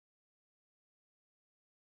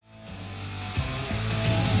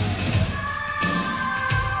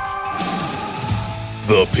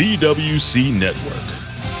The PWC Network.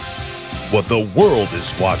 What the world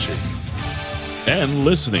is watching and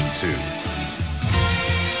listening to.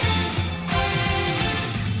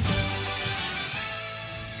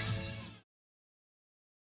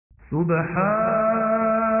 سبحان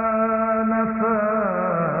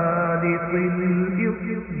فالق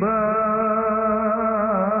الإصباح.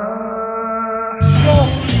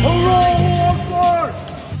 Hello, Akbar!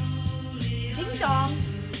 Ding dong.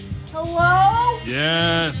 Hello?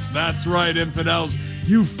 Yes, that's right, infidels.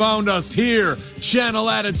 You found us here,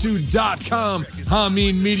 channelattitude.com,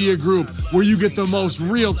 Hameen Media Group, where you get the most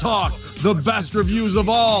real talk, the best reviews of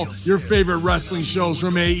all your favorite wrestling shows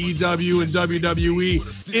from AEW and WWE,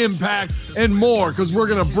 Impact, and more, because we're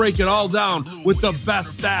going to break it all down with the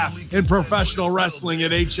best staff in professional wrestling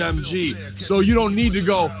at HMG. So you don't need to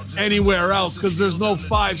go anywhere else, because there's no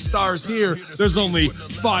 5 stars here. There's only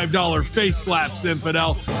 $5 face slaps,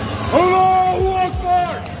 infidel. Allahu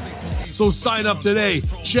Akbar! So sign up today,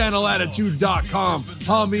 channelattitude.com,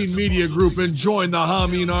 Hameen Media Group, and join the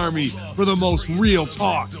Hameen Army for the most real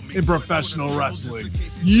talk in professional wrestling.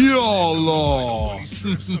 YOLO!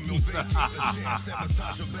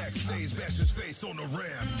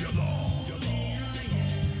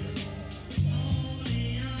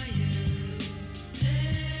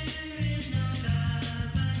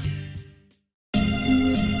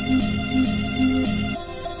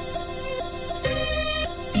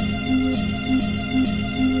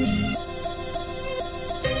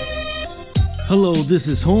 Hello, this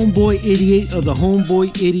is Homeboy88 of the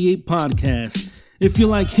Homeboy88 podcast. If you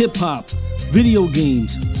like hip-hop, video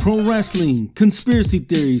games, pro wrestling, conspiracy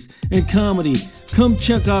theories, and comedy, come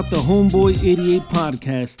check out the Homeboy88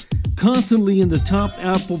 podcast, constantly in the top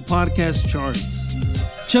Apple podcast charts.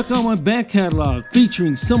 Check out my back catalog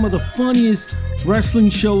featuring some of the funniest wrestling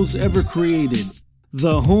shows ever created.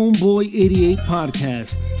 The Homeboy88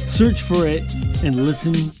 podcast. Search for it and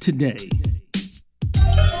listen today.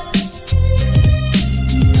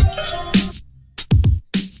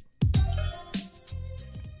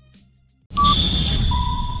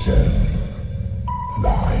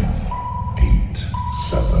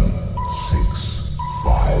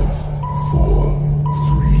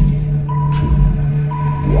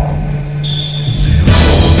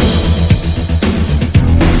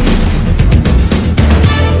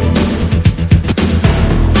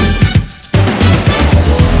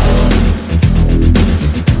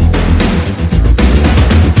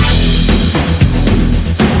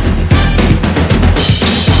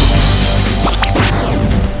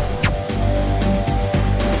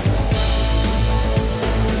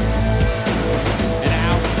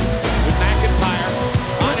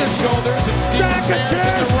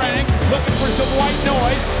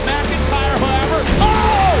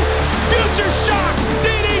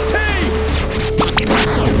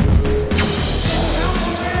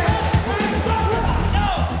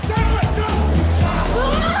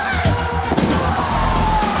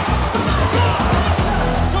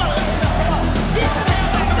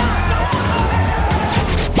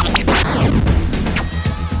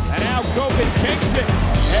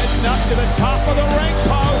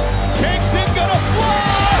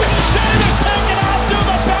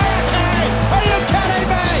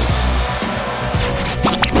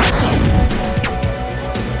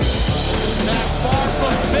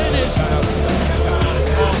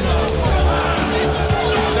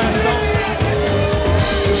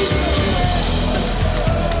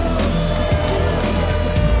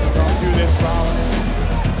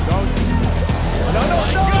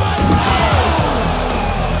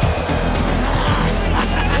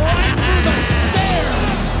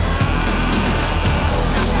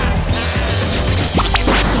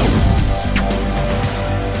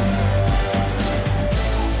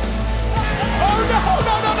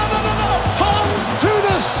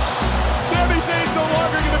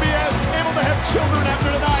 Children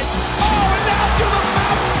after tonight. Oh, and now to the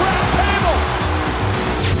mousetrap table.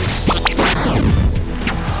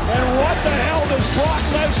 And what the hell does Brock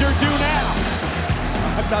Lesnar do now?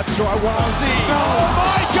 I'm not sure I want to see. No. Oh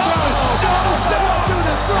my God! No! Don't do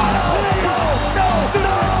this! No! No! No!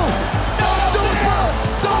 No! Don't do it, bro!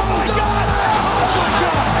 Don't do it! Oh my God!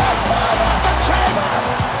 And fall off the chamber!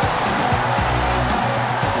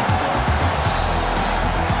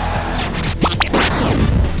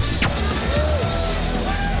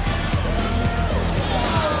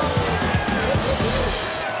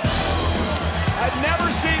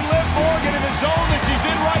 Zone that she's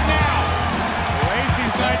in right now.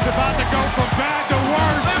 Lacey's night's about to go from bad to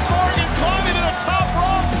worse. Liv Morgan climbing to the top.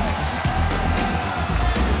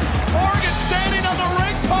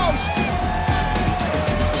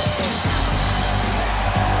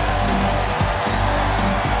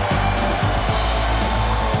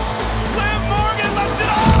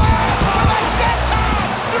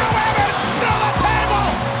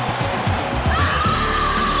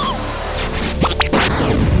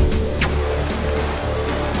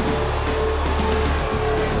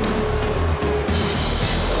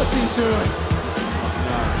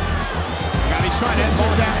 trying to end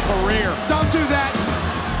his career. Don't do that.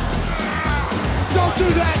 Don't do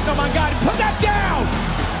that. Oh, my God. Put that down.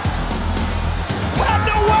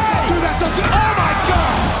 No way. Don't do that. Don't do that. Oh, my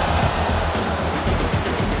God.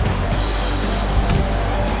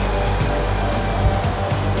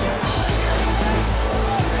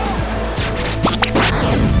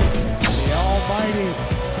 The Almighty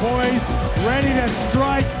poised, ready to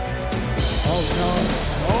strike. Oh, no.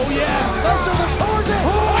 Oh, yes. Lesnar the target.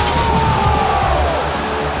 Oh!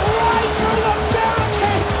 Right through the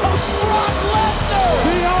barricade goes Brock Lesnar.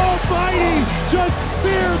 The Almighty just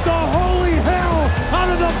speared the holy hell out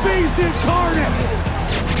of the beast incarnate.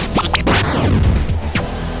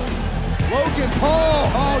 Logan Paul.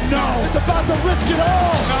 Oh, no. It's about to risk it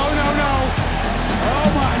all. No, no, no. Oh,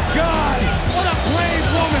 my God. What a brave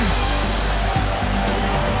woman.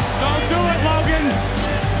 Don't do it, Logan.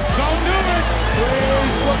 Don't do it.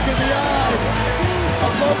 Please look in the eyes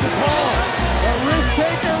of Logan Paul. A risk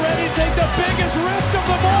taker ready to take the biggest risk of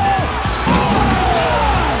them all. Oh!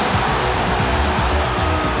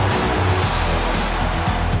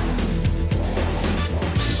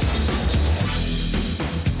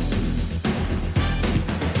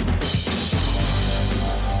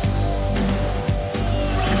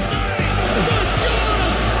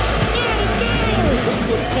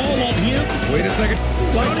 Fall on him. Wait a second.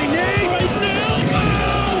 Tony Nate right now.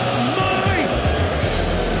 Oh my!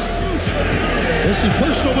 This is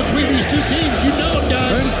personal between these two teams. You know it,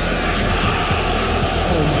 guys.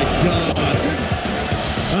 Oh my God!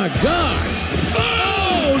 My God!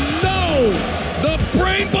 Oh no! The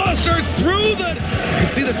brainbuster through the. You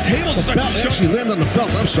see the table just belt actually landed on the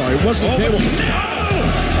belt. I'm sorry, it wasn't the table. No!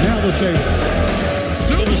 Now the table.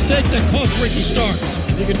 Super mistake that cost Ricky Starks.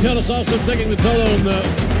 You can tell it's also taking the toll on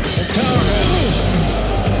Powerhouse.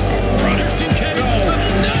 Runner TKO.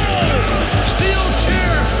 No! Steel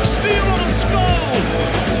chair. Steel on skull.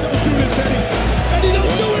 Don't do this, Eddie. Eddie,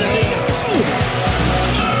 don't do it, Eddie. No!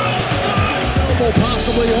 Elbow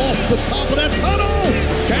possibly off the top of that tunnel.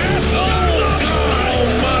 Gas. Oh,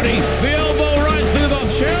 Marty. The elbow right through the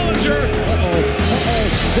challenger. Uh-oh.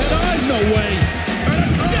 Dead eye? No way.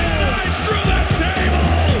 Dead eye through the table.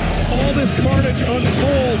 All this carnage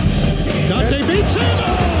unfolds. Dante beats him.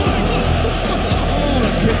 Oh,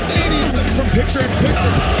 Canadian from picture in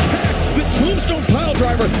picture. Pac, the tombstone pile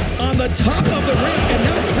driver on the top of the ring, and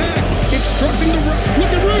now Pac instructing the ref.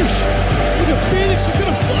 Look at Roosh. Look at Phoenix is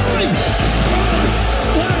gonna fly.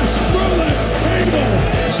 Splash through that table.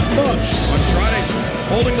 Not much. Andrade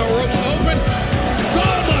holding the ropes open.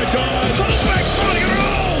 Oh my God. Topic running it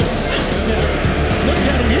all. Look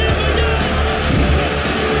at him here, my God.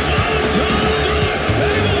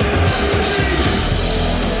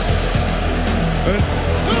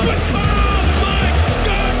 Oh my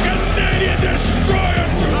God, Canadian Destroyer!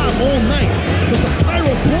 All night, because the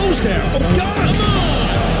pyro blows down. Oh God! Come on!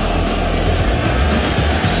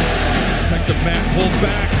 Detective Matt pulled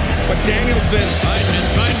back, but Danielson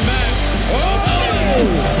fighting back. Oh!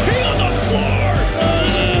 Tail on the floor!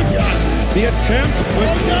 The attempt.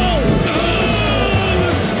 Oh no! Oh,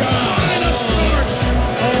 the spine of Starks!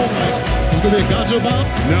 Oh my! Is it gonna be a Gonzo bomb?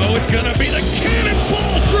 No, it's gonna be the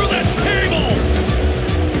cannonball through the table!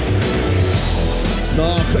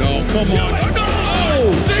 No, come on. No!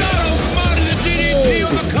 God almighty, the DDT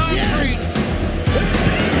on the concrete. Yes.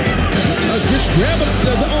 Just grab it.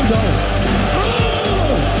 Oh, no.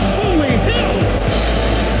 Oh! Holy hell!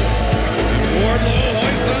 Wardlow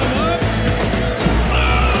hoists him up.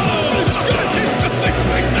 Oh!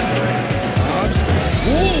 God!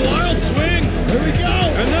 Ooh, wild swing. Here we go.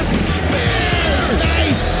 And the spear.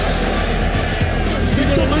 Nice. He's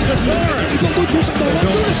going to lose the door. He's going to lose something. Don't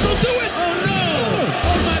do this. Don't do it. Oh, no.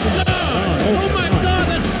 Oh my God! Oh my God!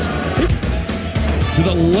 That's to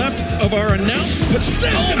the left of our announced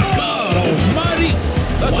position. Oh God Almighty!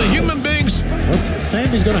 That's a human being's.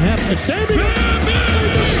 Sammy's gonna have to. Sammy! Oh,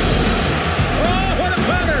 what a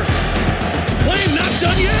cutter! Flame not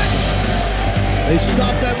done yet. They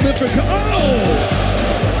stopped that lift. Oh!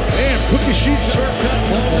 Man, cookie sheets. Shortcut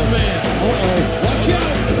on the man. Watch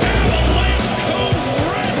out! Avalanche code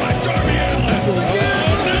red by Darby Allin.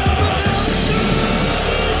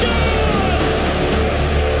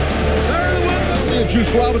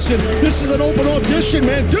 Juice Robinson, this is an open audition,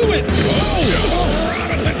 man. Do it! Oh,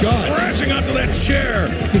 Robinson crashing onto that chair.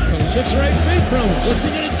 6 or 8 feet from him. What's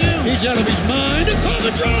he gonna do? He's out of his mind. Call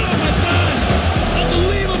the draw! Oh my gosh!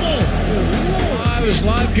 Unbelievable! Live is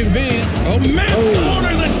live convenient. Oh, man!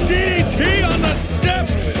 Corner the DDT on the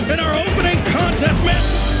steps in our opening contest, man.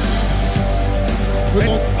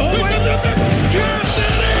 And, oh, wait! Oh my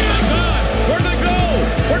God! Where'd they go?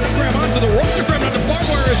 Where'd they grab onto the ropes? They grabbed onto barbed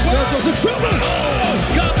wire as well. There goes the trouble. Oh,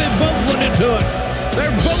 God, they both went into it.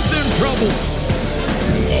 They're both in trouble.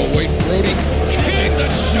 Oh, wait, Brody King, the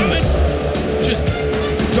shot. Just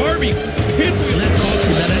Darby pinwheel. That cost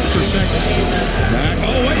you that extra second. Back.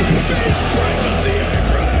 Oh, wait. Face right on the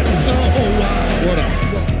apron. Oh, wow. What a...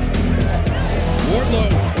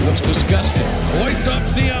 Wardlow looks disgusting. hoists up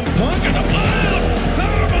CM Punk and the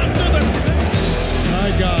powerbomb to the... My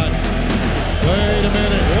God. Wait a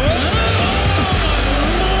minute.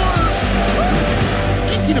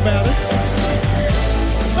 Thinking about it.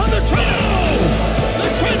 On the trial!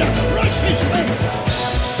 They're trying to crush his face.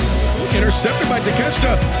 Intercepted by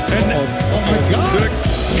Takeshita. And oh my God.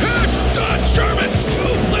 Cash Don Sherman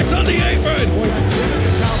suplex on the apron. Wait.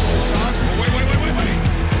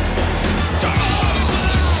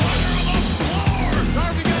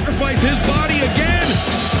 Darby sacrificed his body again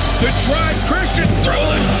to drive Christian through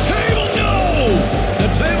the table. No! The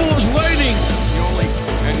table is waiting.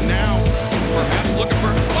 And now, perhaps looking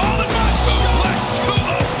for... Oh, the suplex to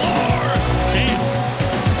the floor! And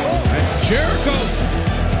Jericho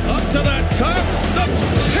up to the top. The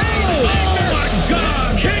pin! Oh, my God!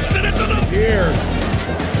 Kingston into the... Here.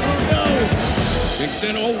 Oh, no.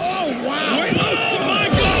 Kingston, oh wow. Wait, oh, my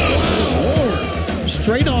God! Wow. Lord.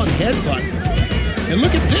 Straight on headbutt. And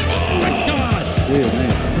look at this. Oh, my God. Yeah,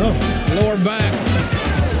 man. Oh. Lower back.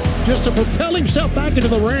 Just to propel himself back into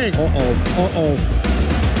the ring. Oh,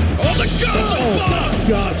 the God! Oh,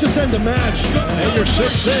 God. Just end the match. And you're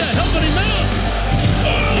 6'6". Helping him out.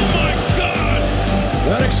 Oh, my God!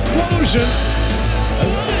 That explosion.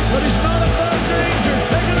 But he's not above danger.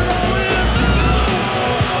 Taking it all in.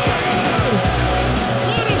 Oh,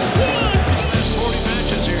 what a slug! 40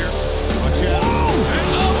 matches here. Watch out. And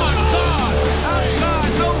oh my God!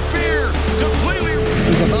 Outside, no fear. Completely.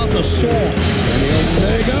 He's about to soar. Kenny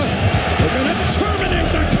Omega. We're going to terminate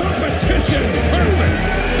the competition. Perfect.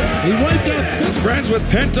 He wiped out His friends with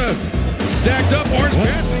Penta. Stacked up Orange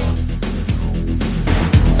Cassidy.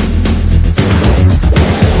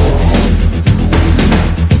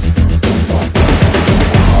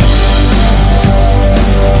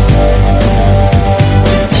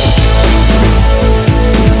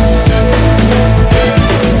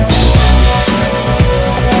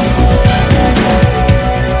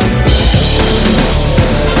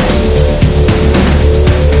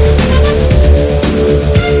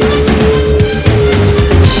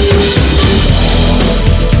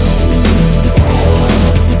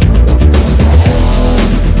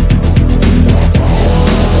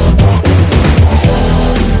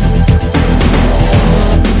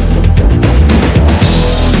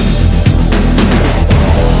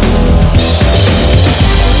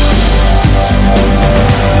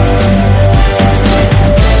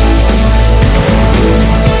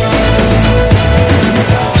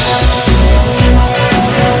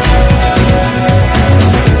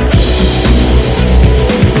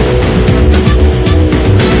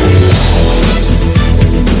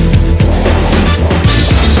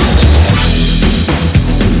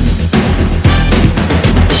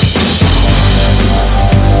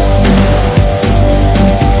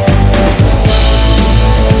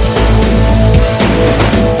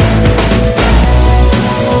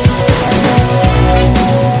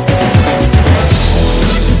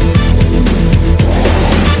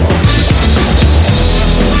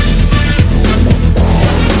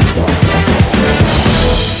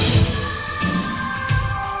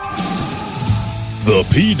 The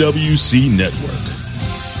PWC Network.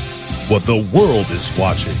 What the world is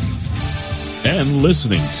watching and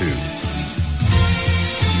listening to.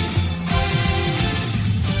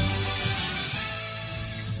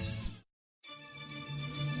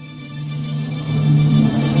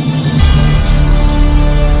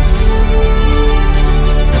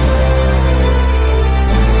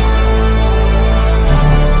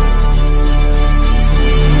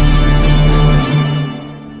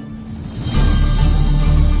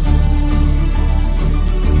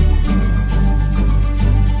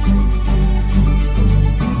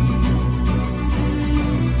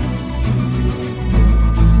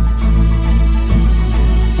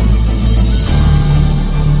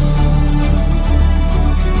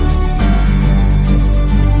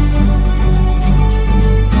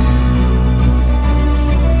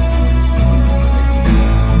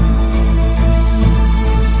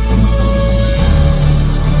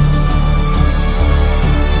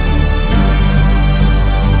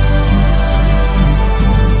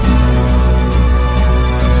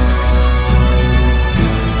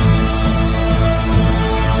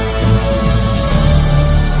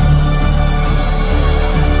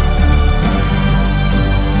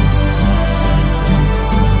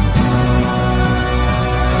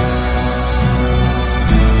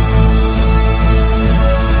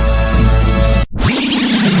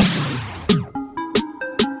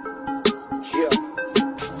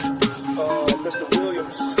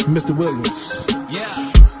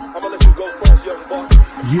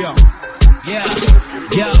 Yeah.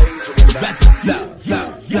 Best flow.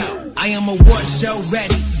 I am award show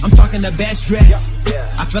ready. I'm talking the best dress.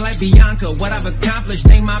 I feel like Bianca, what I've accomplished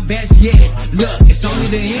ain't my best yet. Look, it's only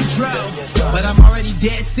the intro, but I'm already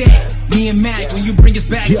dead set. Me and Mac, when you bring us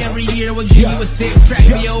back every year, we'll give you a sick track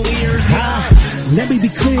for your ears. Let me be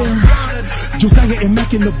clear, Josiah and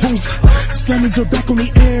Mac in the booth. Slammers are back on the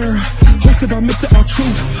air, hosted by Mr.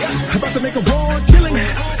 R-Truth. About to make a raw killing,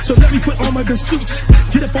 so let me put on my best suits.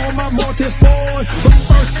 Get up on my Montez Ford, but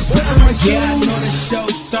first, where are my shoes? Yeah, I know the show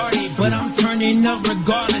started, but I'm turning up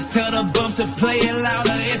regardless. Tell the bump to play it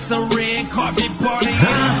louder, it's a red carpet party.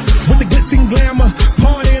 With the glitz and glamour,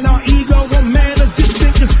 partying our egos and manners. You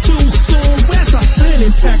think it's too soon? Where's our fan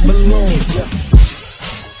impact balloon?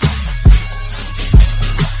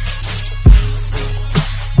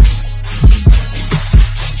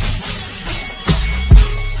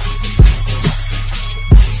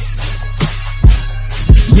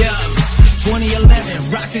 Yeah,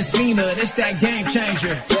 2011, rockin' Cena, this that game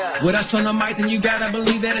changer. With us on the mic, then you gotta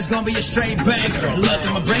believe that it's gonna be a straight banger. Look,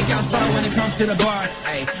 I'm a breakout star when it comes to the bars.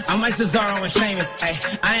 Ay, I'm like Cesaro and Sheamus. Ay,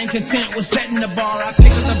 I ain't content with setting the bar. I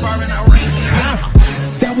pick up the bar and I raise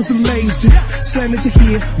it. That was amazing. Slammers are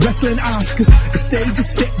here, wrestling Oscars. The stage is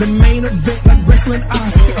set, the main event like wrestling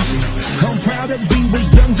Oscar. I'm proud to be with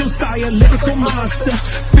young Josiah, lyrical monster.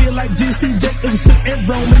 Feel like GCJ, Uso and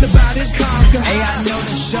Roman, the body conquer. Hey, I know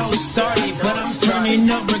the show started, but I'm turning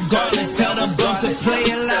up regardless. Tell the bump to play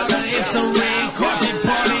it louder, it's a red carpet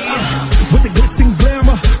party. With the glitz and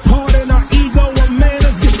glamour, partying our ego and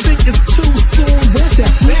manners. You think it's too soon? Where's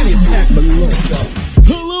that fanny pack balloon?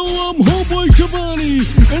 Hello, I'm Homeboy Shivani,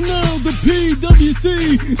 and now the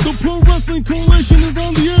PWC, the Pro Wrestling Coalition, is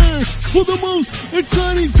on the air for the most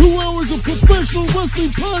exciting 2 hours of professional wrestling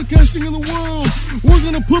podcasting in the world. We're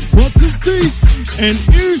gonna put butts in seats and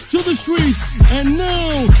ears to the streets. And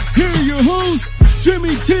now, here are your hosts,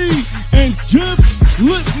 Jimmy T and Jeff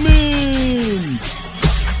Lippman.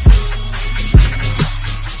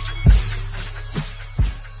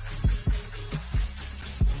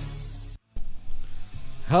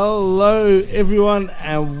 Hello, everyone,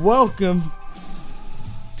 and welcome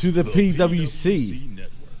to the PWC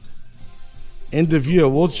End of Year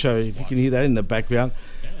Award Show. If you can hear that in the background,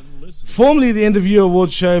 formerly the End of Year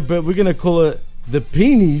Award Show, but we're going to call it the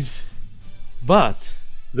Peesnees. But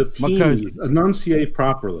the Peesnees, enunciate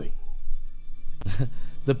properly.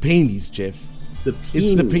 The Peesnees, Jeff. The Peesnees.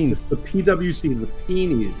 It's the Peesnees. The PWC, the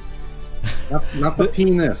Peesnees. Not the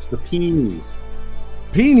penis, the Peesnees.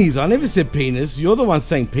 Peenies. I never said penis. You're the one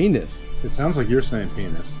saying penis. It sounds like you're saying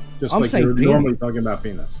penis. Just I'm like saying you're penis. Normally talking about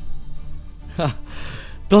penis.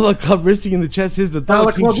 Dollar Club Wrestling in the chat says the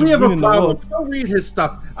Dollar Club. We have a problem. Don't read his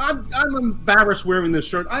stuff. I'm embarrassed wearing this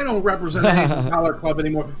shirt. I don't represent any Dollar Club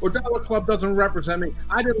anymore. Or Dollar Club doesn't represent me.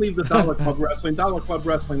 I didn't leave the Dollar Club Wrestling. Dollar Club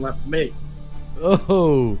Wrestling left me.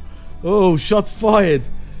 Oh, shots fired.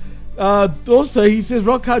 Also, he says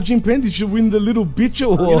Rock Hard Jim Pendy should win the Little Bitch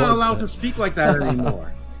Award. You're not allowed to speak like that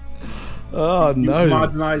anymore. Oh, you no.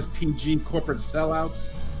 modernized PG corporate sellouts.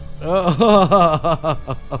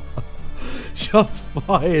 Shots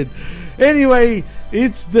fired. Anyway,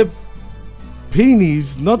 it's the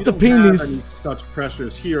Peesnees, not the Peesnees. We don't have any such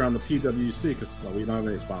pressures here on the PWC because we don't have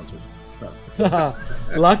any sponsors.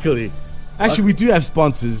 Luckily. Actually, we do have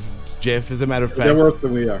sponsors, Jeff, as a matter of fact. They're worse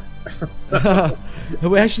than we are.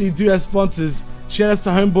 We actually do have sponsors. Shout outs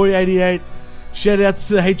to Homeboy 88. Shout outs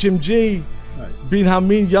to HMG. Bin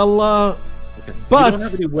Hamin Yallah. Okay. But we don't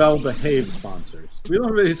have any well-behaved sponsors. We don't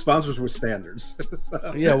have any sponsors with standards.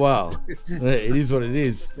 So. Yeah, well, it is what it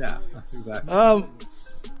is. Yeah, exactly.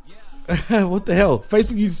 What the hell?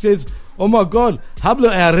 Facebook user says, "Oh my God, hablo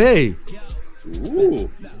array." Ooh,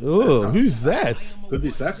 who's that? Could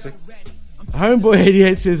be sexy. Homeboy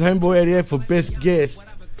 88 says Homeboy 88 for best guest.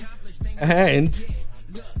 And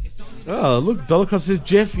oh, look, Dollar Club says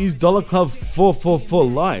Jeff is Dollar Club 444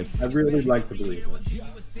 live. I really like to believe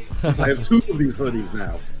that. I have 2 of these hoodies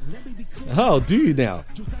now. Oh, do you now?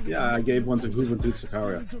 Yeah, I gave one to Juventud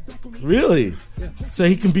Sicario. Really? Yeah. So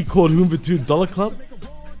he can be called Juventud Dollar Club?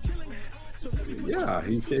 Yeah,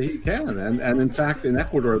 he can. And in fact, in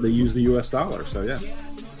Ecuador, they use the US dollar. So, yeah.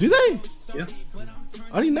 Do they? Yeah.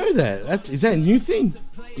 I didn't know that. Is that a new thing?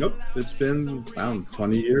 Nope. It's been,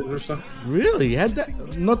 20 years or so. Really?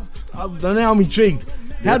 Now I'm intrigued.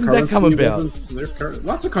 How did that come about?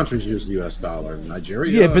 Lots of countries use the US dollar.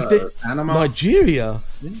 Nigeria, yeah, but Panama. Nigeria?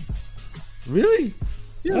 Yeah. Really?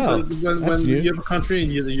 Yeah, when you have a country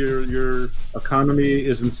and your economy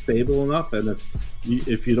isn't stable enough, and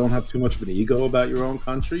if you don't have too much of an ego about your own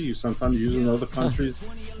country, you sometimes use another country's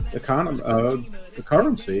economy, the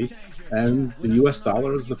currency, And the U.S.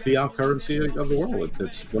 dollar is the fiat currency of the world.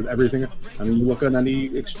 It's what everything. I mean, you look at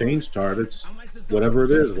any exchange chart, it's whatever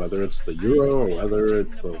it is, whether it's the euro or whether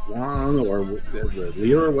it's the yuan or the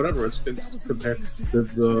lira or whatever. It's compared.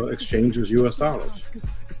 The exchange is U.S. dollars.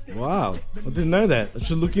 Wow, I didn't know that. I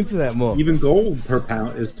should look into that more. Even gold per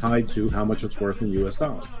pound is tied to how much it's worth in U.S.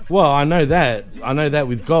 dollars. Well, I know that. I know that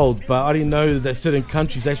with gold, but I didn't know that certain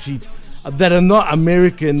countries actually that are not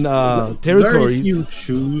American territories. Very few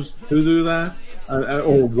choose to do that,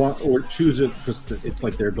 or choose it because it's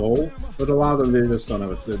like their goal. But a lot of them, they just don't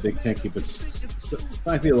have it. They can't keep it.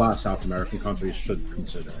 Frankly, a lot of South American countries should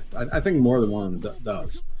consider it. I think more than one of them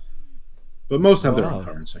does, but most have their own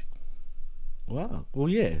currency. Wow. Well,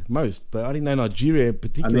 yeah, most, but I didn't know Nigeria in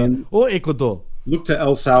particular, or Ecuador. Look to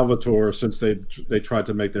El Salvador, since they tried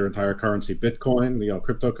to make their entire currency Bitcoin,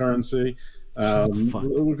 cryptocurrency.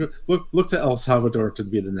 Look to El Salvador to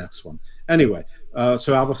be the next one. Anyway,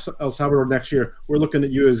 so El Salvador next year, we're looking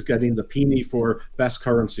at you as getting the Peesnee for best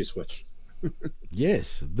currency switch.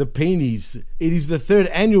 Yes, the Peesnees. It is the third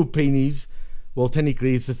annual Peesnees. Well,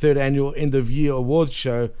 technically, it's the third annual end of year awards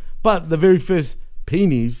show, but the very first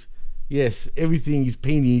Peesnees. Yes, everything is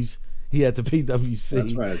Peesnees here at the PWC.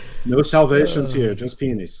 That's right. No salvations here, just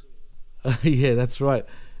Peesnees. Yeah, that's right.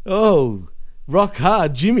 Oh, rock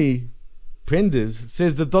hard. Jimmy Prenders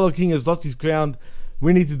says the Dollar King has lost his crown.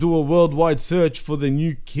 We need to do a worldwide search for the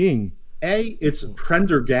new king. It's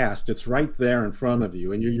Prendergast. It's right there in front of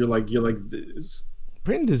you, and you're like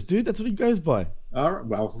Prenders, dude. That's what he goes by. All right,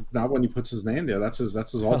 well, not when he puts his name there. That's his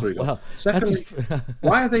alter ego. Wow. Secondly,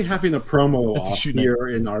 why are they having a promo off here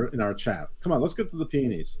in our chat? Come on, let's get to the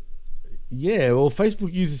Peesnees. Yeah, well,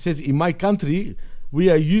 Facebook user says in my country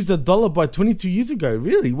we used $1 by 22 years ago.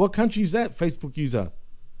 Really? What country is that? Facebook user.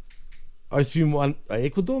 I assume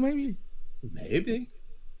Ecuador, maybe. Maybe.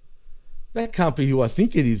 That can't be who I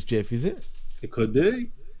think it is, Jeff. Is it? It could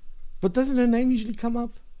be. But doesn't her name usually come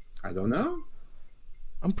up? I don't know.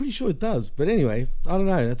 I'm pretty sure it does, but anyway, I don't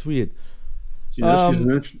know. That's weird. She's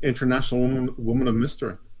an international woman of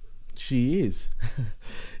mystery. She is.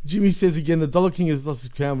 Jimmy says again, the Dollar King has lost his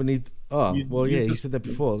crown. We need. You said that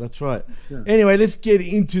before. That's right. Yeah. Anyway, let's get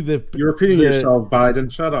into the. You're repeating yourself,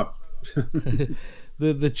 Biden. Shut up.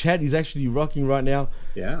 The chat is actually rocking right now.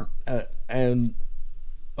 Yeah. It's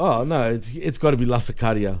got to be La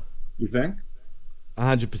Sicaria. You think?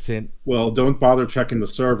 100%. Well, don't bother checking the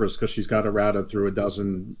servers because she's got it routed through a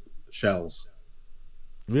dozen shells.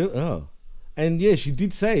 Really? Oh. And yeah, she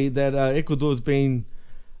did say that Ecuador's been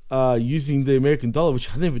using the American dollar,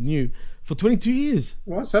 which I never knew, for 22 years.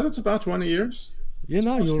 Well, I said it's about 20 years. Yeah,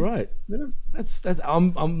 no, you're right. Yeah. That's.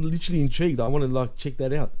 I'm literally intrigued. I want to check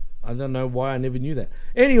that out. I don't know why I never knew that.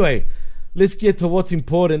 Anyway, let's get to what's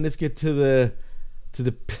important. Let's get to the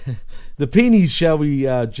Peesnees, shall we,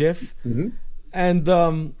 Jeff? Mm-hmm. And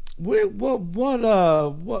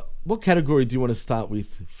what category do you want to start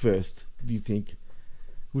with first? Do you think?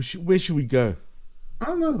 Where should we go? I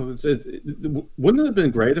don't know. Wouldn't it have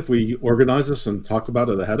been great if we organized this and talked about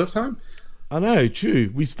it ahead of time? I know,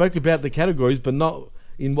 true. We spoke about the categories, but not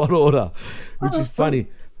in what order, which is funny.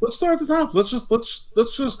 Let's start at the top. Let's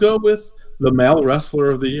just go with the male wrestler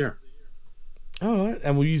of the year. All right,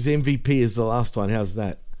 and we'll use MVP as the last one. How's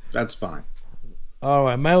that? That's fine. All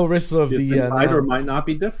right, male wrestler of the year. Might or might not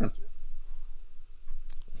be different.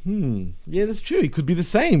 Yeah, that's true. It could be the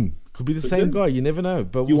same. Could be the same guy. You never know.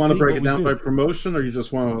 But you want to break it down by promotion, or you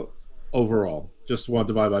just want to overall? Just want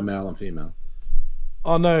to divide by male and female?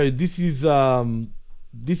 Oh no, this is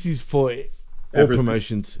for all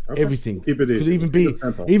promotions, everything. Keep it easy.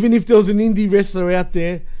 Even if there was an indie wrestler out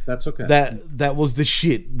there, that's okay. That was the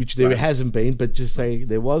shit, which there hasn't been, but just say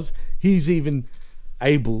there was. He's even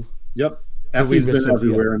able. Yep. Effie's been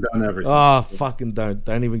everywhere and done everything. Oh, fucking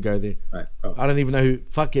don't even go there. Right. Oh. I don't even know who.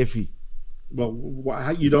 Fuck Effie. Well,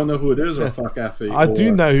 you don't know who it is, or fuck Effie? I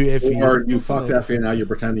do know who Effie is. Or you fucked Effie and now you're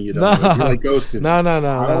pretending you don't know. You're like ghosted. No. I don't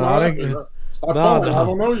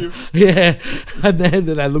know you. Yeah, and then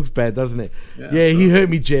that looks bad, doesn't it? Yeah, he hurt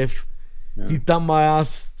me, Jeff. Yeah. He dumped my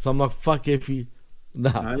ass, so I'm like, fuck Effie.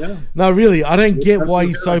 No, really, I don't get why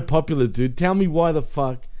he's so popular, dude. Tell me why the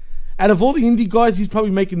fuck. Out of all the indie guys, he's probably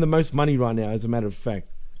making the most money right now, as a matter of fact.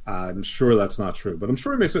 I'm sure that's not true, but I'm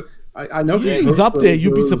sure he makes it. I know he's up there.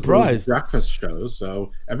 You'd be surprised. Breakfast shows,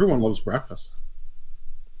 so everyone loves breakfast.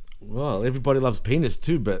 Well, everybody loves penis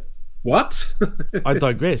too, but what? I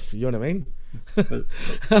digress. You know what I mean?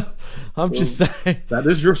 I'm just saying that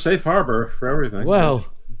is your safe harbor for everything. Well,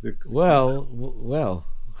 it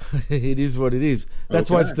is what it is. That's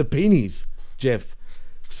why it's the Peesnees, Jeff.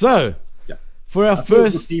 So. Yeah. For our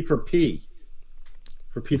first P for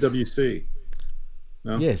PWC.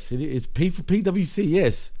 No? Yes, it is. P for PWC,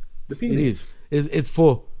 yes. The Peesnees. It is. It's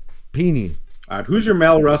for Peesnee. All right, who's your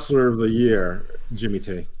male wrestler of the year, Jimmy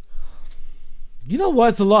T? You know what?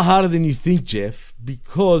 It's a lot harder than you think, Jeff,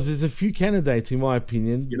 because there's a few candidates, in my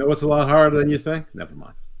opinion. You know what's a lot harder than you think? Never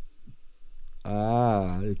mind.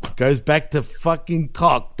 It goes back to fucking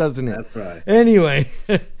cock, doesn't it? That's right. Anyway,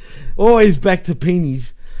 always back to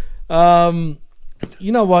Peesnees.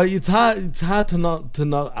 You know what? It's hard to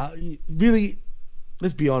not really.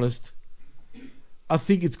 Let's be honest. I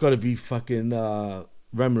think it's got to be fucking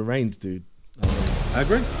Roman Reigns, dude. I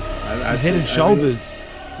agree. Head and shoulders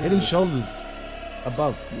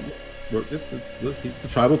above. He's the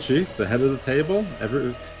tribal chief, the head of the table.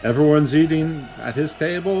 Everyone's eating at his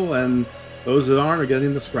table, and those that aren't are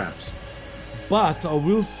getting the scraps. But I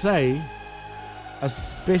will say, a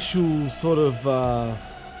special sort of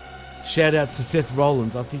shout out to Seth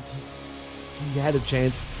Rollins. I think he had a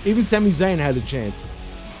chance. Even Sami Zayn had a chance,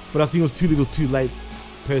 but I think it was too little, too late,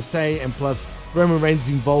 per se. And plus, Roman Reigns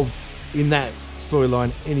involved in that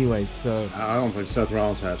storyline anyway. So I don't think Seth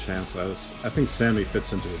Rollins had a chance. I think Sami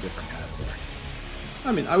fits into a different category.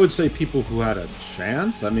 I mean, I would say people who had a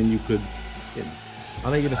chance. I mean, you could. You know, I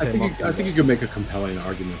think you're gonna say Moxley. I think you could make a compelling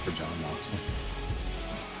argument for John Moxley.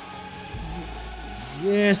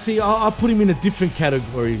 Yeah, see, I'll put him in a different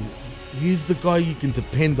category. He's the guy you can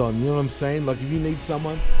depend on. You know what I'm saying? Like, if you need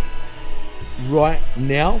someone right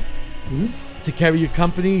now to carry your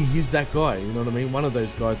company, he's that guy. You know what I mean? One of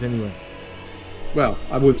those guys, anyway. Well,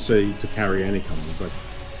 I wouldn't say to carry any company, but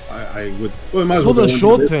I would. Well, might as well. For the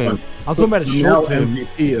short I'm term. talking about a short term.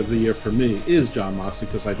 MVP of the year for me is John Moxley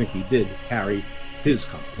because I think he did carry his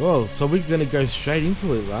company. Well, so we're going to go straight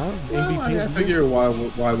into it, right? Well, MVP I figure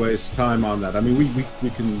why waste time on that? I mean, we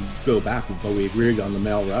can go back, but we agreed on the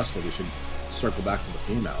male wrestler. We should circle back to the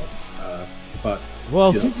female. But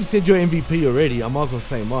since you said your MVP already, I might as well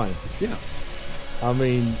say mine. Yeah. I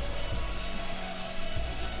mean,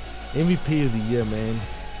 MVP of the year, man.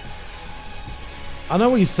 I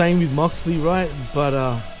know what you're saying with Moxley, right?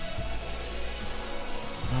 But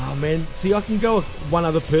man, see, I can go with one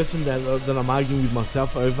other person that I'm arguing with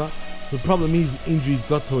myself over. The problem is injuries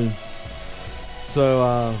got to him.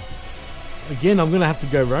 So again, I'm gonna have to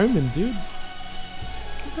go Roman, dude.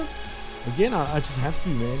 Again, I just have to,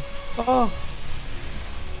 man. Oh,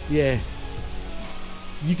 yeah.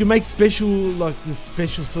 You can make this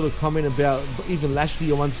special sort of comment about even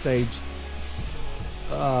Lashley at one stage,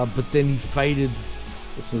 but then he faded.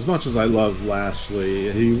 Listen, as much as I love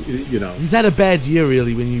Lashley, he's had a bad year,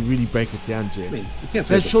 really, when you really break it down, Jeff. I mean, you can't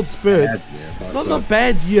say that short spurts. Not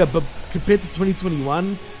bad year, but compared to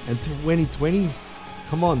 2021 and 2020,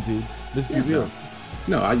 come on, dude. Let's be real.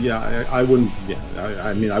 No, I wouldn't. Yeah,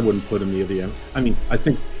 I mean, I wouldn't put him near the end. I mean, I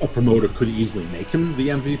think a promoter could easily make him the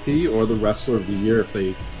MVP or the wrestler of the year if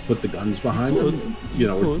they put the guns behind him.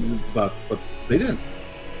 But they didn't.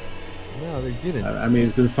 No, they didn't. I mean,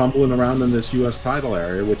 he's been fumbling around in this U.S. title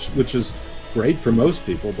area, which is great for most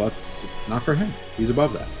people, but not for him. He's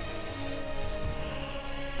above that.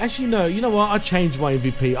 Actually, no. You know what? I changed my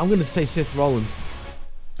MVP. I'm going to say Seth Rollins.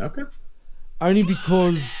 Okay. Only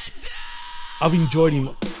because I've enjoyed him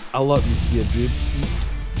a lot this year, dude.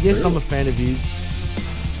 Yes, really? I'm a fan of his.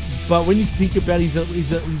 But when you think about it,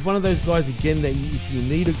 he's one of those guys, again, that if you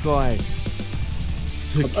need a guy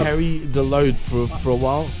to carry the load for a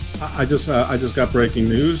while. I just got breaking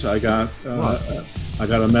news. I got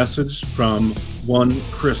a message from one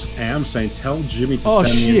Chris Ambs saying, "Tell Jimmy to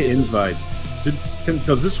send me an invite."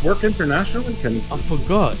 Does this work internationally? I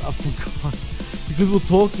forgot because we're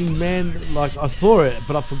talking, man. Like, I saw it,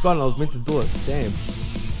 but I forgot I was meant to do it. Damn.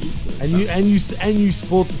 And you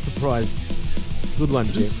spoiled the surprise. Good one,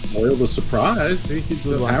 Jeff. Spoiled the surprise.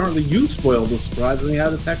 Apparently, you spoiled the surprise, and he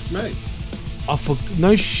had to text me.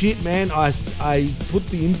 No shit, man. I put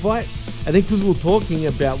the invite, and then because we were talking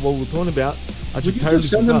about what we were talking about, I just totally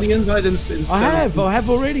send forgot. Him the invite instead. I have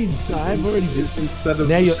already. Instead of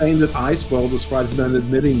saying that I spoiled the surprise, then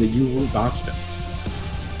admitting that you botched it.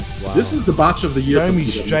 Wow. This is the botch of the year. Throw me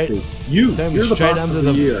straight under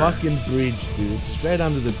the fucking bridge, dude. Straight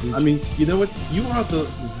under the bridge. I mean, you know what? You are the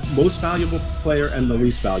most valuable player and the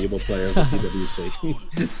least valuable player of the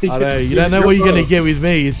PWC. I know. You don't know what you're going to get with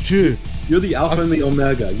me. It's true. You're the alpha and the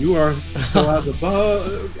omega. You are so as above,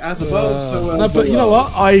 so as below. No, but you know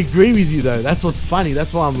what? I agree with you, though. That's what's funny.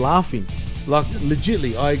 That's why I'm laughing. Like,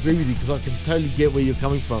 legitly, I agree with you because I can totally get where you're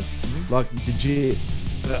coming from. Like, legit.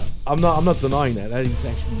 I'm not denying that. That is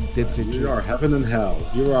actually dead set true. You are heaven and hell.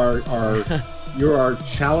 You are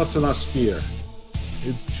chalice and a spear.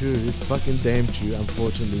 It's true. It's fucking damn true,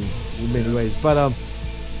 unfortunately, in many ways. But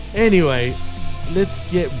anyway, let's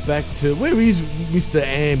get back to where is Mr.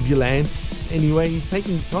 Ambulance. Anyway, he's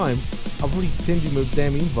taking his time. I've already sent him a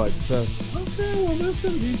damn invite, so. Okay, well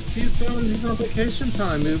listen, he's on vacation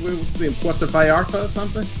time. What's the Puerto Vallarta or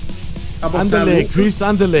something? How about Andale, Chris,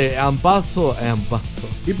 andale, ambaso.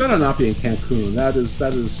 He better not be in Cancun. That is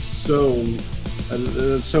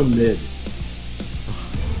so mid.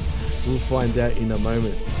 We'll find out in a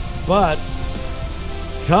moment. But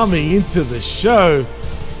coming into the show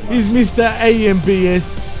is Mr.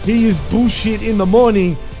 AMBS. He is bullshit in the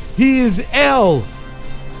morning. He is L.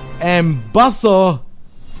 Ambaso.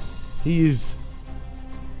 He is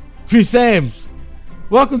Chris Ambs.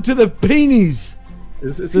 Welcome to the Peesnees.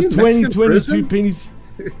 Is the 2022 Peesnees.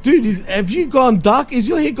 Dude, have you gone dark? Is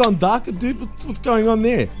your hair gone darker, dude? What's going on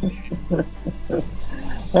there?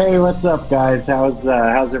 Hey, what's up, guys? How's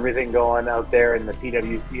everything going out there in the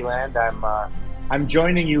PWC land? I'm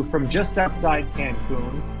joining you from just outside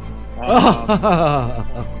Cancun.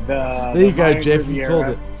 There you go, Jeff. You called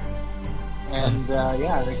it. And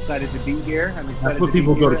I'm excited to be here. That's what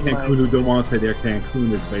people go to Cancun who don't want to say they're Cancun.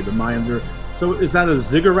 They say the Mayans. So is that a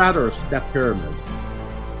ziggurat or a step pyramid?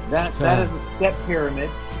 That is a step pyramid.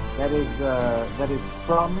 That is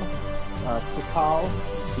from Tikal,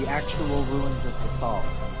 the actual ruins of Tikal.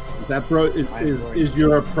 Is that is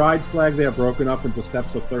your pride flag there broken up into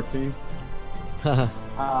steps of 13?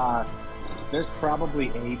 There's probably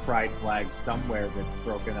a pride flag somewhere that's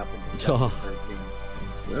broken up into steps of 13.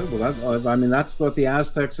 Yeah, well, that's what the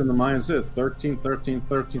Aztecs and the Mayans did. 13, 13,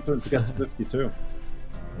 13, 13 to get to 52.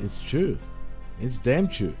 It's true. It's damn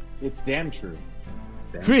true. It's damn true.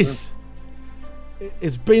 Chris,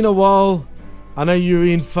 it's been a while. I know you're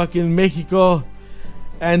in fucking Mexico.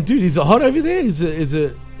 And dude, is it hot over there? Is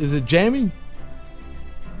it jamming?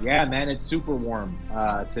 Yeah, man, it's super warm.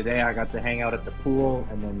 Today I got to hang out at the pool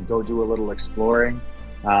and then go do a little exploring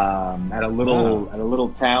at a little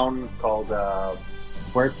town called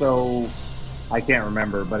Puerto. I can't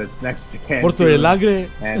remember, but it's next to Cancun. Puerto Alegre,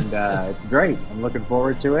 and it's great. I'm looking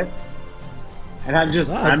forward to it, and I'm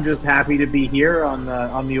just happy to be here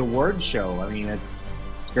on the awards show. I mean, it's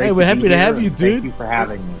great. Hey, we're happy to have you, dude. Thank you for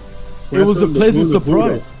having me. It was a pleasant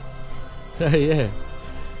surprise. Yeah.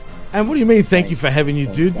 And what do you mean? Thank you for having you,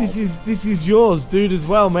 dude. This is yours, dude, as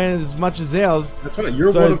well, man. As much as ours. That's right.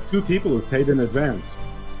 You're one of two people who paid in advance.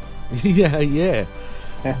 Yeah.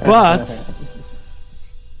 But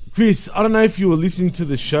Chris, I don't know if you were listening to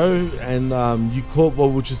the show and you caught what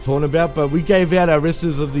we were just talking about, but we gave out our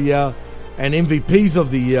wrestlers of the year and MVPs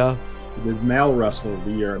of the year. The male wrestler of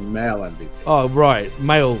the year and male MVP. Oh, right.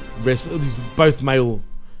 Male wrestler. Both male.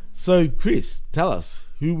 So, Chris, tell us,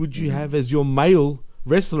 who would you have as your male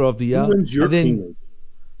wrestler of the year? Who wins your Peesnee?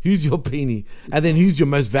 Who's your Peesnee? And then who's your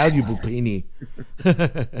most valuable Peesnee?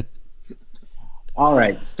 All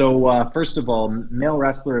right. So, first of all, male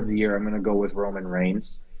wrestler of the year, I'm going to go with Roman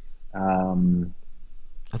Reigns. I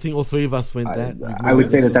think all three of us went that. I would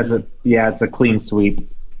say it's a clean sweep.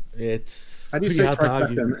 It's how do you say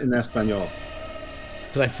trifecta in Espanol?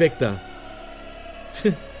 Trifecta.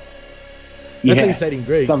 That's how you say it in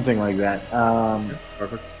Greek. Something like that.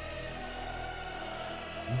 Perfect.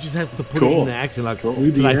 You just have to put it in the accent like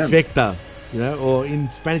trifecta, you know, or in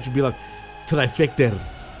Spanish you'd be like trifecta.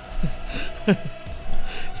 You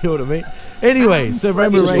know what I mean? Anyway, so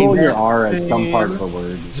Roman Reigns. Just roll your R as some part of the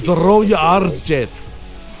word. Just roll your R's, Jeff.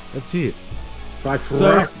 That's it. What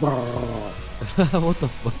the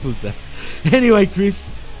fuck was that? Anyway, Chris,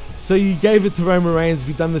 so you gave it to Roman Reigns.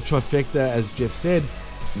 We've done the trifecta, as Jeff said.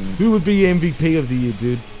 Who would be MVP of the year,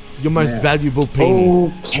 dude? Your most valuable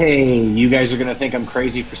Peesnee. Okay, you guys are going to think I'm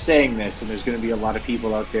crazy for saying this, and there's going to be a lot of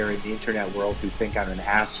people out there in the internet world who think I'm an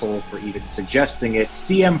asshole for even suggesting it.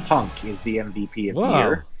 CM Punk is the MVP of the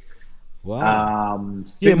year. Wow.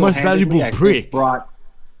 Most valuable prick.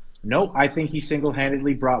 I think he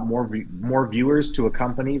single-handedly brought more viewers to a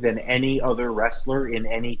company than any other wrestler in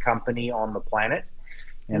any company on the planet.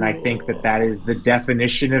 And I think that is the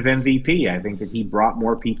definition of MVP. I think that he brought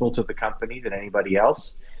more people to the company than anybody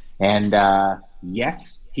else. And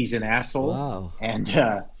yes, he's an asshole. Wow. And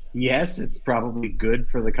yes, it's probably good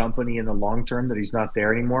for the company in the long term that he's not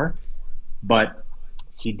there anymore. But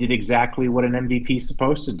he did exactly what an MVP is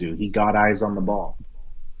supposed to do. He got eyes on the ball.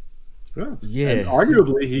 Yeah. And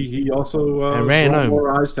arguably, he also brought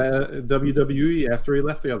more eyes to WWE after he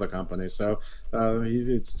left the other company. So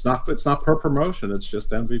it's not per promotion; it's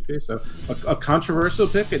just MVP. So a controversial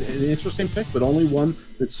pick, an interesting pick, but only one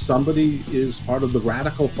that somebody is part of the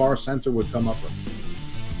radical far center would come up with.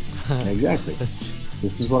 Exactly.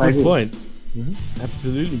 This is what good I do. Point. Mm-hmm.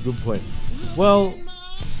 Absolutely good point. Well,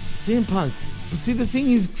 CM Punk. See, the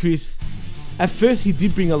thing is, Chris, at first he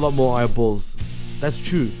did bring a lot more eyeballs That's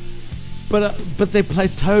true. But they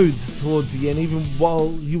plateaued towards the end, even while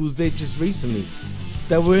he was there just recently.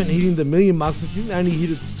 They weren't hitting the million marks. I think they only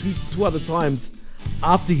hit it two other times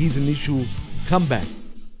after his initial comeback.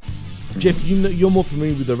 Jeff, you're more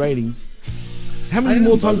familiar with the ratings. How many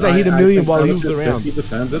more times they hit a million while he was around? He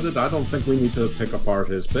defended it. I don't think we need to pick apart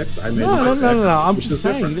his picks. No. I'm just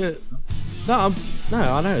saying that. No,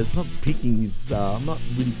 I know it's not picking his. I'm not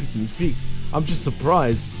really picking his picks. I'm just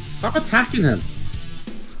surprised. Stop attacking him.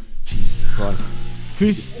 Jesus Christ,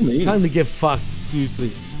 Chris, time to get fucked.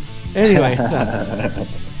 Seriously. Anyway,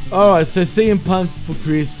 all right. So CM Punk for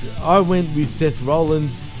Chris. I went with Seth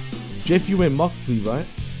Rollins. Jeff, you went Moxley, right?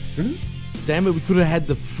 Mm-hmm. Damn it, we could have had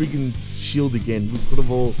the friggin' Shield again. We could have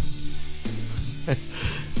all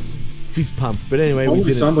fist pumped. But anyway, only we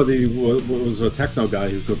didn't. Somebody was a techno guy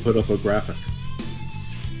who could put up a graphic.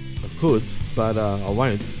 I could, but I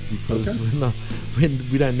won't because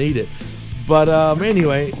we don't need it. But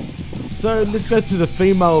anyway, so let's go to the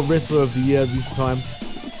female wrestler of the year this time.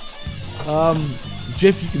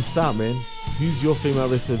 Jeff, you can start, man. Who's your female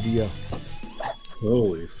wrestler of the year?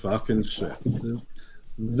 Holy fucking shit.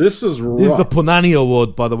 This is rough. This is the Punani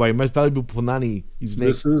Award, by the way. Most valuable Punani is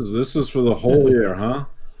next. This is for the whole year, huh?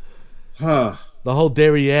 The whole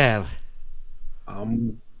derriere.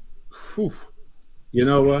 You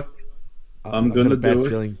know what? I'm gonna do it.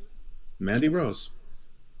 Feeling. Mandy Rose.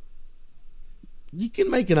 You can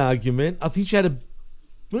make an argument. I think she had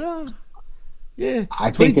yeah.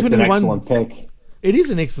 I think it's an excellent pick. It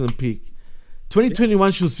is an excellent pick.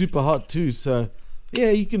 2021, she was super hot too, so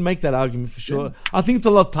yeah, you can make that argument for sure. Yeah. I think it's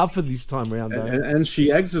a lot tougher this time around, though. And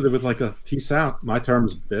she exited with like a peace out. My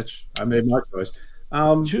terms, bitch. I made my choice.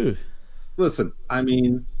 True. Listen, I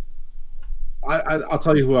mean, I'll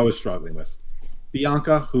tell you who I was struggling with.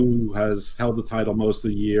 Bianca, who has held the title most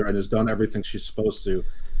of the year and has done everything she's supposed to.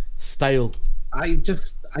 Stale. I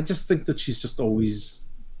just think that she's just always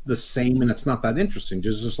the same, and it's not that interesting.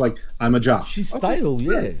 Just like I'm a job. She's stale,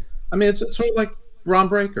 yeah. I mean, it's sort of like Braun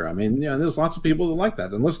Breaker. I mean, there's lots of people that like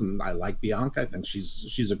that. And listen, I like Bianca. I think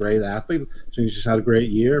she's a great athlete. She's had a great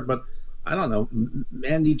year, but I don't know.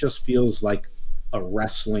 Mandy just feels like a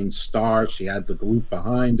wrestling star. She had the group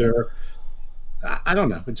behind her. I don't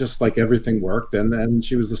know. It's just like everything worked, and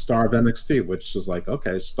she was the star of NXT, which is like,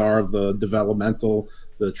 okay, star of the developmental,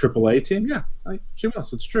 the AAA team. Yeah, she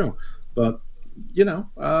was. It's true. But,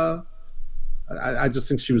 I just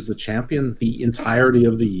think she was the champion the entirety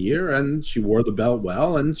of the year, and she wore the belt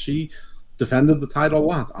well, and she defended the title a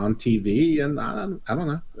lot on TV, and I don't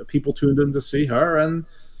know. People tuned in to see her, and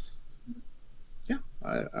yeah,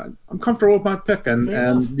 I'm comfortable with my pick, and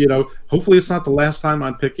hopefully it's not the last time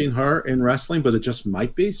I'm picking her in wrestling, but it just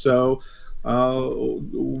might be. So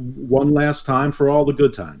one last time for all the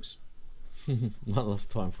good times. One last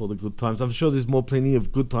time for the good times. I'm sure there's plenty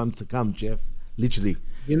of good times to come, Jeff. Literally.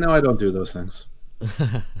 I don't do those things.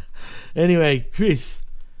 Anyway, Chris,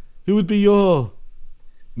 who would be your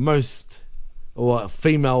most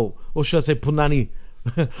female, or should I say Punani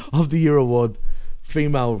of the Year award?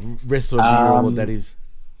 Female wrestler of the Year award, that is.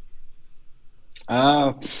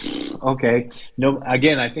 Okay. No,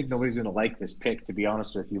 again, I think nobody's going to like this pick, to be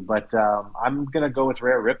honest with you, but I'm going to go with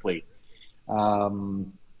Rhea Ripley.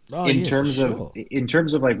 In terms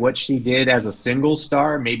of like what she did as a single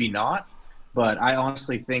star, maybe not. But I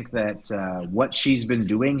honestly think that what she's been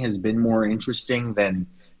doing has been more interesting than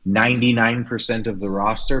 99% of the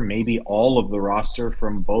roster, maybe all of the roster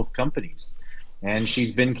from both companies. And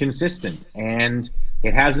she's been consistent. And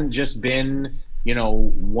it hasn't just been,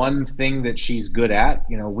 one thing that she's good at.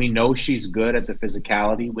 We know she's good at the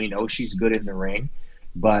physicality. We know she's good in the ring.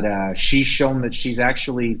 But she's shown that she's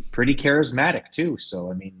actually pretty charismatic, too.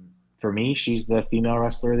 So, I mean, for me, she's the female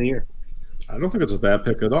wrestler of the year. I don't think it's a bad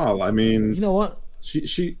pick at all. I mean, you know what?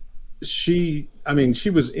 She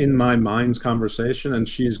was in my mind's conversation, and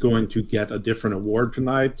she's going to get a different award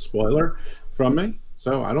tonight. Spoiler from me.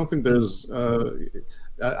 So I don't think there's.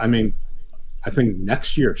 I think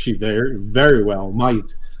next year she very, very well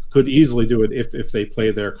could easily do it if they play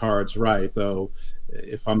their cards right. Though,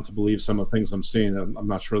 if I'm to believe some of the things I'm seeing, I'm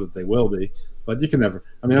not sure that they will be. But you can never.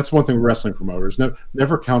 I mean, that's one thing with wrestling promoters.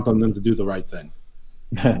 Never count on them to do the right thing.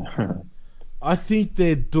 I think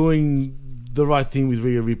they're doing the right thing with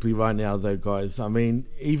Rhea Ripley right now, though, guys. I mean,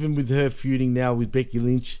 even with her feuding now with Becky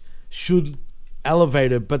Lynch, should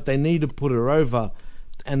elevate her, but they need to put her over.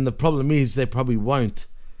 And the problem is they probably won't.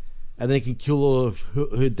 And they can kill all of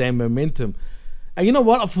her damn momentum. And you know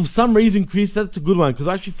what? For some reason, Chris, that's a good one, because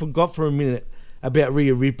I actually forgot for a minute about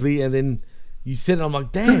Rhea Ripley, and then you said it, I'm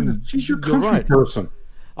like, damn, she's your country person.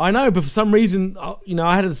 I know, but for some reason,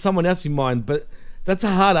 I had someone else in mind, but that's a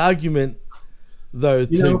hard argument though.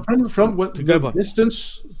 From what the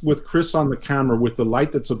distance with Chris on the camera, with the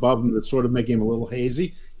light that's above him, that's sort of making him a little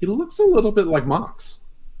hazy. He looks a little bit like Mox.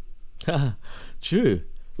 True.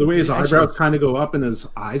 The way his eyebrows kind of go up and his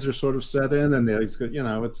eyes are sort of set in, and he's got,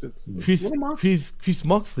 it's Chris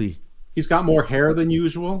Moxley. He's got more hair than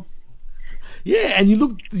usual. Yeah, and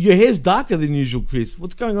your hair's darker than usual, Chris.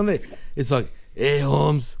 What's going on there? It's like, hey,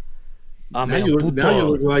 Holmes. Now you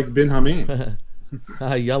look like Bin Hameen.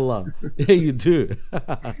 Yalla. Yeah, you do.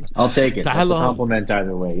 I'll take it. That's a compliment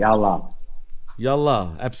either way. Yalla.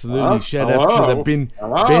 Yalla. Absolutely. Shout out to the Ben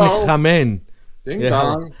Hamen. Ding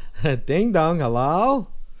dong. Ding dong. Hello.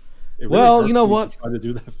 Well, you know what? Try to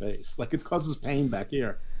do that face. Like, it causes pain back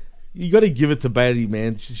here. You got to give it to Bailey,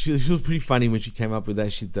 man. She was pretty funny when she came up with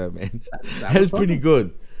that shit, though, man. That was pretty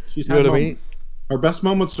good. She's had what I mean? Her best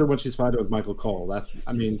moments are when she's fighting with Michael Cole.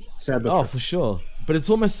 Sad but true. For sure. But it's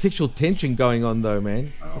almost sexual tension going on, though,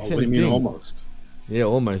 man. What do you mean almost? Yeah,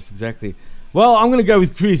 almost, exactly. Well, I'm going to go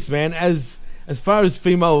with Chris, man. As far as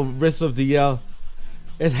female wrestler of the year,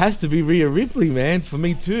 it has to be Rhea Ripley, man, for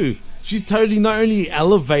me, too. She's totally not only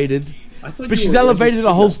elevated, but she's elevated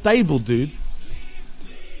a whole stable, dude.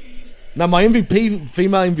 Now, my female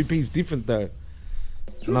MVP is different, though.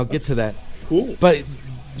 And I'll get to that. Cool. But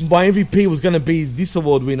my MVP was going to be this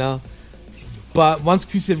award winner. But once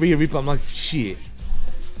Chris said Rhea Ripley, I'm like, shit.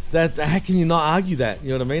 How can you not argue that? You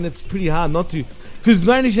know what I mean? It's pretty hard not to. Because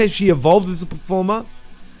not only has she evolved as a performer,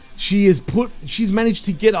 she's managed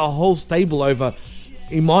to get a whole stable over,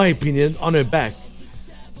 in my opinion, on her back.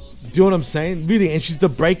 Do you know what I'm saying? Really, and she's the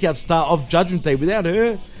breakout star of Judgment Day. Without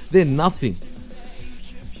her, they're nothing.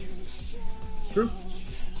 True.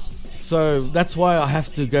 So that's why I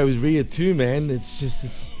have to go with Rhea too, man.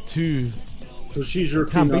 It's too. So she's your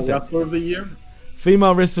female wrestler of the year?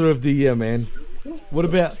 Female wrestler of the year, man. What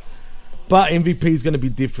about? But MVP is going to be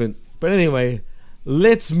different. But anyway,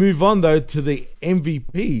 let's move on though to the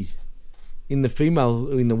MVP in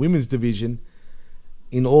the women's division,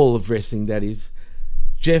 in all of wrestling, that is.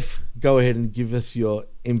 Jeff, go ahead and give us your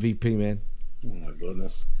MVP, man. Oh my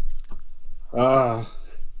goodness.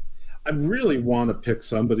 I really want to pick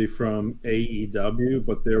somebody from AEW,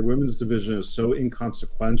 but their women's division is so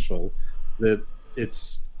inconsequential that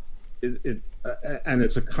it's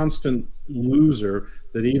a constant loser,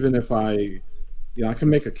 that even if I can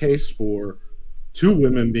make a case for two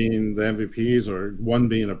women being the MVPs or one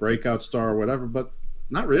being a breakout star or whatever, but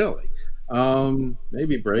not really.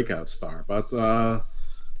 Maybe breakout star, but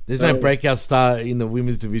there's no breakout star in the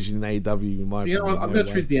women's division in AEW. In my opinion, I'm going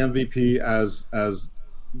to treat the MVP as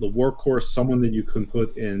the workhorse, someone that you can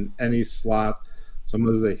put in any slot,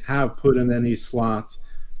 someone that they have put in any slot.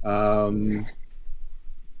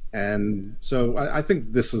 And so I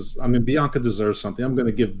think Bianca deserves something. I'm going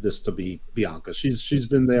to give this to Bianca. She's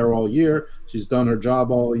been there all year. She's done her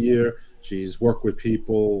job all year. She's worked with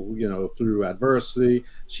people, through adversity.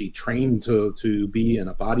 She trained to be in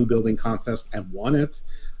a bodybuilding contest and won it.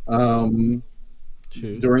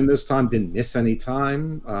 During this time, didn't miss any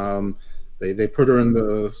time. They put her in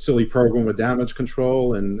the silly program with Damage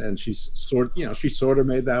Control, and she sort of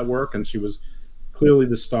made that work, and she was clearly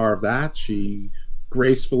the star of that. She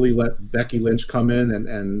gracefully let Becky Lynch come in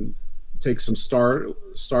and take some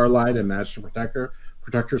starlight and manage to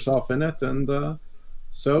protect herself in it, and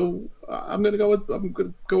so I'm gonna go with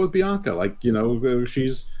Bianca.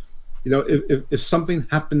 She's if something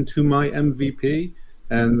happened to my MVP,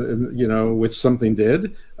 and which something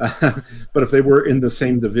did, but if they were in the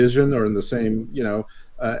same division or in the same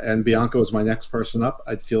and Bianca was my next person up,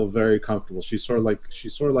 I'd feel very comfortable. She's sort of like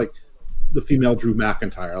the female Drew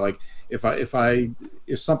McIntyre. Like if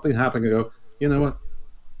something happened, I go, you know what,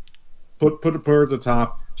 put her at the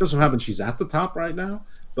top. Just so happens she's at the top right now,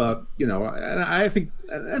 but and I think,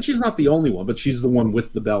 and she's not the only one, but she's the one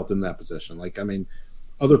with the belt in that position.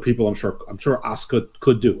 Other people, I'm sure Asuka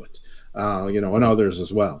could do it, and others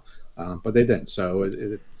as well, but they didn't. So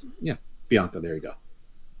Bianca, there you go.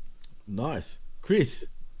 Nice, Chris.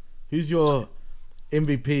 Who's your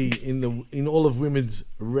MVP in all of women's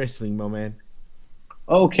wrestling, my man?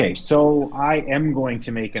 Okay, so I am going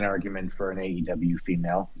to make an argument for an AEW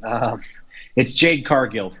female. It's Jade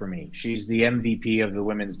Cargill for me. She's the MVP of the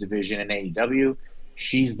women's division in AEW.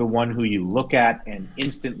 She's the one who you look at and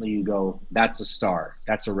instantly you go, that's a star.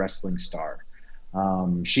 That's a wrestling star.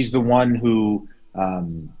 She's the one who,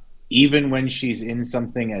 even when she's in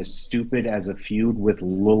something as stupid as a feud with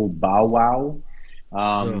Lil Bow Wow,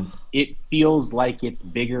 it feels like it's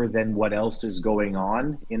bigger than what else is going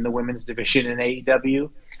on in the women's division in AEW.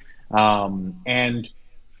 And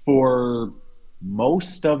for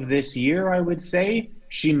most of this year, I would say,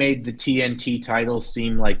 she made the TNT title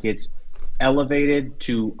seem like it's elevated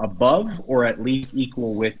to above or at least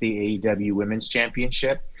equal with the AEW Women's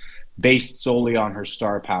Championship, based solely on her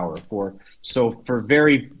star power. For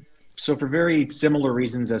very similar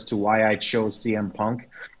reasons as to why I chose CM Punk,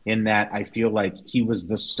 in that I feel like he was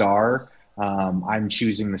the star. I'm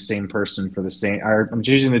choosing the same person for the same. Or I'm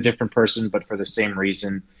choosing the different person, but for the same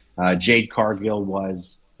reason. Jade Cargill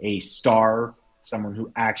was a star, someone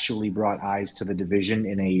who actually brought eyes to the division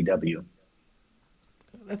in AEW.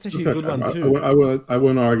 That's actually a good one too. I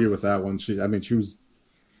wouldn't argue with that one. She was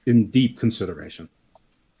in deep consideration.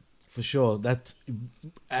 For sure, that's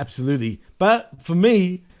absolutely. But for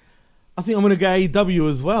me, I think I'm going to go AEW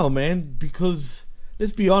as well, man, because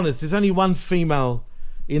let's be honest, there's only one female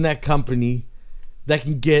in that company that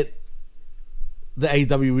can get the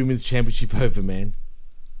AEW Women's Championship over, man.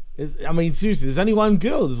 I mean, seriously, there's only one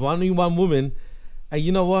girl, there's only one woman, and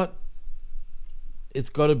you know what? It's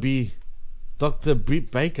got to be Dr.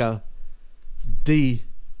 Britt Baker,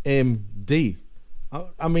 DMD.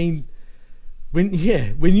 I mean, when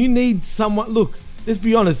you need someone, look, let's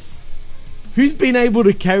be honest, who's been able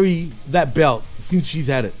to carry that belt since she's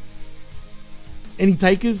had it? Any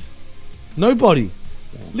takers? Nobody.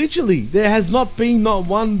 Literally, there has not been not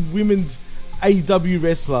one women's AEW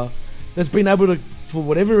wrestler that's been able to, for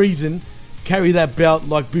whatever reason, carry that belt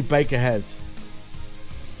like Britt Baker has.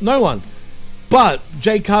 No one. But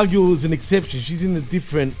Jade Cargill is an exception. She's in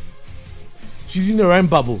her own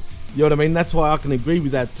bubble. You know what I mean? That's why I can agree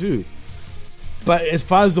with that too. But as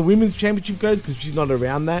far as the women's championship goes, because she's not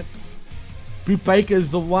around that, Britt Baker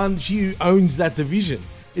is the one. She owns that division.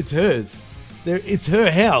 It's hers. It's her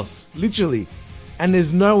house, literally. And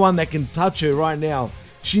there's no one that can touch her right now.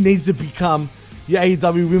 She needs to become your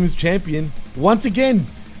AEW Women's Champion once again,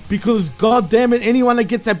 because God damn it, anyone that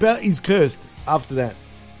gets that belt is cursed after that.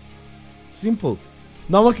 Simple.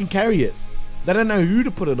 No one can carry it. They don't know who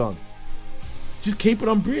to put it on. Just keep it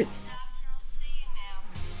on Britt.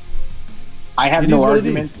 I have no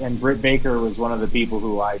argument, and Britt Baker was one of the people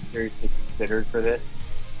who I seriously considered for this,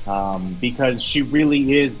 because she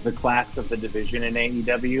really is the class of the division in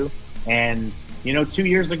AEW. And 2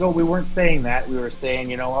 years ago we weren't saying that. We were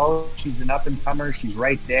saying, oh, she's an up and comer. She's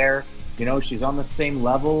right there. She's on the same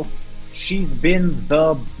level. She's been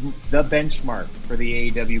the benchmark for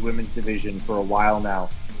the AEW women's division for a while now,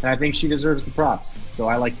 and I think she deserves the props. So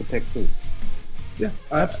I like the pick too. Yeah,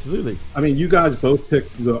 absolutely. I mean, you guys both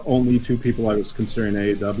picked the only two people I was considering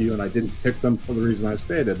AEW, and I didn't pick them for the reason I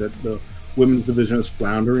stated, that the women's division is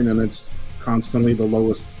floundering and it's constantly the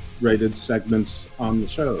lowest rated segments on the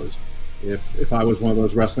shows. If I was one of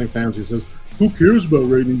those wrestling fans who says, "Who cares about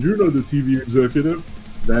ratings? You're not the TV executive,"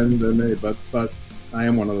 then they. But I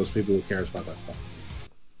am one of those people who cares about that stuff.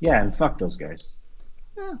 Yeah, and fuck those guys.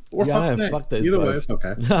 Yeah, or fuck those Either guys. way, it's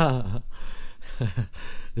okay.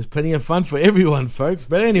 There's plenty of fun for everyone, folks.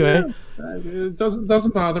 But anyway, it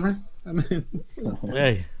doesn't bother me. I mean,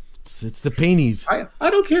 hey, it's the Peesnees. I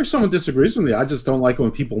don't care if someone disagrees with me. I just don't like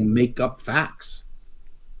when people make up facts.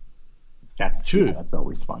 That's true. Yeah, that's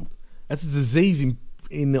always fun. That's a disease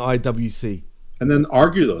in the IWC. And then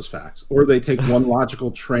argue those facts, or they take one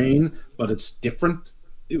logical train, but it's different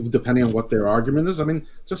depending on what their argument is. I mean,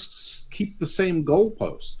 just keep the same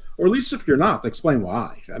goalposts, or at least if you're not, explain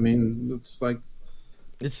why. I mean, it's like.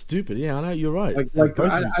 It's stupid. Yeah, I know, you're right.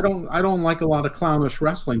 I don't like a lot of clownish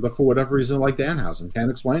wrestling, but for whatever reason, I like Danhausen.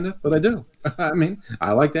 Can't explain it, but I do. I mean,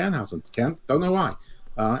 I like Danhausen. Don't know why,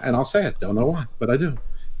 and I'll say it. Don't know why, but I do.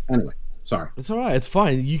 Anyway, sorry. It's all right. It's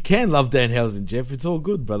fine. You can love Danhausen, Jeff. It's all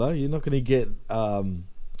good, brother. You're not going to get. I'm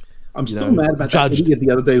still mad about that idiot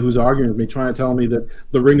the other day who's arguing with me, trying to tell me that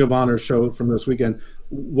the Ring of Honor show from this weekend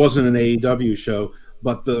wasn't an AEW show.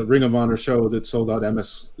 But the Ring of Honor show that sold out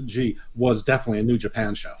MSG was definitely a New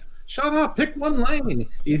Japan show. Shut up. Pick one lane.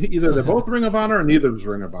 Either they're both Ring of Honor or neither is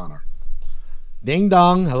Ring of Honor. Ding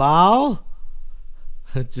dong. Hello?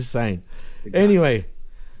 Just saying. Exactly. Anyway,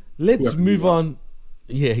 let's move on.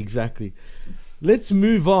 Yeah, exactly. Let's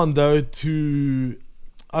move on, though, to,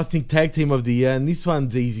 I think, Tag Team of the Year. And this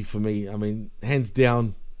one's easy for me. I mean, hands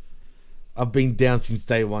down, I've been down since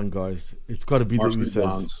day one, guys. It's got to be the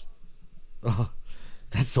Usos.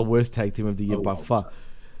 That's the worst tag team of the year by far.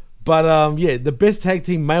 But, yeah, the best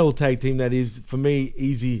male tag team, that is, for me,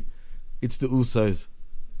 easy, it's the Usos.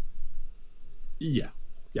 Yeah.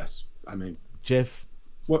 Yes. I mean... Jeff?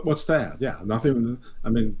 What's that? Yeah, nothing... I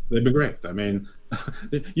mean, they've been great. I mean,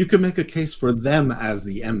 you could make a case for them as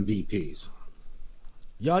the MVPs.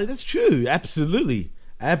 Yeah, that's true. Absolutely.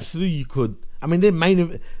 Absolutely, you could. I mean,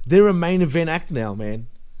 they're a main event act now, man.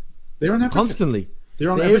 They're on everything. Constantly.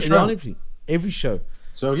 They're on every show. They're on every show.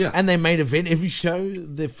 So yeah, and they main event every show.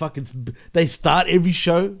 They start every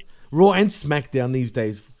show Raw and SmackDown these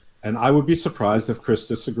days. And I would be surprised if Chris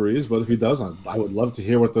disagrees, but if he doesn't, I would love to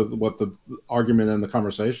hear what the argument and the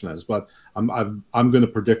conversation is. But I'm going to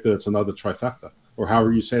predict that it's another trifecta, or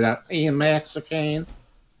however you say that. Hey, Mexican.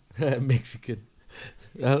 Mexican.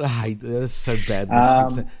 I hate that. That's so bad.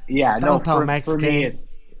 Yeah, no. For me,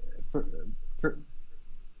 it's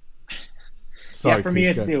Sorry, for me,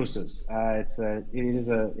 it's the Usos.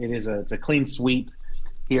 It's a clean sweep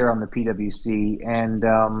here on the PWC, and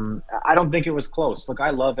I don't think it was close. Look, I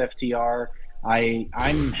love FTR.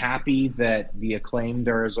 I'm happy that the Acclaimed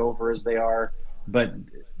are as over as they are, but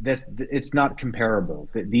it's not comparable.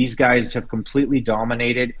 These guys have completely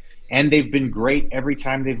dominated, and they've been great every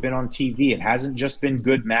time they've been on TV. It hasn't just been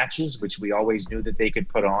good matches, which we always knew that they could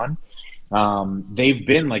put on. They've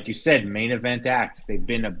been, like you said, main event acts. They've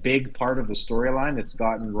been a big part of the storyline that's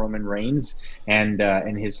gotten Roman Reigns and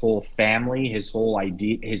his whole family, his whole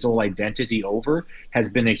identity over. Has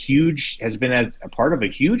been a part of a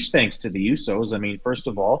huge thanks to the Usos. I mean, first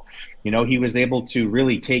of all, he was able to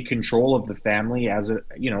really take control of the family as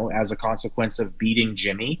a consequence of beating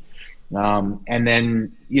Jimmy. And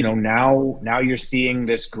then, now you're seeing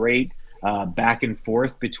this great back and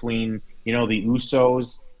forth between, the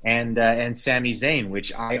Usos and Sami Zayn,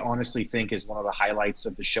 which I honestly think is one of the highlights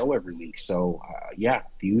of the show every week. So, the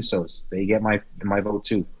Usos, they get my vote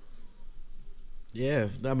too. Yeah,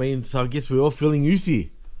 I mean, so I guess we're all feeling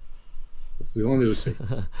Usi. Feeling Usi.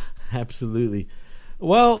 Absolutely.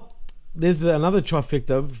 Well, there's another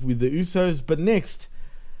trifecta with the Usos, but next,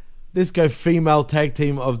 let's go female tag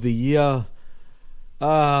team of the year.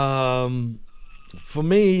 For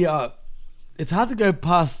me, it's hard to go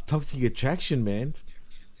past Toxic Attraction, man.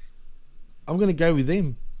 I'm going to go with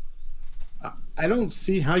them. I don't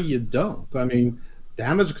see how you don't. I mean,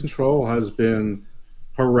 Damage Control has been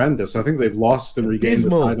horrendous. I think they've lost and regained the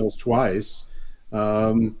titles twice.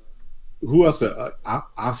 Who else?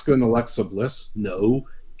 Asuka and Alexa Bliss? No.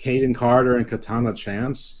 Kaden Carter and Katana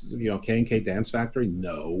Chance? K&K Dance Factory?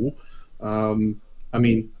 No. I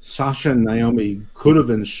mean, Sasha and Naomi could have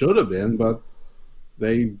and should have been, but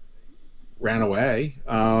they ran away.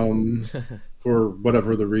 For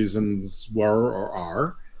whatever the reasons were or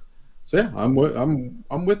are. So yeah, I'm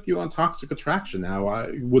with you on Toxic Attraction. Now,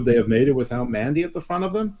 would they have made it without Mandy at the front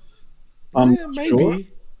of them? Maybe. Sure.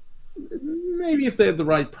 Maybe if they had the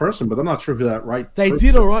right person, but I'm not sure who that right. They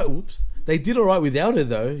did all right. Whoops. They did all right without her,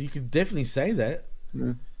 though. You could definitely say that.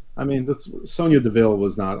 Yeah. I mean, Sonya Deville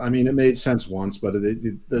was not. I mean, it made sense once, but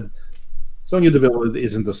Sonya Deville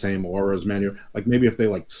isn't the same aura as Manu. Like maybe if they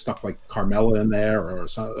stuck Carmella in there or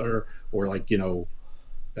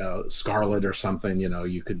Scarlet or something,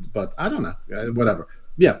 you could. But I don't know. Whatever.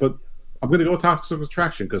 Yeah, but I'm going to go with Toxic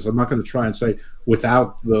Attraction because I'm not going to try and say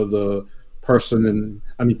without the person. And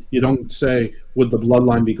I mean, you don't say would the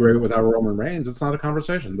Bloodline be great without Roman Reigns? It's not a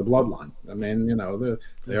conversation. The Bloodline. I mean, they are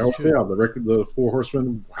the Four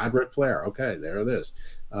Horsemen had Ric Flair. Okay, there it is.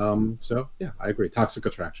 So yeah, I agree. Toxic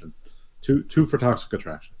Attraction. Two for Toxic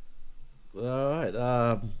Attraction. All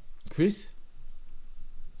right, Chris.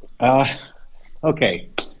 Okay.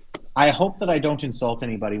 I hope that I don't insult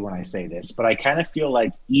anybody when I say this, but I kind of feel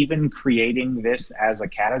like even creating this as a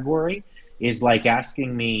category is like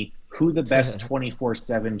asking me who the best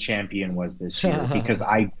 24/7 champion was this year, because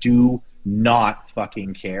I do not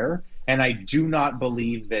fucking care, and I do not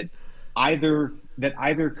believe that either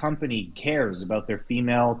company cares about their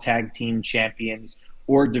female tag team champions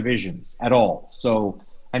or divisions at all. So,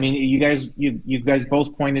 I mean, you guys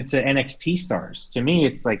both pointed to NXT stars. To me,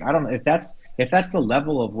 it's like, I don't know if that's the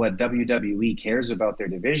level of what WWE cares about their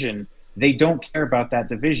division. They don't care about that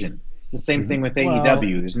division. It's the same thing with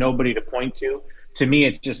AEW. There's nobody to point to. To me,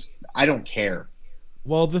 it's just, I don't care.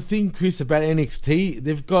 Well, the thing, Chris, about NXT,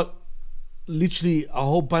 they've got literally a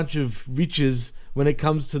whole bunch of riches when it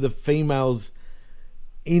comes to the females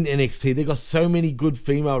in NXT. They've got so many good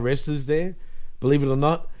female wrestlers there, believe it or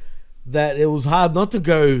not, that it was hard not to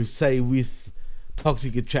go, say, with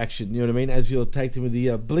Toxic Attraction, you know what I mean, as your tag team of the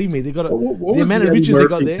year. Believe me, they got the amount of riches they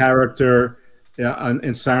got there. Character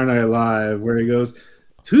in Saturday Night Live where he goes,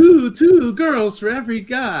 two girls for every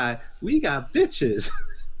guy. We got bitches.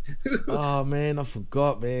 Oh man, I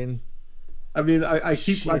forgot, man. I mean, I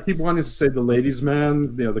keep wanting to say the ladies'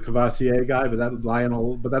 man, the Cavassier guy,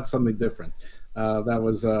 but that's something different. That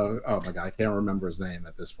was oh my god, I can't remember his name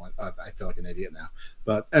at this point. I feel like an idiot now.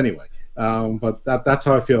 But anyway, but that's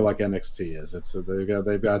how I feel like NXT is. It's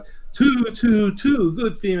they've got two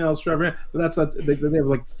good females for every, but that's not, they have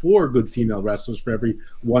like 4 good female wrestlers for every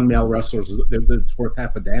 1 male wrestler. It's worth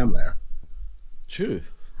half a damn there. True,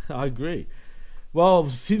 I agree. Well,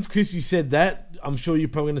 since Chris, you said that, I'm sure you're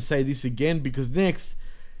probably going to say this again, because next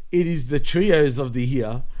it is the trios of the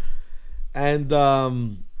year. And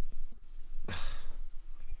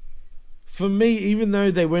for me, even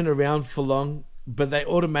though they weren't around for long, but they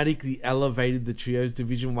automatically elevated the trios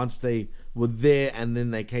division once they were there and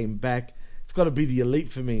then they came back. It's got to be the Elite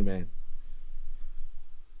for me, man.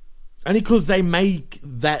 Only because they make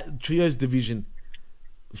that trios division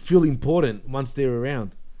feel important once they're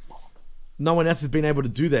around. No one else has been able to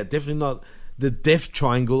do that. Definitely not the Death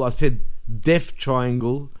Triangle. I said Death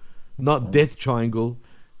Triangle, not Death Triangle,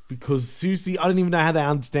 because seriously, I don't even know how they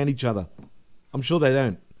understand each other. I'm sure they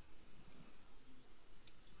don't.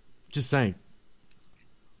 Just saying.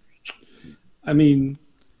 I mean,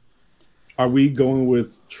 are we going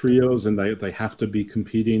with trios and they have to be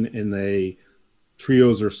competing in a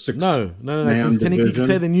trios or six? No. Because technically you can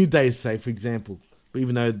say the New Day, say, for example. But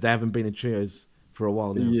even though they haven't been in trios for a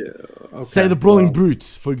while now. Yeah. Okay. Say the Brawling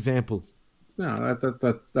Brutes, for example. No,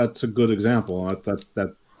 that's a good example.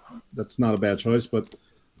 That's not a bad choice, but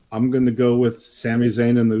I'm going to go with Sami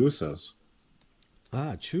Zayn and the Usos.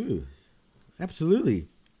 Ah, true. Absolutely.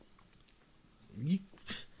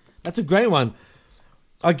 That's a great one.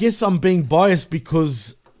 I guess I'm being biased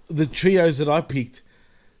because the trios that I picked,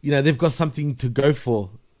 they've got something to go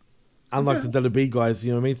for. Unlike the WWE guys,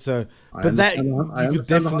 you know what I mean? So, but you could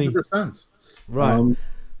definitely 100%. Right.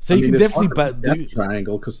 So you can definitely, but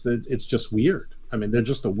triangle because it's just weird. I mean, they're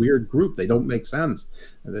just a weird group. They don't make sense.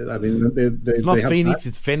 I mean, it's not Phoenix,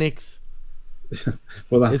 it's Phoenix.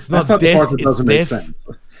 Well, it's not that's death, the part that doesn't make death. sense.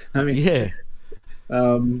 I mean, yeah.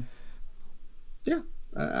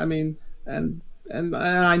 I mean, and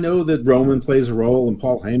I know that Roman plays a role and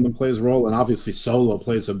Paul Heyman plays a role, and obviously Solo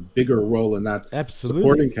plays a bigger role in that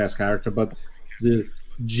supporting cast character. But the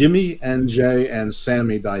Jimmy and Jay and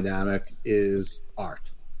Sammy dynamic is art.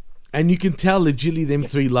 And you can tell legitimately them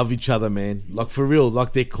three love each other, man. Like for real,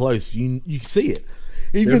 like they're close. You see it.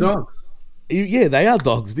 They're dogs. Yeah, they are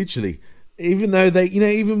dogs, literally. Even though they,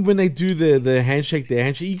 even when they do the handshake,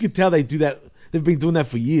 you can tell they do that. They've been doing that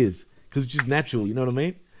for years because it's just natural. You know what I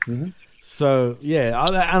mean? Mm-hmm. So yeah,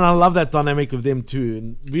 and I love that dynamic of them too.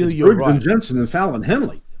 And really, it's you're Briggs right. Jensen and Fallon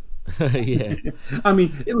Henley. Yeah. I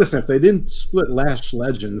mean, listen, if they didn't split Lash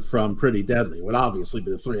Legend from Pretty Deadly, it would obviously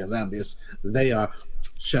be the three of them because they are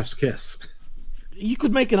chef's kiss. You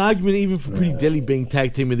could make an argument even for Pretty Deadly being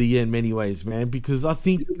tag team of the year in many ways, man, because I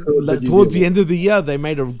think towards the end of the year they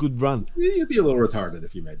made a good run. You'd be a little retarded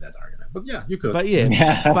if you made that argument, but yeah, you could. But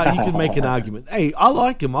but you could make an argument. Hey, I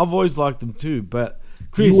like them. I've always liked them too, but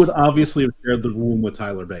Chris, you would obviously have shared the room with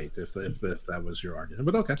Tyler Bate if that was your argument,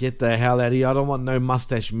 but okay. Get the hell out of here. I don't want no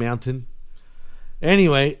Mustache Mountain.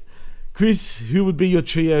 Anyway, Chris, who would be your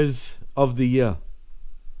trios of the year?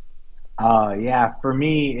 Yeah, for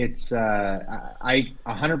me, it's I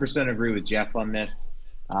 100% agree with Jeff on this.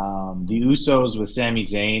 The Usos with Sami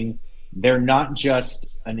Zayn, they're not just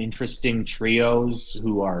an interesting trios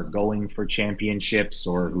who are going for championships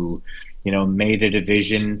or who, made a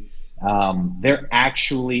division. They're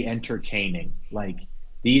actually entertaining. Like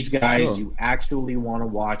these guys, sure. You actually want to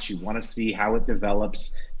watch. You want to see how it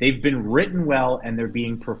develops. They've been written well and they're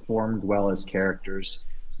being performed well as characters.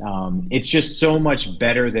 It's just so much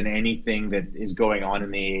better than anything that is going on in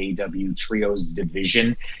the AEW Trios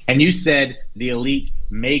division. And you said the Elite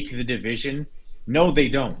make the division. No, they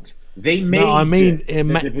don't. They made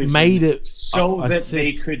made it so that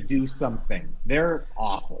they could do something. They're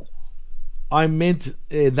awful. I meant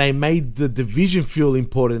they made the division feel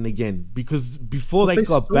important again because before they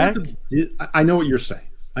got back. I know what you're saying.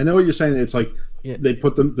 It's like they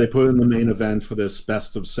put in the main event for this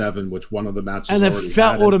best of 7, which one of the matches and it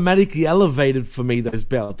felt automatically elevated for me. Those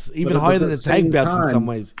belts, even higher than the tag belts in some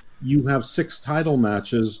ways. You have 6 title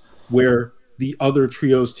matches where the other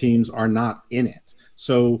trios teams are not in it,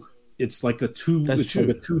 so it's like a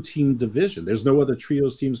 2-team division. There's no other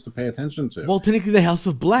trios teams to pay attention to. Well, technically, the House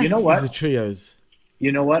of Black is the trios.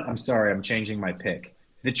 You know what? I'm sorry, I'm changing my pick.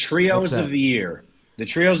 The trios of the year. The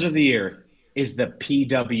trios of the year is the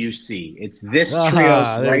PWC. It's this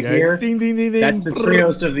trios right here. Ding, ding, ding, ding. That's the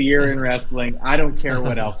trios of the year in wrestling. I don't care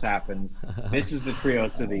what else happens. This is the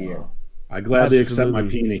trios of the year. I gladly accept my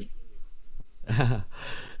Peesnee.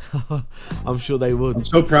 I'm sure they would. I'm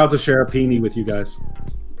so proud to share a Peesnee with you guys.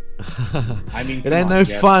 I mean, it ain't no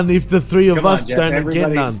fun if the three of us don't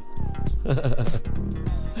get none.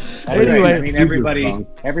 Anyway, I mean,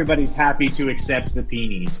 everybody's happy to accept the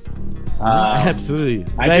Peesnees. Absolutely,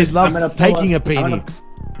 they love taking a Peesnee.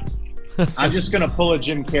 I'm just gonna pull a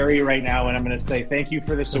Jim Carrey right now, and I'm gonna say thank you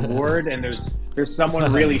for this award. And there's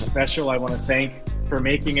someone really special I want to thank for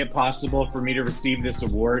making it possible for me to receive this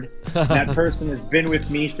award. That person has been with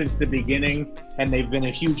me since the beginning, and they've been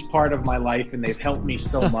a huge part of my life, and they've helped me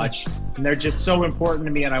so much. And they're just so important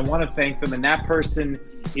to me, and I want to thank them. And that person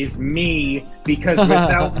is me, because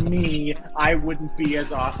without me, I wouldn't be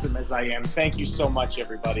as awesome as I am. Thank you so much,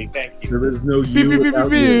 everybody. Thank you. There is no you without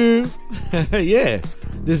you. Yeah,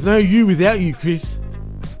 there's no you without you, Chris.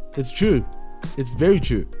 It's true. It's very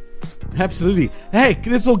true. Absolutely. Hey,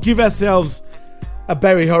 let's all give ourselves a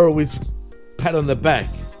Barry Horowitz pat on the back.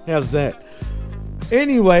 How's that?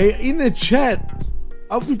 Anyway, in the chat,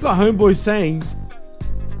 we've got Homeboy saying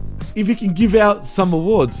if you can give out some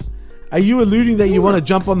awards. Are you alluding that you want to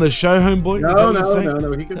jump on the show, Homeboy?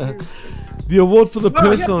 No. He can the award for the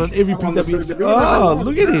person on every PWC. Oh,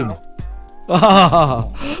 look at him.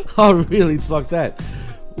 Oh, really? It's like that.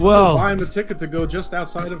 Well, buying the ticket to go just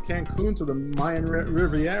outside of Cancun to the Mayan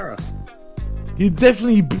Riviera. He'd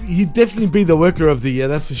definitely be the worker of the year,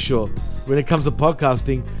 that's for sure. When it comes to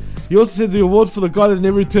podcasting, he also said the award for the guy that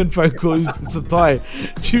never returned phone calls. It's a tie.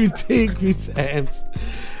 Jimmy Tinseltown, Ambs.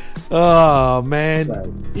 Oh man!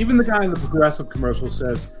 Even the guy in the Progressive commercial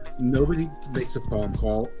says nobody makes a phone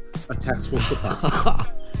call. A text will suffice.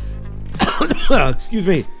 Excuse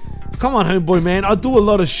me. Come on, homeboy, man. I do a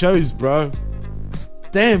lot of shows, bro.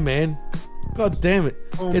 Damn, man. God damn it.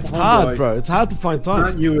 It's hard, bro. It's hard to find time.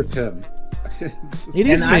 Not you, it's him. It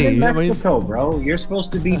is and me. I'm in Mexico, bro. You're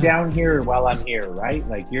supposed to be down here while I'm here, right?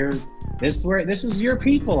 Like this is your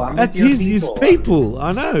people. That's his people.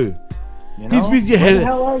 I know. You know? He's with your Where the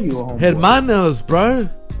hell are you, homeboy? hermanos, bro.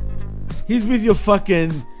 He's with your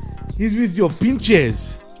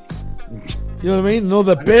pinches. You know what I mean? And all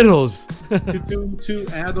the perros. to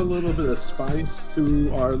add a little bit of spice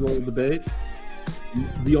to our little debate,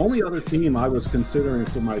 the only other team I was considering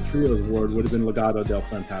for my Trios award would have been Legado del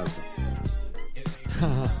Fantasma.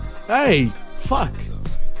 Hey, fuck.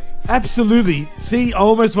 Absolutely. See, I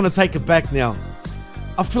almost want to take it back now.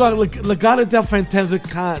 I feel like Legado del Fantasma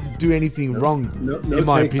can't do anything wrong, in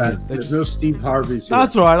my opinion. There's no Steve Harvey's here. No,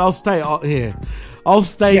 that's all right. I'll stay here. I'll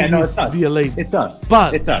stay with the elite. It's us.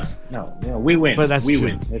 But it's us. No, we win. But that's we true.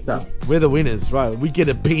 Win. It's us. We're the winners, right? We get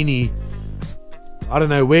a Peesnee. I don't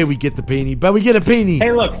know where we get the Peesnee, but we get a Peesnee.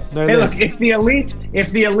 Hey, look. If the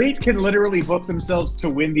elite can literally book themselves to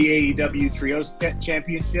win the AEW Trios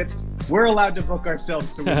Championships, we're allowed to book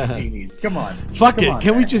ourselves to win the Peesnees. Come on.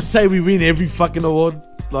 Can we just say we win every fucking award?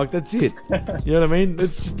 Like, that's it. You know what I mean?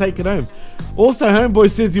 Let's just take it home. Also,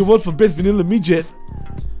 Homeboy says the award for Best Vanilla Midget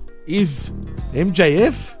is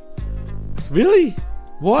MJF? Really?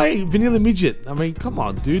 Why Vanilla Midget? I mean, come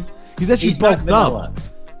on, dude. He's actually bulked up.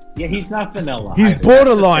 Yeah, he's not vanilla. He's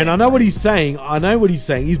borderline. I know what he's saying.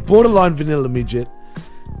 He's borderline vanilla midget.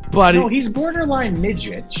 But no, he's borderline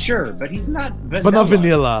midget, sure, but he's not vanilla. But not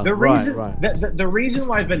vanilla. The reason, right. The reason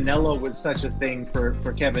why vanilla was such a thing for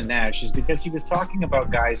Kevin Nash is because he was talking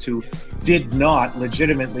about guys who did not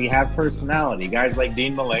legitimately have personality. Guys like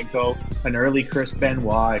Dean Malenko, an early Chris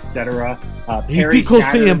Benoit, etc. He did call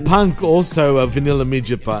CM Punk also a vanilla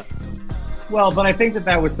midget, but... Well, but I think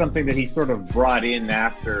that was something that he sort of brought in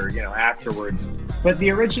afterwards. But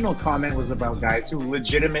the original comment was about guys who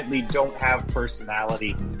legitimately don't have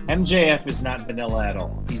personality. MJF is not vanilla at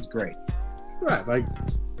all. He's great. Right, like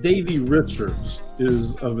Davey Richards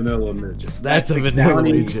is a vanilla midget. That's a vanilla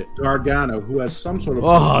midget. Gargano, who has some sort of...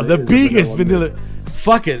 Oh, the biggest vanilla...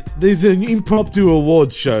 Fuck it. There's an impromptu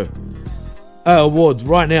awards show. Awards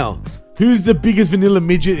right now. Who's the biggest vanilla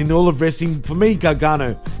midget in all of wrestling? For me,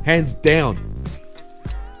 Gargano. Hands down.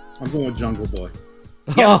 I'm going with Jungle Boy.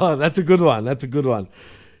 Yep. Oh, that's a good one.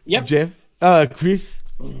 Yep. Jeff? Chris?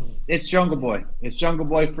 It's Jungle Boy. It's Jungle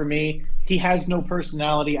Boy for me. He has no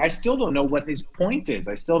personality. I still don't know what his point is.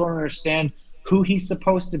 I still don't understand who he's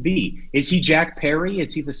supposed to be. Is he Jack Perry?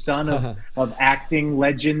 Is he the son of acting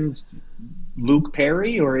legend Luke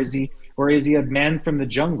Perry? Or is he a man from the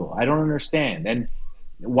jungle? I don't understand. And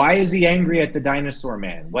why is he angry at the Dinosaur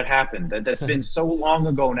Man? What happened? That's been so long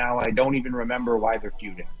ago now, I don't even remember why they're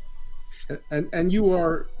feuding. And you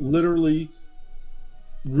are literally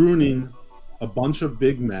ruining a bunch of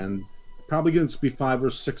big men. Probably going to be 5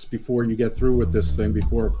 or 6 before you get through with this thing,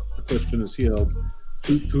 before Christian is healed.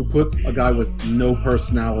 To put a guy with no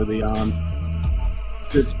personality on,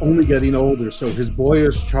 it's only getting older, so his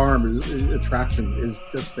boyish charm, his attraction is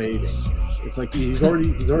just fading. It's like he's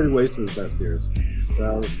already wasted his best years.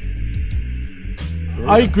 So, yeah.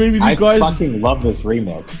 I agree with you guys. I fucking love this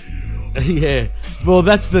remix. Yeah. Well,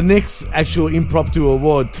 that's the next actual impromptu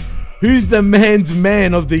award. Who's the man's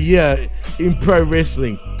man of the year in pro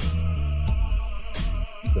wrestling?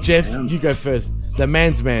 Jeff, you go first. The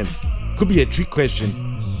man's man. Could be a trick question.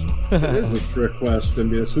 It is a trick question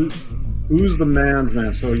because who's the man's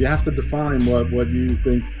man? So you have to define what you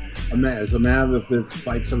think a man is. A man that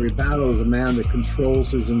fights every battle, is a man that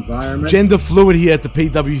controls his environment. Gender fluid here at the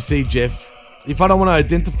PWC, Jeff. If I don't want to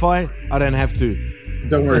identify, I don't have to.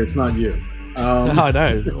 Don't worry, it's not you. I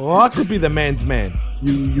know. Well, I could be the man's man.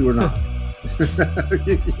 You are not. This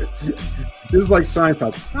is like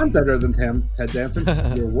Seinfeld. I'm better than Ted Danson.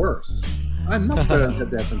 You're worse. I'm much better than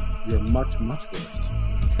Ted Danson. You're much, much worse.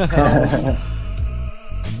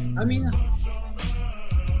 I mean,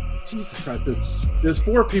 Jesus Christ. There's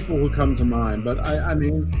 4 people who come to mind, but I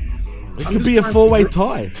mean... It could be a 4-way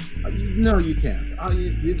tie. No, you can't.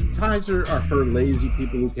 Ties are for lazy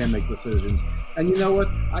people who can't make decisions. And you know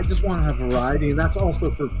what? I just want to have variety, and that's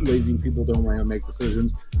also for lazy people who don't want to make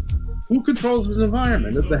decisions. Who controls his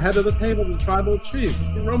environment? At the head of the table, the tribal chief,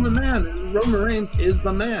 the Roman man. Roman Reigns is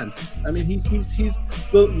the man. I mean, he's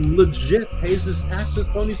the legit pays his taxes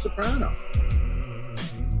Tony Soprano.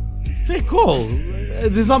 Fair call.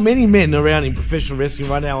 There's not many men around in professional wrestling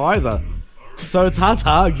right now either. So it's hard to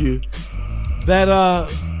argue that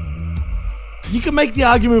you can make the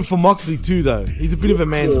argument for Moxley too, though. He's a bit of a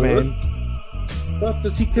man's man. But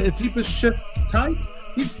does he keep his shit tight?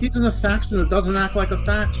 He's in a faction that doesn't act like a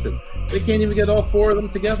faction. They can't even get all 4 of them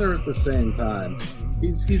together at the same time.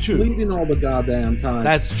 He's bleeding all the goddamn time.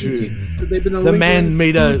 That's true. They've been the man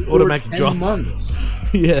meter automatic drops.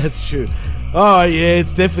 Yeah, that's true. Oh yeah,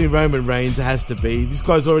 it's definitely Roman Reigns. It has to be. This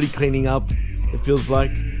guy's already cleaning up. It feels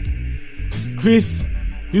like. Chris,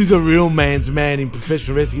 who's a real man's man in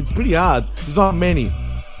professional wrestling? It's pretty hard. There's not many.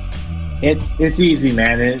 It's easy,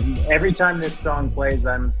 man. Every time this song plays,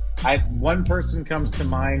 one person comes to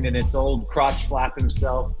mind, and it's old crotch flap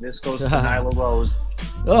himself. This goes to Nyla Rose.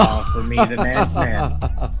 For me, the man's man.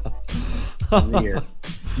 Weird.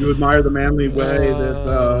 You admire the manly way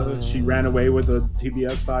that she ran away with the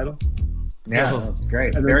TBS title? Yeah, that's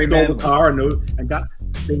great. And Very then stole manly. the car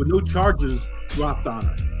there were no charges dropped on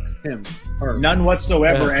her. Her. None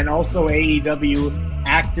whatsoever, and also AEW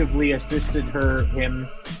actively assisted them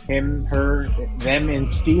in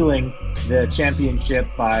stealing the championship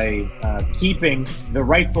by keeping the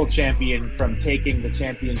rightful champion from taking the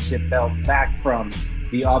championship belt back from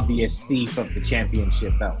the obvious thief of the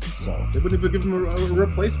championship belt. So they would have given him a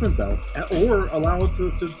replacement belt, or allow it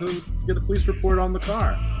to get a police report on the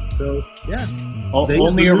car. So yeah,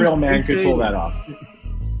 only a real man could pull that off.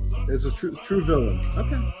 It's a true villain.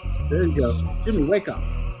 Okay, there you go. Jimmy, wake up.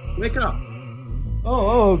 Wake up.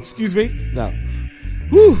 Oh, excuse me. No.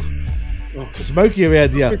 Whew. Smoky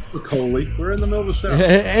around here. Coley. We're in the middle of the show.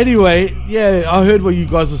 Anyway, yeah, I heard what you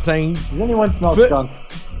guys were saying. Does anyone smell skunk?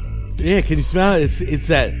 Yeah, can you smell it? It's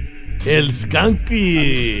that El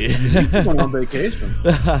Skunky. He's going on vacation.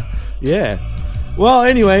 Yeah. Well,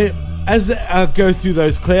 anyway, as I go through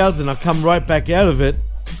those clouds and I come right back out of it,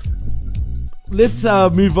 let's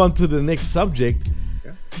move on to the next subject.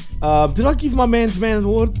 Okay. Did I give my man's man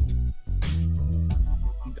award?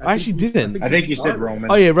 I actually didn't. I think you said Roman.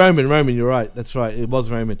 Oh yeah, Roman. You're right. That's right. It was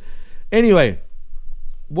Roman. Anyway,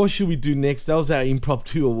 what should we do next? That was our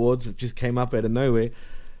impromptu awards that just came up out of nowhere.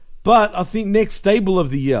 But I think next stable of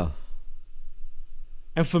the year.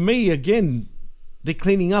 And for me, again, they're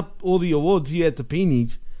cleaning up all the awards here at the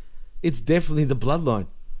Peesnees. It's definitely the Bloodline.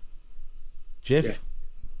 Jeff? Yeah.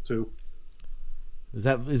 2. Is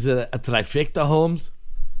it a trifecta, Holmes?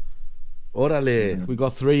 Orale, we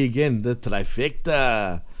got 3 again. The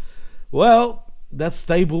trifecta. Well, that's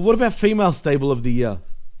stable. What about female stable of the year?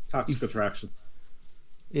 Toxic Attraction.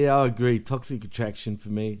 Yeah, I agree. Toxic Attraction for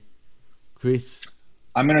me. Chris?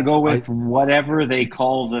 I'm going to go with whatever they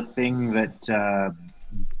call the thing that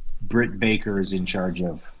Britt Baker is in charge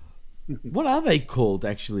of. What are they called,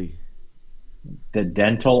 actually? The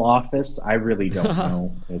dental office? I really don't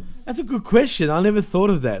know. That's a good question. I never thought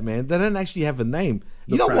of that, man. They don't actually have a name.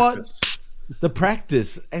 You know what? The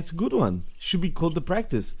Practice. That's a good one. Should be called The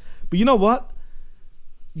Practice. But you know what?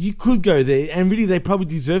 You could go there, and really they probably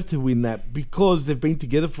deserve to win that because they've been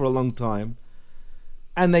together for a long time.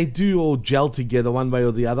 And they do all gel together one way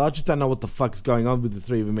or the other. I just don't know what the fuck's going on with the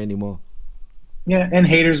 3 of them anymore. Yeah, and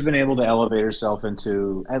Hayter's been able to elevate herself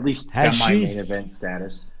into at least semi-main event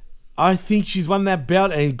status. I think she's won that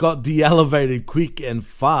belt and got de-elevated quick and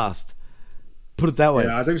fast. Put it that way.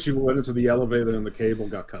 Yeah, I think she went into the elevator and the cable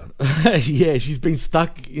got cut. Yeah, she's been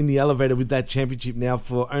stuck in the elevator with that championship now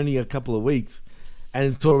for only a couple of weeks.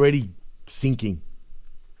 And it's already sinking.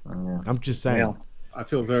 I'm just saying. Yeah. I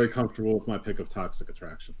feel very comfortable with my pick of Toxic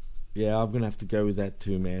Attraction. Yeah, I'm going to have to go with that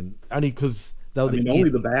too, man. Only because... only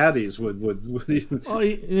the baddies would even... Oh,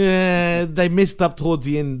 yeah, they messed up towards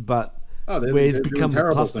the end, but... where it's become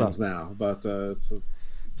terrible things now, but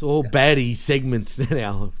It's all baddie segments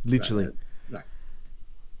now, literally. Right.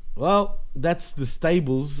 Well, that's the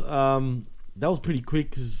stables. That was pretty quick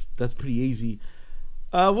because that's pretty easy.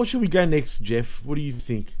 What should we go next, Jeff? What do you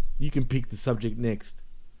think? You can pick the subject next.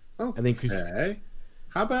 Okay. And then Chris.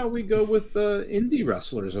 How about we go with the indie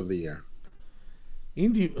wrestlers of the year?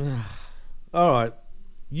 Indie. All right,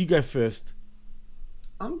 you go first.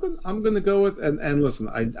 I'm gonna go with and listen.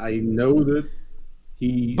 I know that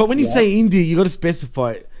he. But when you say indie, you got to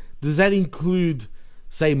specify it. Does that include,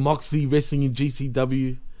 say, Moxley wrestling in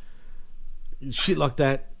GCW, shit like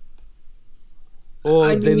that?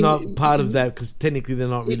 Or they're not part of that because technically they're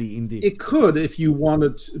not really indie. It could if you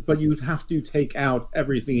wanted to, but you'd have to take out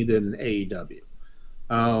everything he did in AEW.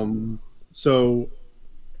 So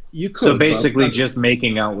you could. So basically just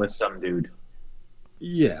making out with some dude.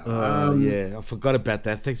 Yeah. Yeah, I forgot about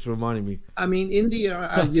that. Thanks for reminding me. I mean, indie,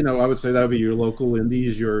 I would say that would be your local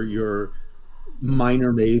indies, your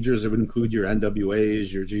minor majors. It would include your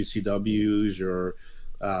NWAs, your GCWs, your...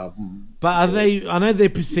 but are they? I know they're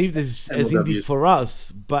perceived as indie for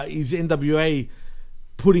us, but is NWA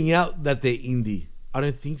putting out that they're indie? I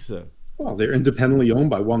don't think so. Well, they're independently owned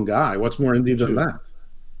by one guy. What's more indie than that?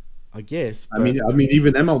 I guess. I mean,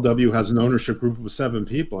 even MLW has an ownership group of 7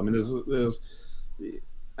 people. I mean,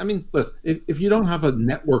 listen, if you don't have a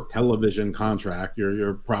network television contract,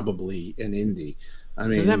 you're probably an indie. I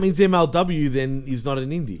mean, so that means MLW then is not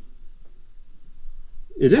an indie.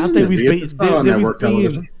 It is.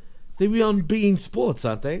 They be on Being Sports,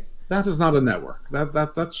 aren't they? That is not a network.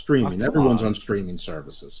 That's streaming. Everyone's on streaming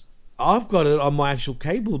services. I've got it on my actual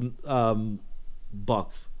cable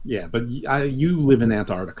box. Yeah, but you live in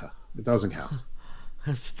Antarctica. It doesn't count.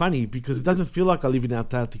 That's funny because it doesn't feel like I live in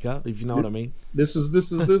Antarctica, if you know what I mean. This is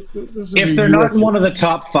if they're not in one of the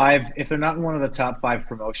top 5, if they're not in one of the top 5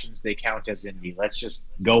 promotions, they count as indie. Let's just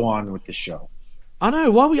go on with the show. I know.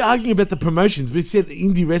 Why are we arguing about the promotions? We said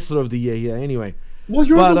indie wrestler of the year here anyway. Well,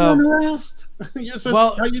 you're the one who asked. You said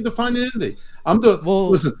how you define an indie.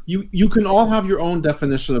 Listen, you can all have your own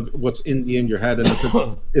definition of what's indie in your head, and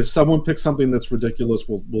if someone picks something that's ridiculous,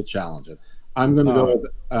 we'll challenge it. I'm going to go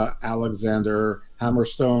with Alexander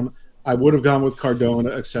Hammerstone. I would have gone with Cardona,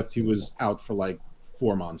 except he was out for like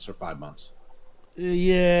 4 months or 5 months.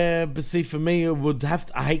 Yeah, but see, for me, it would have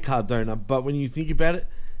to. I hate Cardona, but when you think about it,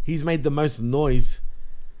 he's made the most noise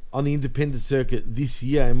on the independent circuit this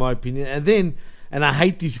year, in my opinion. And I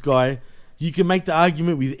hate this guy. You can make the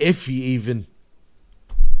argument with Effie even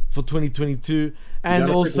for 2022, and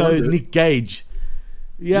also Nick Gage.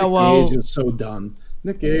 Yeah, Nick Gage is so done.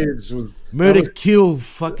 Nick Gage was kill,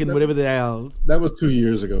 fucking whatever they are. That was 2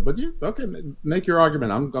 years ago. But make your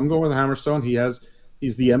argument. I'm going with Hammerstone.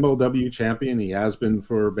 He's the MLW champion. He has been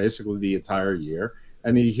for basically the entire year,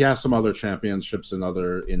 and he has some other championships in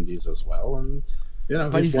other indies as well. And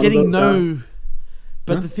but he's getting no.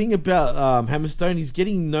 But the thing about Hammerstone, he's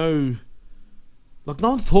getting no. Like no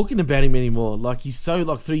one's talking about him anymore. Like he's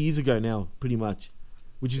so 3 years ago now, pretty much,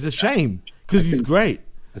 which is a shame because he's great.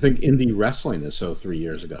 I think indie wrestling is so 3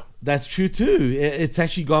 years ago. That's true too. It's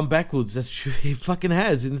actually gone backwards. That's true. It fucking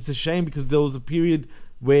has, and it's a shame because there was a period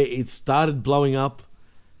where it started blowing up,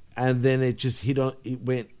 and then it just it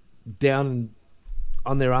went down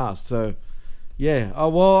on their ass. So, yeah. Oh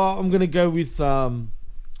well, I'm gonna go with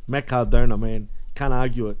Matt Cardona, man. Can't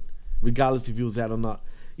argue it, regardless if he was out or not,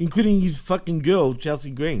 including his fucking girl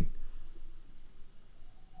Chelsea Green.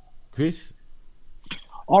 Chris.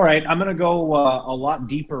 All right, I'm going to go a lot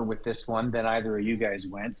deeper with this one than either of you guys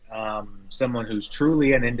went. Someone who's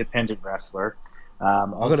truly an independent wrestler.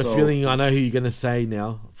 I've got a feeling I know who you're going to say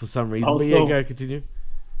now for some reason. Also, but yeah, go continue.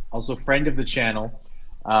 Also, friend of the channel.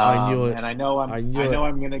 I knew it. And I know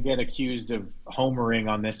I'm going to get accused of homering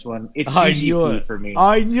on this one. It's GGP for me.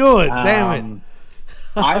 I knew it. Damn it.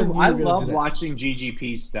 I love watching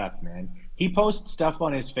GGP's stuff, man. He posts stuff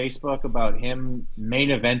on his Facebook about him main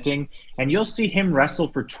eventing, and you'll see him wrestle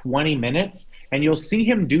for 20 minutes, and you'll see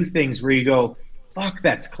him do things where you go, fuck,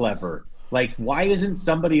 that's clever. Like, why isn't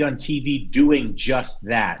somebody on TV doing just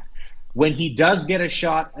that? When he does get a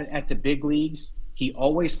shot at the big leagues, he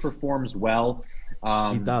always performs well.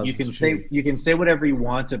 He does. You can say whatever you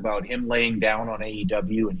want about him laying down on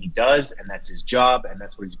AEW, and he does, and that's his job, and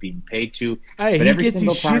that's what he's being paid to. Hey, but he gets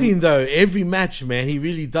his shit in though every match, man. He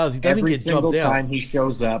really does. He doesn't get jobbed out. Every single time he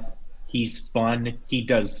shows up, he's fun. He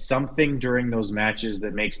does something during those matches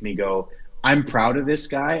that makes me go, "I'm proud of this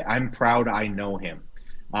guy. I'm proud I know him."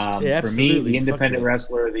 For me, the independent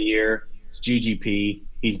wrestler of the year is GGP.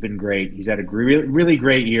 He's been great. He's had a really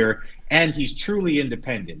great year, and he's truly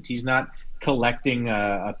independent. He's not collecting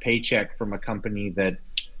a paycheck from a company that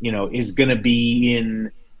is going to be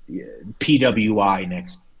in PWI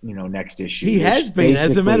next issue. He has been,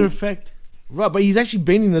 as a matter of fact. Right, but he's actually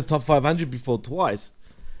been in the top 500 before twice,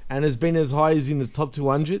 and has been as high as in the top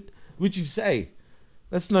 200, which you say,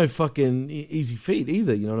 that's no fucking easy feat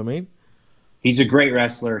either, you know what I mean? He's a great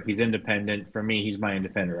wrestler. He's independent. For me, he's my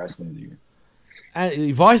independent wrestler of the year. And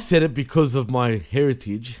if I said it because of my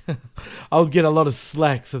heritage, I would get a lot of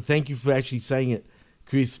slack, so thank you for actually saying it,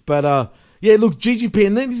 Chris. But, yeah, look, GGP,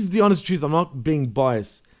 and this is the honest truth, I'm not being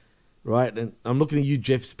biased, right? And I'm looking at you,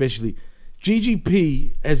 Jeff, especially.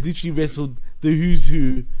 GGP has literally wrestled the who's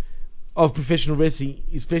who of professional wrestling,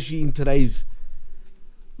 especially in today's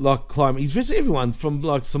climate. He's wrestled everyone from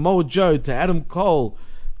Samoa Joe to Adam Cole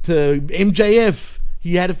to MJF.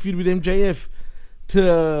 He had a feud with MJF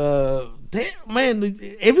to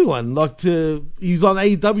everyone. He's on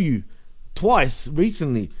AEW twice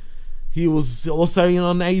recently. He was also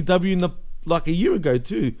on AEW a year ago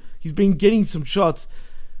too. He's been getting some shots.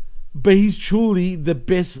 But he's truly the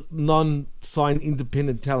best non-signed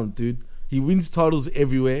independent talent, dude. He wins titles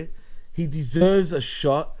everywhere. He deserves a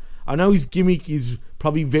shot. I know his gimmick is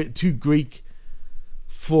probably too Greek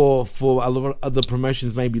for a lot of other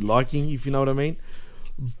promotions maybe liking, if you know what I mean.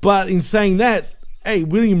 But in saying that, hey,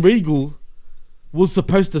 William Regal was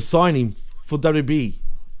supposed to sign him for WB.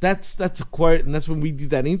 That's a quote, and that's when we did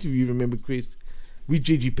that interview, remember, Chris, with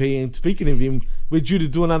GGP. And speaking of him, we're due to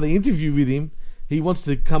do another interview with him. He wants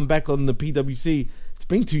to come back on the PWC. It's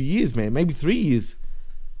been 2 years, man. Maybe 3 years.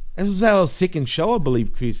 That was our second show, I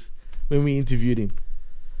believe, Chris, when we interviewed him.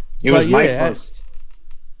 It was my first.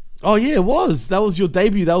 Oh, yeah, it was. That was your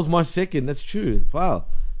debut. That was my second. That's true. Wow.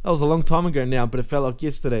 That was a long time ago now, but it felt like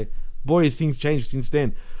yesterday. Boy, has things changed since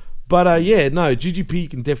then. But, yeah, no, GGP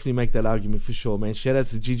can definitely make that argument for sure, man. Shout out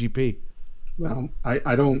to GGP. Well,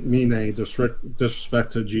 I don't mean any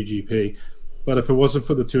disrespect to GGP. But if it wasn't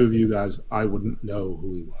for the two of you guys, I wouldn't know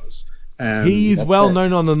who he was. And he is well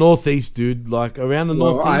known on the Northeast, dude. Around the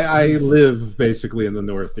Northeast. I live basically in the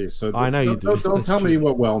Northeast, so I know you do. Don't tell me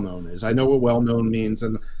what well known is. I know what well known means,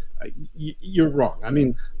 and you're wrong. I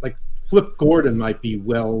mean, Flip Gordon might be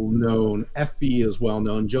well known. Effie is well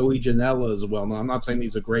known. Joey Janela is well known. I'm not saying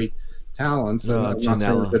he's a great talent. So I'm not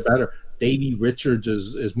saying he's better. Davey Richards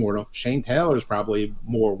is more known. Shane Taylor is probably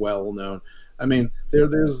more well known. I mean,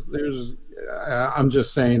 there's. I'm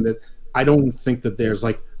just saying that I don't think that there's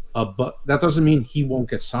but that doesn't mean he won't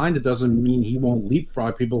get signed. It doesn't mean he won't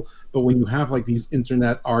leapfrog people. But when you have these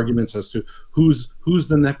internet arguments as to who's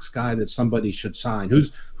the next guy that somebody should sign,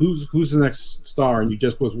 who's the next star, and you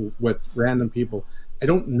just with random people, I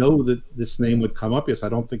don't know that this name would come up. Yes, I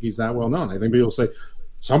don't think he's that well known. I think people say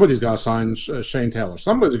somebody's got to sign Shane Taylor.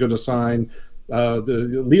 Somebody's going to sign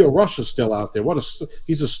the Leo Rush is still out there.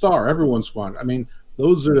 He's a star. Everyone's one. I mean,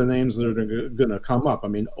 those are the names that are going to come up. I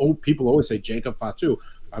mean, people always say Jacob Fatu.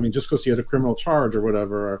 I mean, just because he had a criminal charge or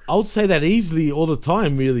whatever. I would say that easily all the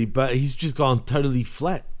time, really, but he's just gone totally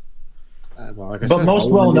flat. But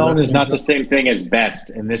most well-known is not the same thing as best,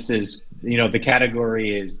 and this is, the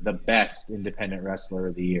category is the best independent wrestler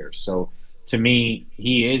of the year. So, to me,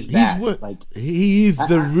 he is that. He is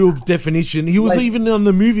the real definition. He was even on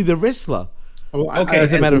the movie The Wrestler. Well,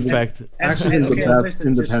 as a matter of fact, actually, the best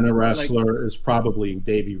independent wrestler is probably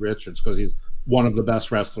Davey Richards because he's one of the best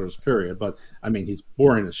wrestlers, period. But I mean, he's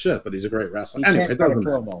boring as shit, but he's a great wrestler. Anyway, it doesn't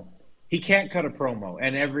matter. He can't cut a promo,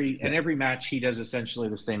 and every match he does essentially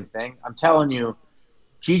the same thing. I'm telling you,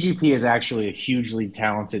 GGP is actually a hugely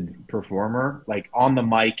talented performer. On the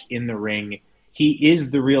mic, in the ring, he is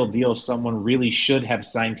the real deal. Someone really should have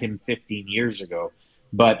signed him 15 years ago,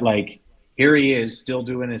 but here he is, still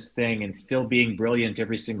doing his thing and still being brilliant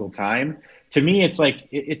every single time. To me, it's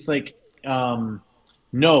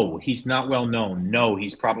no, he's not well known. No,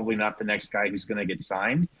 he's probably not the next guy who's going to get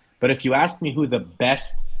signed. But if you ask me who the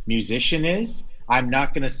best musician is, I'm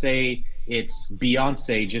not going to say it's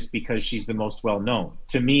Beyonce just because she's the most well known.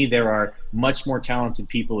 To me, there are much more talented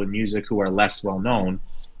people in music who are less well known,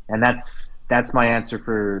 and that's my answer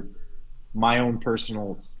for my own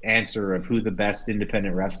personal answer of who the best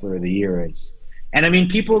independent wrestler of the year is. And I mean,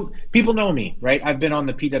 people know me, right? I've been on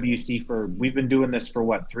the PWC we've been doing this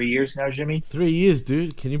for 3 years now, Jimmy? 3 years,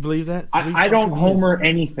 dude. Can you believe that? I don't homer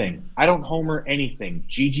anything.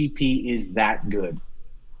 GGP is that good.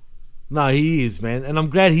 No, he is, man. And I'm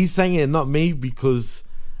glad he's saying it, not me, because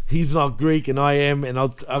he's not Greek and I am, and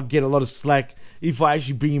I'll get a lot of slack if I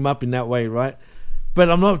actually bring him up in that way, right? But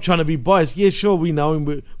I'm not trying to be biased. Yeah, sure, we know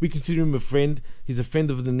him. We consider him a friend. He's a friend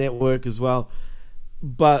of the network as well.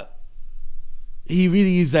 But he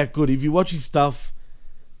really is that good. If you watch his stuff,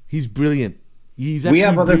 he's brilliant. We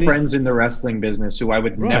have other friends in the wrestling business who I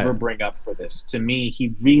would never bring up for this. To me,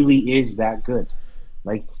 he really is that good.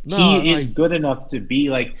 Like No, he is good enough to be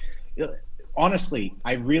like. Honestly,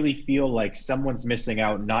 I really feel like someone's missing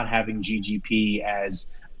out not having GGP as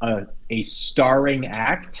a starring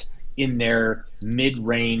act in their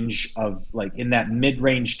mid-range of like in that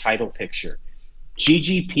mid-range title picture.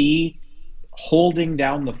 GGP holding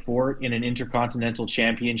down the fort in an Intercontinental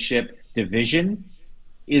Championship division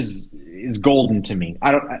is golden to me.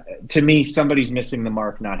 To me, somebody's missing the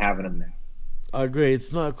mark not having him there. I agree.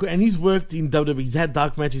 It's not, and he's worked in WWE. He's had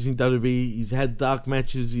dark matches in WWE. He's had dark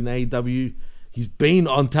matches in AEW. He's been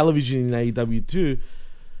on television in AEW too.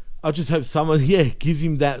 I just hope someone, gives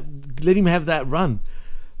him that. Let him have that run.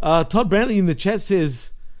 Todd Brownlee in the chat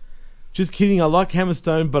says, "Just kidding. I like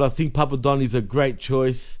Hammerstone, but I think Papa Don is a great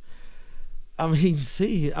choice." I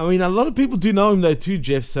mean, a lot of people do know him though too,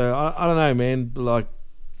 Jeff. So I don't know, man. Like,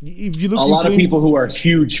 if you look, a lot of people who are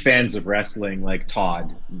huge fans of wrestling, like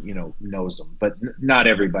Todd, knows him, but not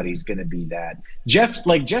everybody's going to be that.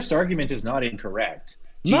 Jeff's argument is not incorrect.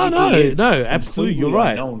 No, absolutely, you're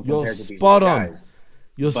right. You're spot on.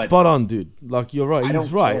 You're spot on, dude. Like, you're right.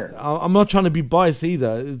 He's right. I'm not trying to be biased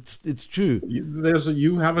either. It's true.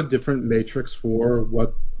 You have a different matrix for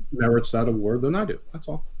what merits that award than I do. That's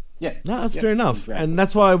all. Yeah. No, that's fair enough. Exactly. And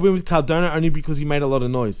that's why I went with Cardona, only because he made a lot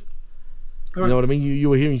of noise. You know what I mean? You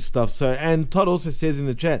were hearing stuff. So, and Todd also says in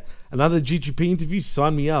the chat, another GGP interview,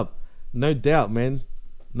 sign me up. No doubt, man.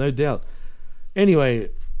 No doubt. Anyway,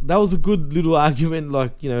 that was a good little argument.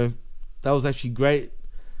 Like, that was actually great.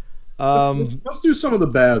 Let's do some of the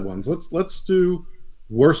bad ones. Let's do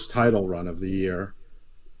worst title run of the year.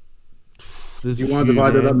 Do you want to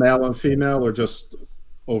divide it up male and female, or just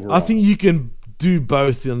overall? I think you can do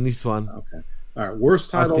both on this one. Okay. All right. Worst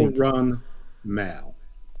title run, male.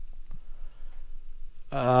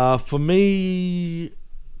 For me,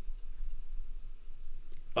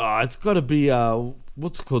 it's got to be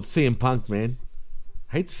what's it called, CM Punk, man.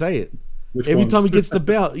 Hate to say it. Every time he gets the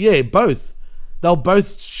belt, both. They'll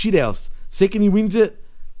both shit house. Second he wins it,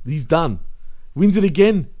 he's done. Wins it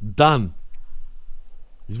again, done.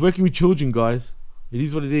 He's working with children, guys. It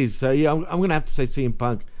is what it is. So I'm gonna have to say CM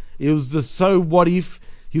Punk. It was the what if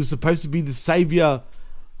he was supposed to be the savior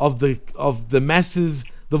of the masses,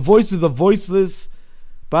 the voice of the voiceless.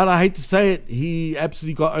 But I hate to say it, he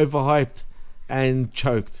absolutely got overhyped and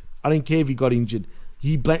choked. I don't care if he got injured.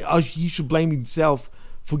 He should blame himself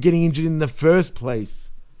for getting injured in the first place.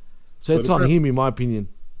 So it's on him, in my opinion.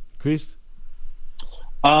 Chris?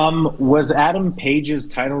 Was Adam Page's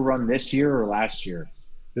title run this year or last year?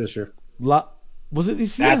 This year. Was it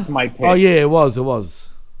this year? That's my pick. Oh, yeah, it was.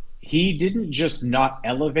 He didn't just not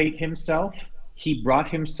elevate himself. He brought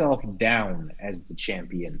himself down as the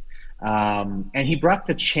champion. And he brought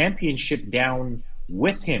the championship down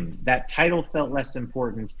with him. That title felt less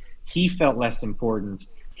important. He felt less important.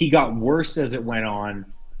 He got worse as it went on.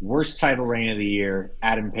 Worst title reign of the year,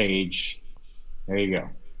 Adam Page. There you go.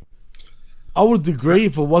 I would agree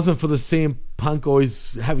if it wasn't for the CM Punk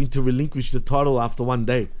always having to relinquish the title after one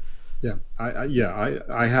day. Yeah,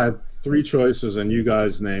 I had three choices, and you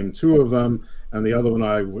guys named two of them, and the other one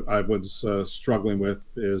I was struggling with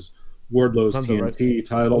is Wardlow's TNT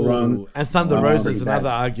title run. And Thunder Rosa is another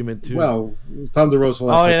argument too. Well, Thunder Rosa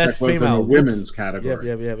that's female. In the women's category.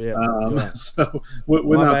 Yep. So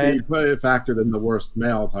would not be factored in the worst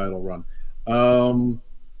male title run.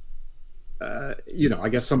 I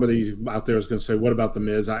guess somebody out there is going to say, what about The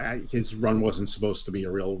Miz? His run wasn't supposed to be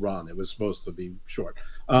a real run. It was supposed to be short.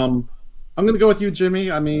 I'm going to go with you, Jimmy.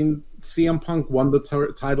 I mean, CM Punk won the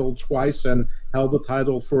title twice and held the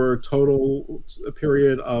title for a total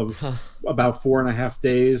period of about 4.5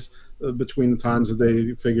 days between the times that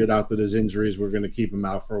they figured out that his injuries were going to keep him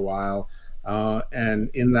out for a while. And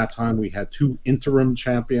in that time, we had two interim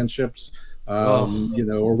championships, or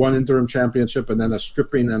one interim championship, and then a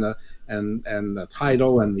stripping and a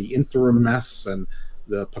title, and the interim mess and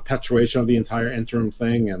the perpetuation of the entire interim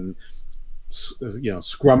thing, and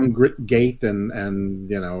scrum gate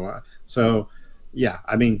and so yeah,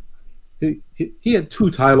 I mean he had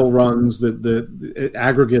two title runs, the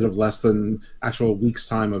aggregate of less than actual week's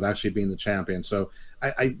time of actually being the champion. So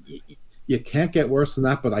you can't get worse than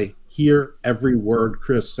that. But I hear every word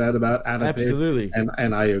Chris said about Adam absolutely Page,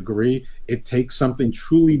 and I agree. It takes something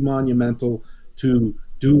truly monumental to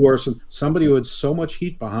do worse, and somebody who had so much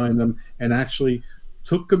heat behind them and actually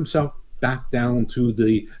took himself back down to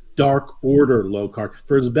the Dark Order low card.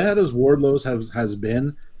 For as bad as Wardlow's has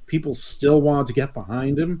been, people still wanted to get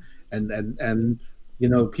behind him, and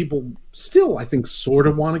people still, I think, sort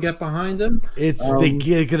of want to get behind him. They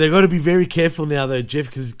got to be very careful now, though, Jeff,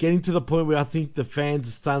 because it's getting to the point where I think the fans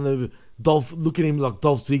are starting to look at him like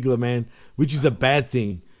Dolph Ziggler, man, which is a bad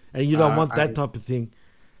thing. and you don't want that type of thing.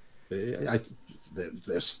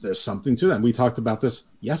 There's something to that. And we talked about this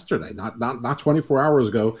yesterday, not 24 hours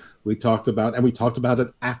ago. We talked about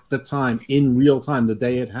it at the time, in real time, the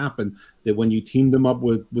day it happened. That when you teamed them up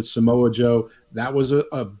with Samoa Joe, that was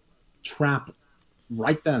a trap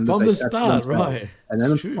right then from the start, right? And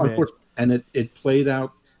then and it played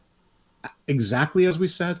out exactly as we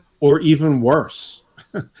said, or even worse.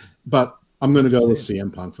 But I'm going to go with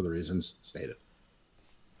CM Punk for the reasons stated.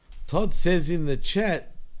 Todd says in the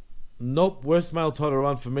chat, nope, worst male title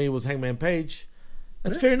run for me was Hangman Page.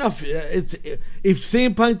 That's fair enough. If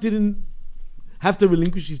CM Punk didn't have to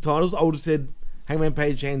relinquish his titles, I would have said Hangman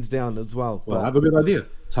Page hands down as well. Well, I have a good idea.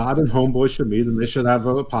 Todd and Homeboy should meet, and they should have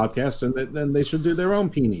a podcast, and then they should do their own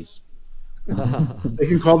Peesnees. They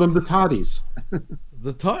can call them the Toddies.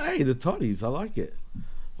 the Toddies, I like it.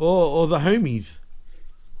 Or the homies.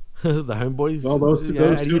 The Homeboys. Well,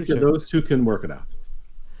 those two can work it out.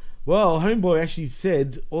 Well, Homeboy actually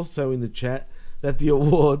said also in the chat that the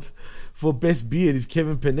award for best beard is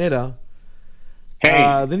Kevin Panetta.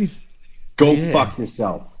 Hey, then he's fuck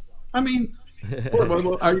yourself. I mean,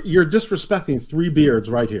 you're disrespecting 3 beards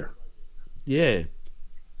right here. Yeah.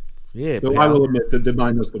 Though I will admit that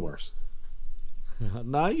mine was the worst.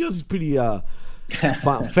 No, yours is pretty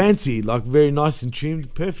fancy, like very nice and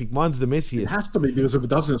trimmed, perfect. Mine's the messiest. It has to be, because if it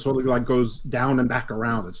doesn't, it sort of like goes down and back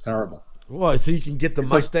around. It's terrible. Why? So you can get the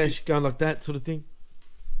mustache going like that sort of thing?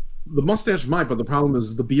 The mustache might, but the problem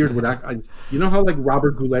is the beard would act. You know how like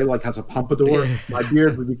Robert Goulet like has a pompadour? Yeah. My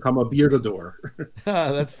beard would become a beardador.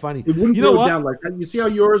 That's funny. It wouldn't grow down like you see how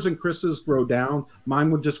yours and Chris's grow down.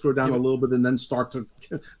 Mine would just grow down a little bit and then start to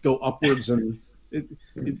go upwards, and it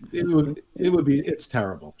would be. It's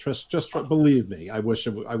terrible. Just believe me. I wish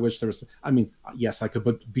there was. I mean, yes, I could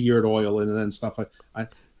put beard oil in and then stuff. If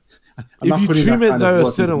you trim it though a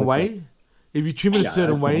certain way. If you trim it a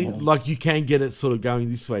certain way, like you can get it sort of going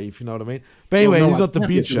this way, if you know what I mean. But anyway, it's not the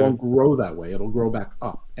beard show. It won't grow that way. It'll grow back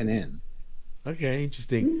up and in. Okay,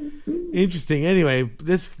 interesting. Anyway,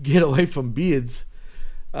 let's get away from beards.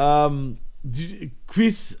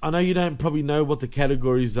 Chris, I know you don't probably know what the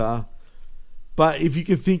categories are, but if you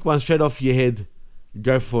can think one straight off your head,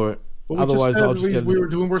 go for it. Well, otherwise, I'll just get... We were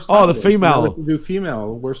doing worst. Oh, the female. We do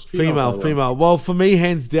female. Worst female. Well, for me,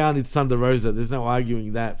 hands down, it's Thunder Rosa. There's no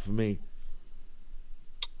arguing that for me.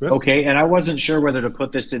 Okay, and I wasn't sure whether to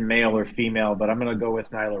put this in male or female, but I'm going to go with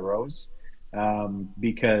Nyla Rose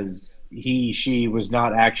because she was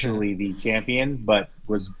not actually the champion, but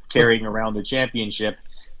was carrying around the championship.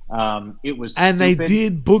 It was and stupid. They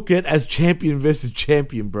did book it as champion versus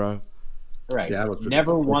champion, bro. Right. Yeah,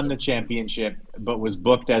 never won the championship, but was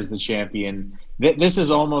booked as the champion. This is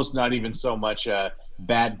almost not even so much a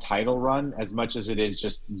bad title run as much as it is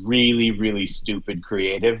just really, really stupid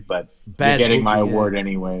creative, but you're getting my award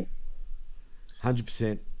anyway.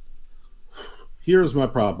 100%. Here's my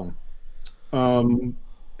problem. And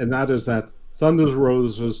that is that Thunder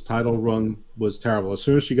Rosa's title run was terrible. As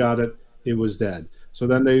soon as she got it, it was dead. So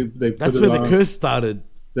then they put That's where the curse started.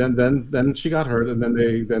 Then she got hurt, and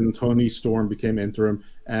then Toni Storm became interim,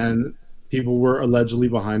 and people were allegedly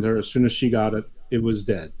behind her. As soon as she got it, it was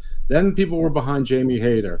dead. Then people were behind Jamie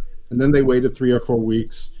Hayter, and then they waited 3 or 4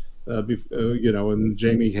 weeks, and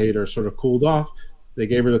Jamie Hayter sort of cooled off. They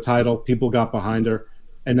gave her the title. People got behind her,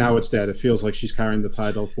 and now it's dead. It feels like she's carrying the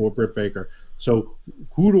title for Britt Baker. So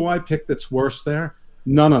who do I pick that's worse there?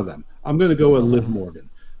 None of them. I'm going to go with Liv Morgan.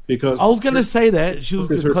 Because I was going to say that. She was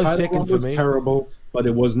a close second for me. It was terrible, but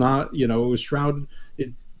it was not, it was shrouded.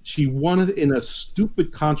 She won it in a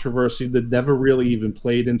stupid controversy that never really even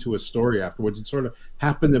played into a story afterwards. It sort of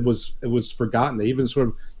happened. It was forgotten. They even sort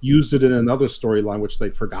of used it in another storyline, which they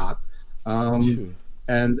forgot.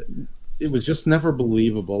 And it was just never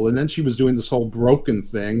believable. And then she was doing this whole broken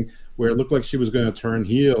thing where it looked like she was going to turn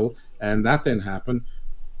heel, and that didn't happen.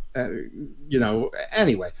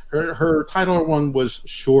 Anyway, her title run was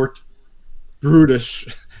short, brutish.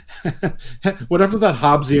 Whatever that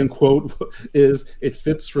Hobbesian quote is, it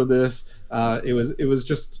fits for this. It was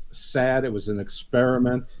just sad. It was an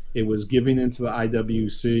experiment. It was giving into the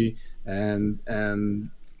IWC,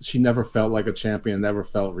 and she never felt like a champion, never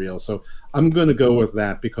felt real. So I'm going to go with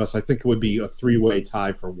that because I think it would be a 3-way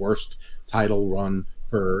tie for worst title run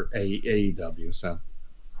for AEW. So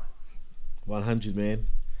 100, man.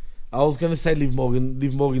 I was going to say Liv Morgan.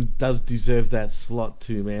 Liv Morgan does deserve that slot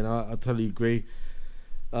too, man. I totally agree.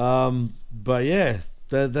 But yeah,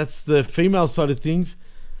 that's the female side of things.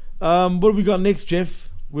 What do we got next, Jeff?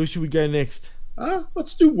 Where should we go next?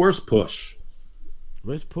 Let's do worst push.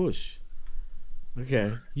 Worst push.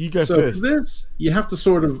 Okay, you go so first. So for this, you have to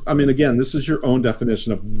sort of, again, this is your own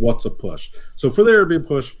definition of what's a push. So for there to be a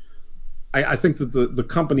push, I think that the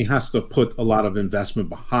company has to put a lot of investment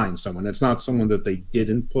behind someone. It's not someone that they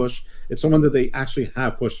didn't push. It's someone that they actually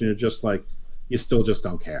have pushed, and you're just like, you still just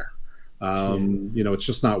don't care. It's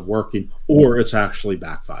just not working, or it's actually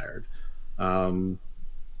backfired.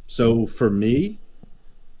 So for me,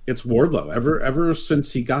 it's Wardlow. Ever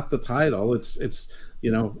since he got the title, it's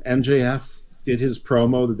MJF did his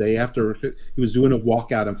promo the day after he was doing a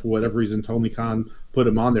walkout, and for whatever reason, Tony Khan put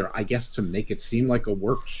him on there, I guess to make it seem like a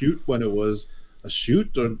work shoot when it was a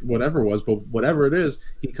shoot or whatever it was. But whatever it is,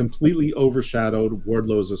 he completely overshadowed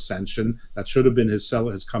Wardlow's ascension. That should have been his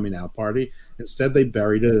coming out party. Instead, they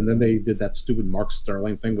buried it, and then they did that stupid Mark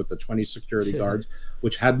Sterling thing with the 20 security guards,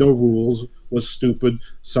 which had no rules, was stupid.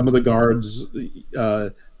 Some of the guards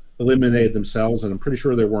eliminated themselves, and I'm pretty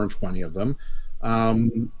sure there weren't 20 of them.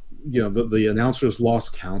 The announcers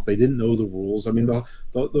lost count. They didn't know the rules. I mean,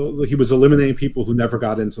 he was eliminating people who never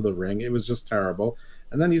got into the ring. It was just terrible.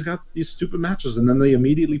 And then he's got these stupid matches, and then they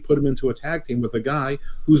immediately put him into a tag team with a guy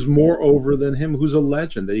who's more over than him, who's a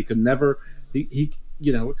legend that he could never. It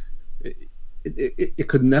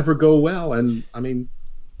could never go well. And I mean,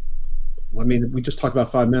 we just talked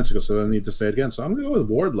about 5 minutes ago, so I don't need to say it again. So I'm going to go with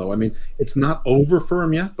Wardlow. I mean, it's not over for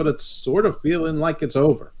him yet, but it's sort of feeling like it's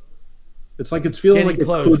over. It's like it's feeling like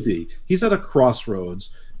close. It could be. He's at a crossroads,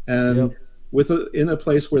 and in a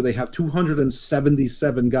place where they have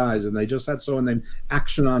 277 guys, and they just had someone named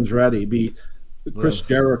Action Andretti beat Chris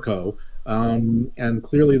Jericho, and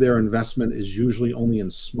clearly their investment is usually only in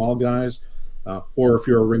small guys, or if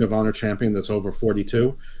you're a Ring of Honor champion that's over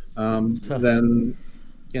 42, then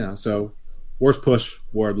So worst push,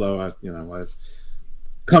 Wardlow. I've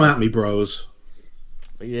come at me, bros.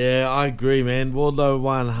 Yeah, I agree, man. Wardlow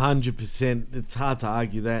 100%. It's hard to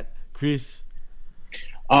argue that. Chris?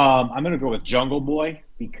 I'm going to go with Jungle Boy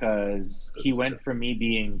because he went from me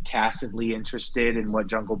being tacitly interested in what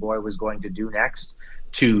Jungle Boy was going to do next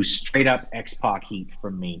to straight up X-Pac heat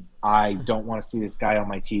from me. I don't want to see this guy on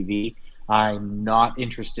my TV. I'm not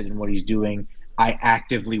interested in what he's doing. I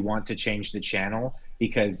actively want to change the channel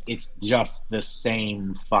because it's just the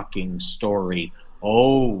same fucking story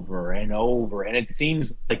over and over, and it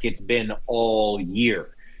seems like it's been all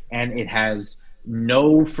year, and it has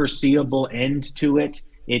no foreseeable end to it.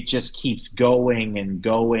 It just keeps going and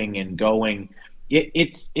going and going.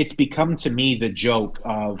 It's become to me the joke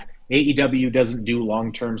of AEW doesn't do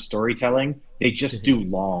long-term storytelling; they just do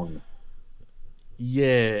long.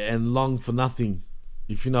 Yeah, and long for nothing,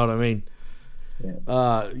 if you know what I mean.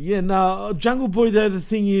 Jungle Boy though, the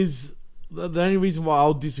thing is, the only reason why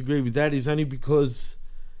I'll disagree with that is only because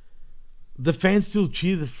the fans still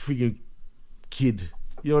cheer the freaking kid.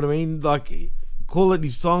 You know what I mean? Like, call it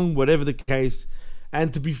his song, whatever the case.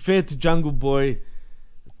 And to be fair to Jungle Boy,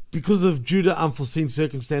 because of due to unforeseen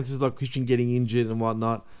circumstances like Christian getting injured and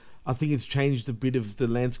whatnot, I think it's changed a bit of the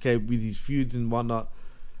landscape with his feuds and whatnot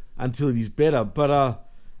until he's better. But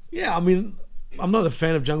I mean, I'm not a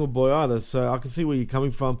fan of Jungle Boy either, so I can see where you're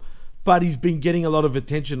coming from. But he's been getting a lot of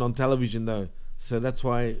attention on television, though. So that's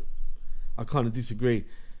why I kind of disagree.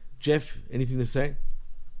 Jeff, anything to say?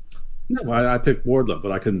 No, I picked Wardlow,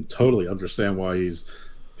 but I can totally understand why he's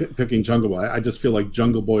picking Jungle Boy. I just feel like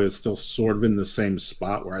Jungle Boy is still sort of in the same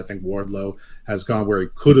spot where I think Wardlow has gone where he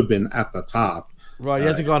could have been at the top. Right, he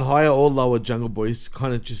hasn't gone higher or lower, Jungle Boy. He's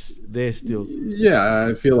kind of just there still. Yeah,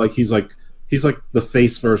 I feel like he's like the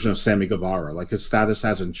face version of Sammy Guevara. Like, his status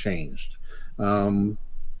hasn't changed.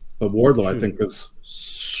 But Wardlow, I think, is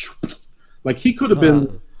like, he could have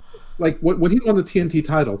been like when he won the TNT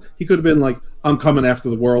title, he could have been like, I'm coming after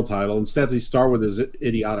the world title. Instead, he started with his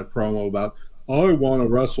idiotic promo about, I want to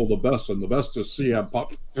wrestle the best, and the best is CM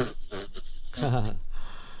Punk.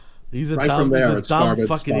 He's a right dumb, from there, he's a dumb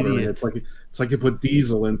fucking idiot. It's like you put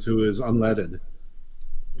diesel into his unleaded.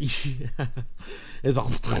 It's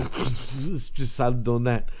just started doing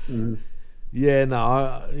that. Mm-hmm. Yeah,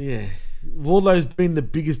 no, Wardlow's been the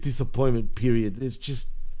biggest disappointment, period. It's just,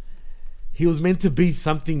 he was meant to be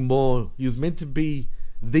something more. He was meant to be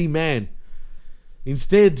the man.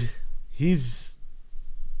 Instead, he's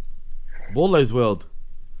Wardlow's world.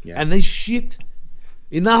 Yeah. And they shit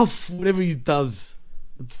enough, whatever he does.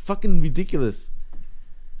 It's fucking ridiculous.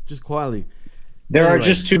 Just quietly. There are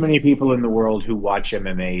just too many people in the world who watch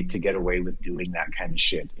MMA to get away with doing that kind of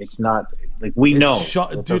shit. It's not like we know.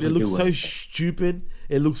 Dude, it looks so stupid.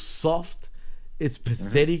 It looks soft. It's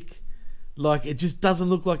pathetic. Mm-hmm. Like, it just doesn't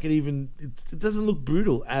look like it even. It doesn't look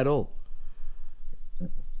brutal at all.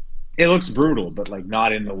 It looks brutal, but like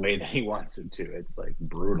not in the way that he wants it to. It's like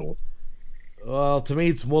brutal. Well, to me,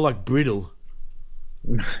 it's more like brittle.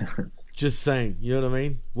 Just saying, you know what I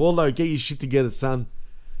mean? Wardlow, get your shit together, son.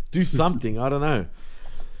 Do something. I don't know.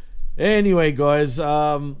 Anyway, guys,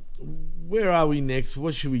 where are we next?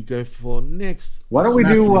 What should we go for next? Why don't we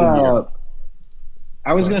do?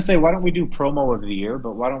 I was going to say, why don't we do promo of the year?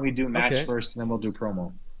 But why don't we do match first, and then we'll do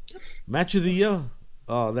promo. Match of the year?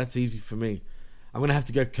 Oh, that's easy for me. I'm going to have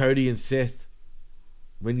to go Cody and Seth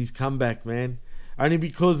when he's come back, man. Only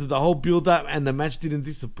because of the whole build-up and the match didn't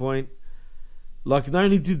disappoint. Like, not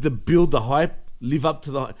only did the hype live up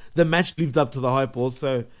to the match lived up to the hype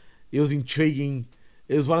also. It was intriguing.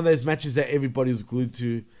 It was one of those matches that everybody was glued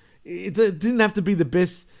to. It didn't have to be the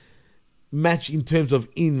best match in terms of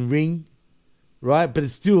in-ring, right? But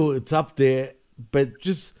it's up there. But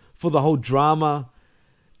just for the whole drama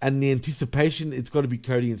and the anticipation, it's got to be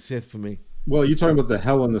Cody and Seth for me. Well, you're talking about the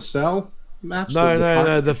Hell in the Cell match?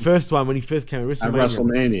 No. The first one when he first came at WrestleMania. At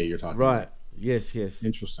WrestleMania, you're talking right. about. Yes.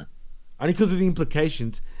 Interesting. Only because of the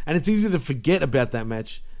implications. And it's easy to forget about that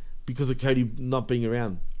match because of Cody not being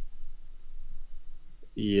around.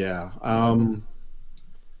 Yeah.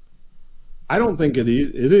 I don't think it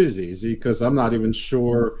is easy because I'm not even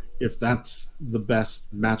sure if that's the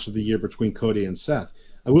best match of the year between Cody and Seth.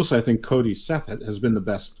 I will say I think Cody-Seth has been the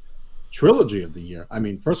best trilogy of the year. I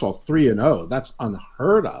mean, first of all, 3-0, that's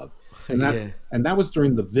unheard of. And that was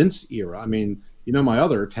during the Vince era. I mean, you know, my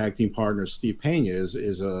other tag team partner, Steve Pena,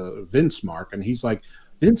 is a Vince mark, and he's like,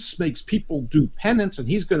 Vince makes people do penance, and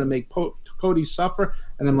he's going to make Cody suffer.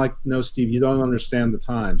 And I'm like, no, Steve, you don't understand the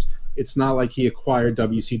times. It's not like he acquired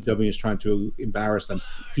WCW and is trying to embarrass them.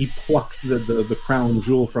 He plucked the crown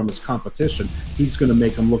jewel from his competition. He's going to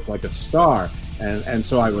make him look like a star. And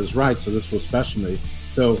so I was right, so this was special to me.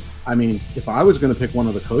 So, I mean, if I was going to pick one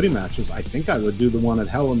of the Cody matches, I think I would do the one at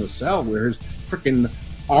Hell in the Cell where his freaking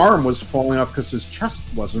arm was falling off because his chest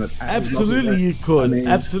wasn't attached. Absolutely, you could. I mean,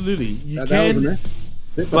 absolutely. You can.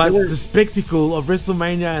 But the spectacle of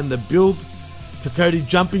WrestleMania and the build to Cody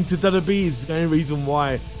jumping to WWE is the only reason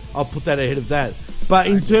why I'll put that ahead of that. But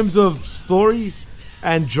in terms of story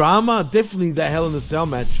and drama, definitely that Hell in the Cell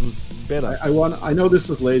match was better. I know this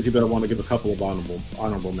is lazy, but I want to give a couple of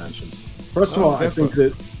honorable mentions. First of all, I think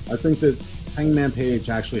that Hangman Page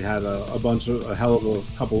actually had a hell of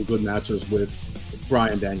a couple of good matches with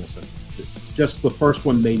Bryan Danielson. Just the first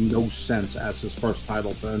one made no sense as his first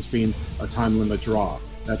title defense being a time limit draw.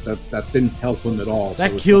 That didn't help him at all.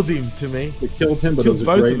 That killed him to me. It killed him, but it was a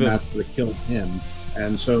great match that killed him.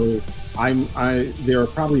 And so there are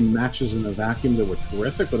probably matches in a vacuum that were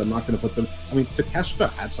terrific, but I'm not going to put them. I mean, Takeshita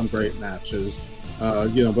had some great matches,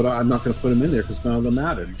 but I'm not going to put him in there because none of them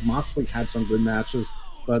mattered. Moxley had some good matches,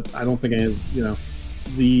 but I don't think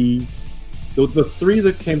the three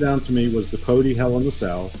that came down to me was the Cody Hell in the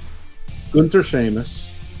Cell, Gunther Sheamus,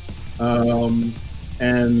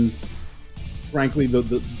 and frankly the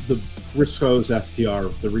Briscoes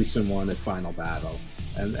FTR, the recent one at Final Battle.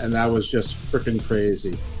 And that was just freaking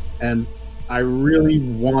crazy. And I really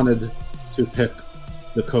wanted to pick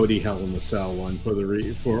the Cody Hell in the Cell one for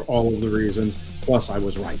all of the reasons. Plus, I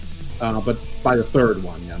was right. But by the third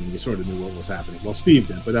one, I mean, you sort of knew what was happening. Well, Steve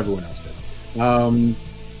did, but everyone else did. I'm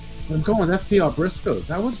going FTR Briscoes.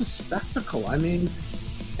 That was a spectacle. I mean,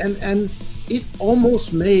 and it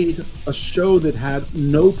almost made a show that had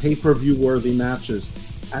no pay-per-view worthy matches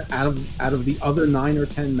out of the other 9 or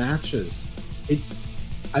 10 matches.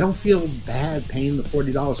 I don't feel bad paying the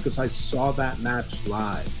 $40 because I saw that match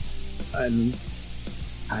live, and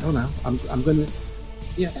I don't know. I'm gonna,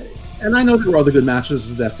 and I know there were other good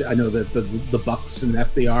matches. That I know that the Bucks and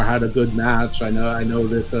FDR had a good match. I know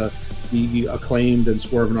that the Acclaimed and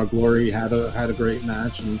Swerve in Our Glory had a great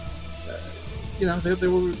match, and they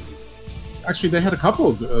were actually they had a couple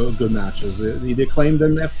of good matches. The Acclaimed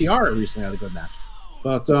and FDR recently had a good match,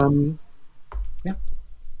 but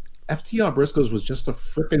FTR Briscoes was just a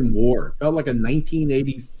freaking war. It felt like a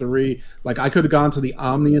 1983. Like I could have gone to the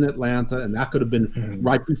Omni in Atlanta, and that could have been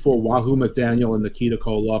right before Wahoo McDaniel and Nikita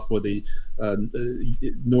Koloff for the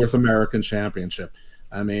North American Championship.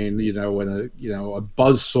 I mean, when a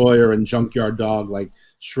Buzz Sawyer and Junkyard Dog like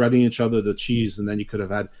shredding each other to cheese, and then you could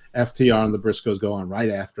have had FTR and the Briscoes go on right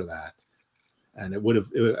after that, and it would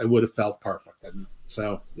have felt perfect. And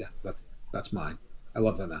so that's mine. I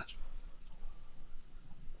love that match.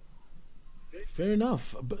 Fair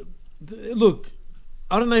enough. But look,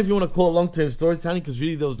 I don't know if you want to call it long-term storytelling because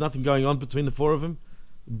really there was nothing going on between the four of them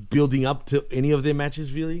building up to any of their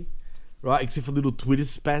matches really, right? Except for little Twitter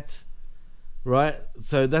spats, right?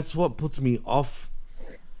 So that's what puts me off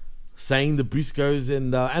saying the Briscoes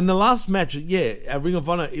and the last match, at Ring of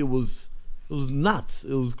Honor, it was nuts.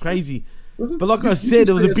 It was crazy. But like I said,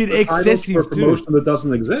 it was a bit excessive for a promotion that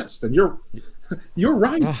doesn't exist, and you're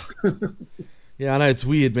right. Yeah, I know, it's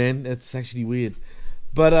weird, man. It's actually weird.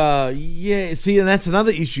 But yeah, see, and that's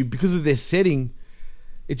another issue because of their setting.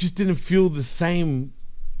 It just didn't feel the same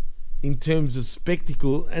in terms of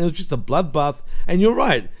spectacle, and it was just a bloodbath. And you're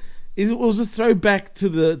right, it was a throwback to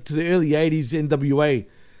the early '80s NWA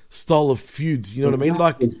style of feuds. You know what I mean?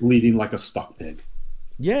 Like it's bleeding like a stuck pig.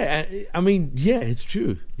 Yeah, I mean, yeah, it's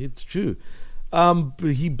true. It's true. But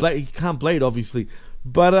he can't blade, obviously.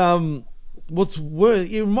 But what's worse,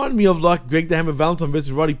 it reminded me of like Greg the Hammer Valentine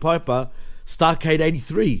versus Roddy Piper, Starrcade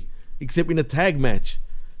 '83, except in a tag match.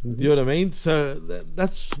 Do you know what I mean? So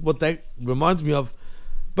that's what that reminds me of.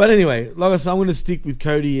 But anyway, like I said, I'm going to stick with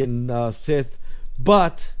Cody and Seth.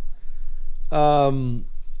 But Todd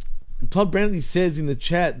Brantley says in the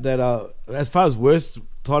chat that as far as worst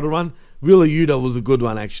title run, Wheeler Yuta was a good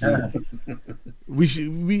one, actually.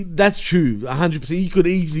 That's true, 100%. You could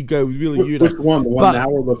easily go with Wheeler Yuta. Which one? The one now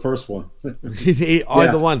or the first one?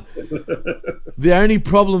 Either one. The only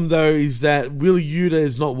problem, though, is that Wheeler Yuta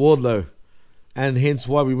is not Wardlow. And hence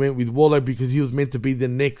why we went with Wardlow, because he was meant to be the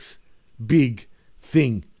next big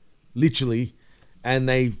thing, literally. And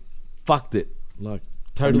they fucked it. Like,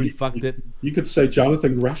 totally fucked it. You could say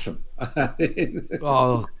Jonathan Gresham.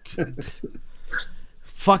 Oh,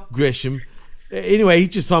 fuck Gresham. Anyway, he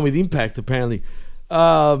just signed with Impact, apparently.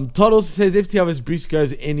 Todd also says FTR vs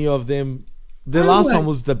Briscoes, any of them. The last one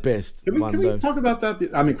was the best. Can we talk about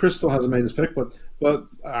that? I mean, Chris still hasn't made his pick, but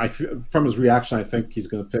from his reaction, I think he's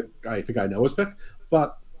going to pick. I think I know his pick.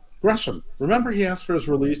 But Gresham, remember he asked for his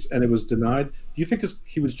release and it was denied. Do you think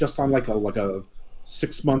he was just on like a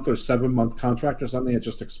 6-month or 7-month contract or something? It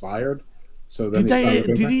just expired. So then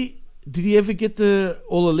did he ever get the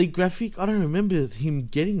All Elite graphic? I don't remember him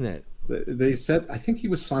getting that. They said, I think he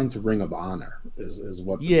was signed to Ring of Honor, is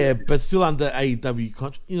what. Yeah, but still under AEW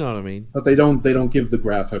contract. You know what I mean? But they don't give the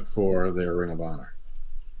graphic for their Ring of Honor.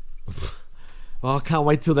 Well, I can't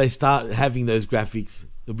wait till they start having those graphics.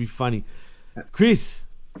 It'll be funny. Chris,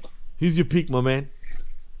 who's your pick, my man?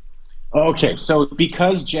 Okay, so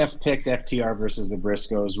because Jeff picked FTR versus the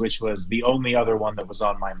Briscoes, which was the only other one that was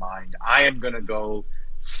on my mind, I am going to go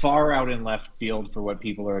far out in left field for what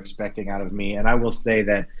people are expecting out of me, and I will say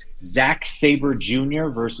that Zack Sabre Jr.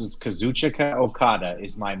 versus Kazuchika Okada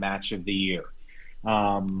is my match of the year.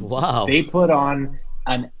 Wow. They put on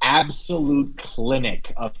an absolute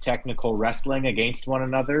clinic of technical wrestling against one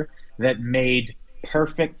another that made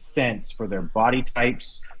perfect sense for their body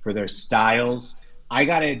types, for their styles. I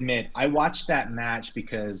got to admit, I watched that match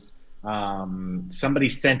because somebody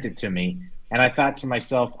sent it to me, and I thought to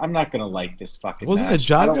myself, I'm not going to like this fucking match.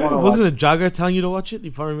 Wasn't it Jago telling you to watch it,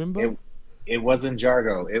 if I remember? It wasn't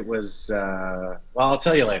Jargo. It was, well, I'll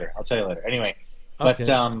tell you later. Anyway, but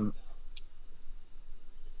okay.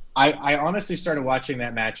 I honestly started watching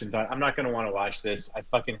that match and thought, I'm not going to want to watch this. I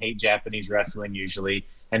fucking hate Japanese wrestling usually.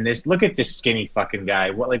 And look at this skinny fucking guy.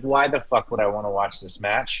 Why the fuck would I want to watch this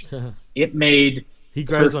match? It made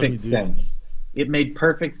perfect sense. It made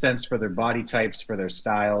perfect sense for their body types, for their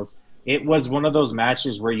styles. It was one of those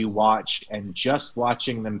matches where you watch, and just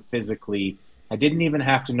watching them physically, I didn't even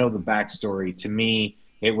have to know the backstory. To me,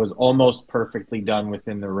 it was almost perfectly done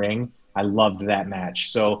within the ring. I loved that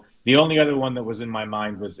match. So the only other one that was in my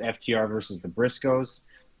mind was FTR versus the Briscoes.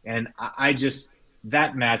 And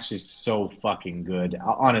that match is so fucking good.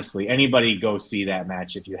 Honestly, anybody go see that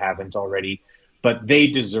match if you haven't already. But they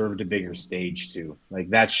deserved a bigger stage too. Like,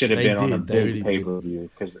 that should have been on a big pay-per-view.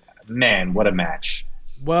 Because, man, what a match.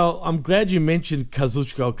 Well, I'm glad you mentioned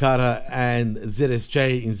Kazuchika Okada and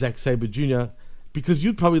ZSJ in Zack Sabre Jr. because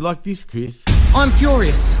you'd probably like this, Chris. I'm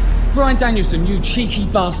furious. Bryan Danielson, you cheeky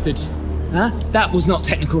bastard. Huh? That was not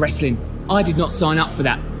technical wrestling. I did not sign up for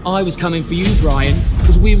that. I was coming for you, Bryan,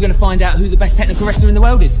 because we were going to find out who the best technical wrestler in the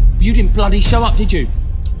world is. But you didn't bloody show up, did you?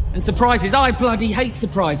 And surprises, I bloody hate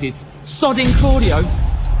surprises. Sodding Claudio.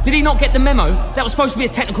 Did he not get the memo? That was supposed to be a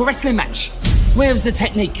technical wrestling match. Where was the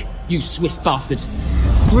technique, you Swiss bastard?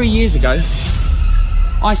 3 years ago,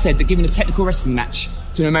 I said that giving a technical wrestling match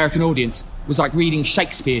to an American audience was like reading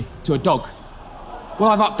Shakespeare to a dog. Well,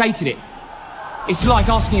 I've updated it. It's like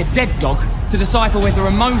asking a dead dog to decipher whether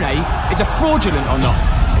a Monet is a fraudulent or not.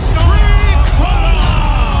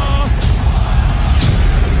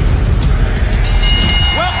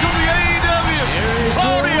 Welcome to AEW.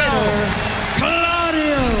 Claudio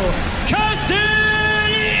Castagnoli.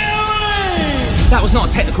 That was not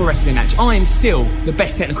a technical wrestling match. I am still the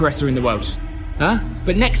best technical wrestler in the world. Huh?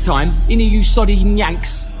 But next time, any of you soddy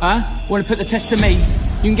yanks, want to put the test to me,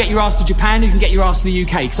 you can get your ass to Japan, you can get your ass to the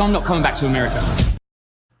UK, because I'm not coming back to America.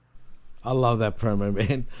 I love that promo,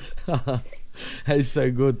 man. That is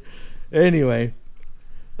so good. Anyway,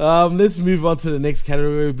 let's move on to the next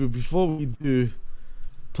category. But before we do,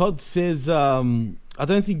 Todd says, I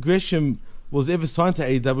don't think Gresham was ever signed to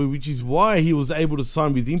AEW, which is why he was able to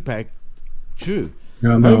sign with Impact. True.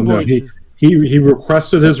 No. He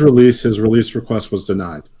requested his release. His release request was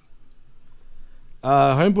denied.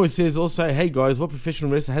 Homeboy says also, hey guys, what professional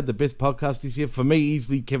wrestler had the best podcast this year? For me,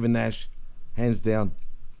 easily Kevin Nash, hands down.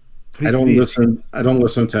 I don't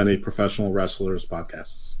listen to any professional wrestlers'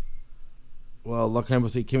 podcasts. Well, like Homeboy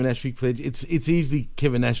said, Kevin Nash, Ric Flair, it's easily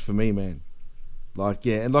Kevin Nash for me, man. Like,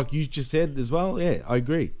 yeah, and like you just said as well, yeah, I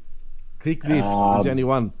agree. Click this. There's only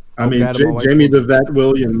one. I mean, Jamie the Vet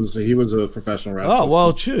Williams, he was a professional wrestler. Oh,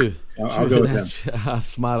 well, true. I'll go with him.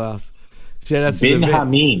 Smart ass. Shout out to Bin the vet.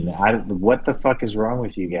 Hameen. What the fuck is wrong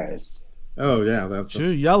with you guys? Oh, yeah. That's true.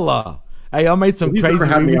 Yalla. Hey, I made some crazy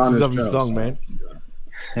remixes of his song, man.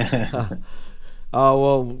 Oh,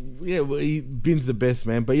 well, yeah, Bin's the best,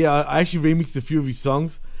 man. But yeah, I actually remixed a few of his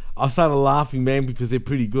songs. I started laughing, man, because they're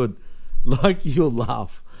pretty good. Like, you'll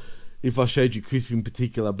laugh if I showed you Chris in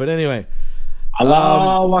particular. But anyway.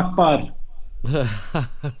 Allahu Akbar.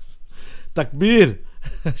 Takbir.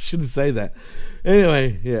 I shouldn't say that.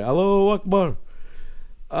 Anyway, yeah, Allahu Akbar.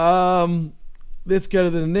 Let's go to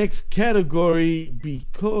the next category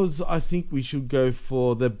because I think we should go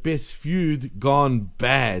for the best feud gone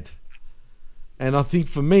bad. And I think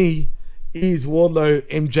for me is Wardlow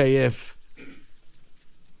MJF.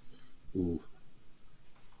 Ooh.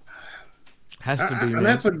 Has to be, man.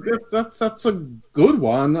 That's a good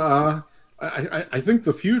one. I think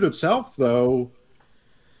the feud itself, though,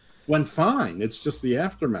 went fine. It's just the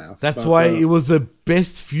aftermath. That's why it was the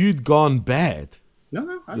best feud gone bad.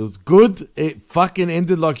 No, it was good. It fucking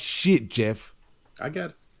ended like shit, Jeff. I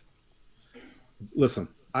get it. Listen,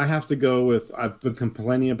 I have to go with. I've been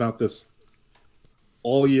complaining about this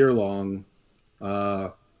all year long.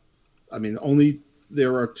 I mean, only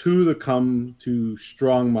there are two that come to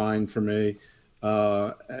strong mind for me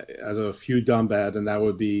as a feud gone bad, and that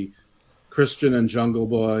would be Christian and Jungle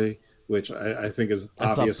Boy, which I think is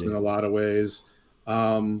obvious in a lot of ways.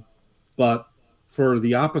 But for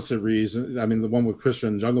the opposite reason, I mean, the one with Christian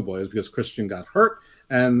and Jungle Boy is because Christian got hurt,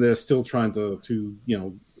 and they're still trying to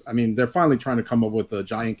I mean, they're finally trying to come up with a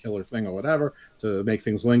giant killer thing or whatever to make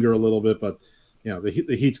things linger a little bit, but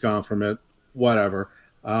the heat's gone from it, whatever.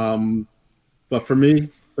 But for me,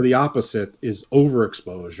 for the opposite is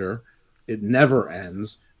overexposure. It never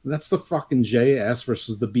ends. And that's the fucking JS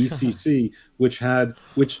versus the BCC, which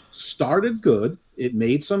started good. It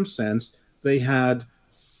made some sense. They had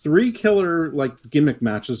 3 killer gimmick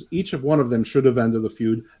matches. Each of one of them should have ended the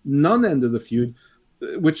feud. None ended the feud,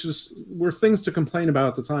 which were things to complain about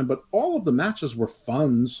at the time. But all of the matches were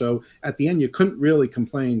fun. So at the end, you couldn't really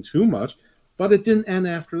complain too much. But it didn't end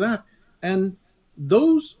after that. And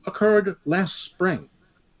those occurred last spring.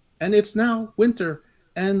 And it's now winter.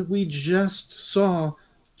 And we just saw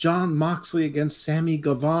John Moxley against Sammy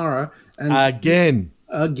Guevara. And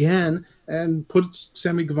again, and put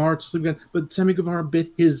Sammy Guevara to sleep again. But Sammy Guevara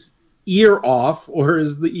bit his ear off, or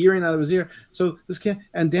is the earring out of his ear. So this can't.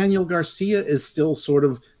 And Daniel Garcia is still sort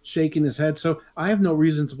of shaking his head. So I have no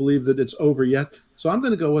reason to believe that it's over yet. So I'm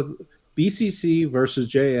going to go with BCC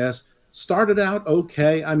versus JS. Started out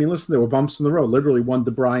okay. I mean, listen, there were bumps in the road. Literally one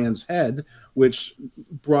to Brian's head, which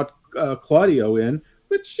brought Claudio in.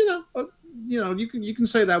 Which you can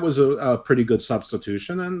say that was a pretty good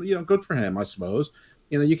substitution, and good for him, I suppose.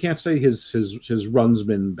 You can't say his run's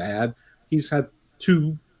been bad. He's had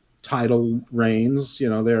 2 title reigns.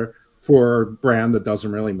 They're for a brand that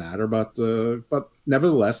doesn't really matter, but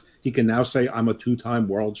nevertheless, he can now say I'm a 2-time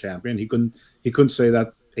world champion. He couldn't say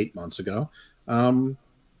that 8 months ago.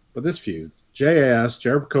 But this feud, JAS,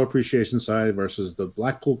 Jericho Appreciation Society versus the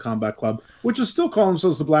Blackpool Combat Club, which is still calling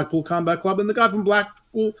themselves the Blackpool Combat Club, and the guy from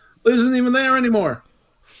Blackpool isn't even there anymore.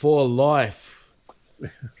 For life,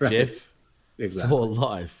 right. Jeff. Exactly. For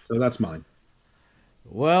life. So that's mine.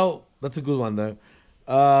 Well, that's a good one, though.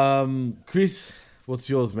 Chris, what's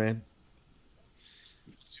yours, man?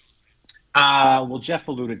 Well, Jeff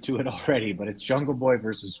alluded to it already, but it's Jungle Boy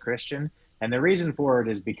versus Christian. And the reason for it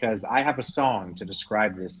is because I have a song to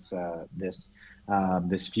describe this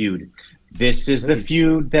feud. This is the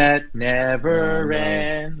feud that never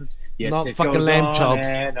ends. Yes, not it fucking goes lamb on chops.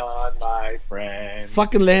 and on, my friends.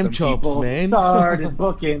 Fucking lamb Some chops, people man. started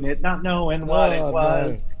booking it, not knowing what it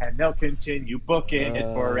was, and they'll continue booking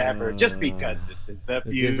it forever, just because this is the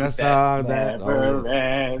feud that never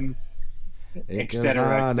ends.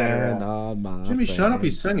 Etc. etc. Jimmy, shut up!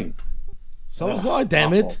 He's singing. So was I.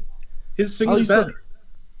 Damn it! His singing's better.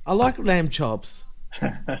 I like lamb chops.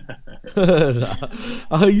 I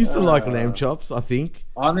used to like lamb chops. I think.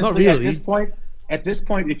 Honestly, not really. At this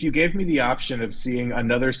point, if you gave me the option of seeing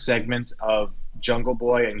another segment of Jungle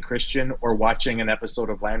Boy and Christian or watching an episode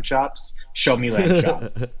of Lamb Chops, show me Lamb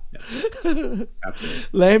Chops. Absolutely.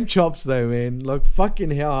 Lamb chops, though, man. Like,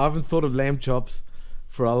 fucking hell, I haven't thought of lamb chops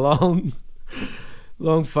for a long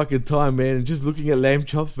fucking time, man. And just looking at lamb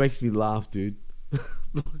chops makes me laugh, dude.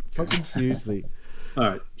 Fucking seriously. All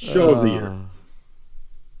right, show of the year.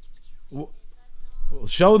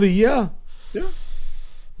 Show of the year? Yeah.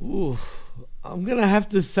 Ooh, I'm going to have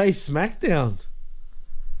to say SmackDown.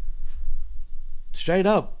 Straight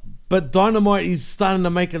up. But Dynamite is starting to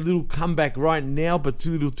make a little comeback right now, but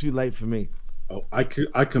too little too late for me. Oh, I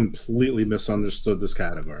completely misunderstood this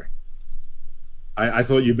category. I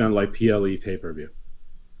thought you meant like PLE pay-per-view.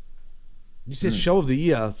 You said show of the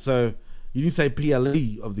year, so you didn't say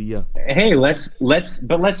PLE of the year. Hey, let's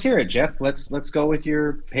hear it, Jeff. Let's go with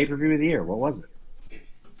your pay-per-view of the year. What was it?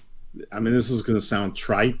 I mean, this is going to sound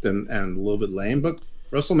trite and a little bit lame, but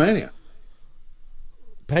WrestleMania.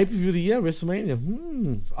 Pay-per-view of the year,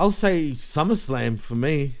 WrestleMania. I'll say SummerSlam for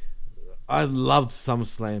me. I loved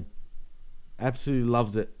SummerSlam. Absolutely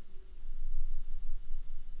loved it.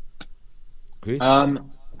 Chris?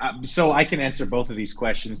 So I can answer both of these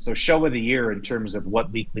questions. So show of the year in terms of what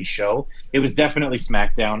weekly show, it was definitely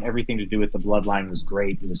SmackDown. Everything to do with the Bloodline was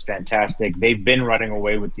great. It was fantastic. They've been running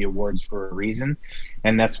away with the awards for a reason,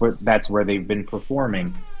 and that's where they've been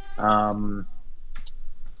performing.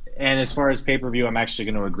 And as far as pay-per-view, I'm actually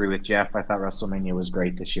going to agree with Jeff. I thought WrestleMania was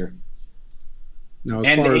great this year. No,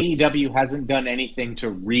 and AEW hasn't done anything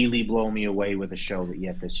to really blow me away with a show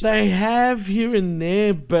yet this year. They have here and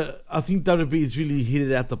there, but I think WWE's really hit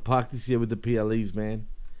it out the park this year with the PLEs, man.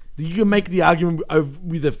 You can make the argument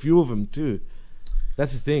with a few of them, too.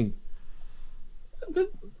 That's the thing.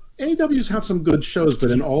 AEW's have some good shows,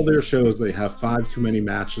 but in all their shows, they have 5 too many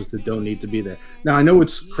matches that don't need to be there. Now, I know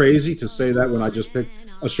it's crazy to say that when I just picked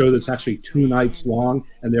a show that's actually 2 nights long,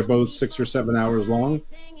 and they're both 6 or 7 hours long,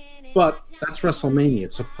 but that's WrestleMania.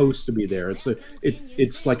 It's supposed to be there. It's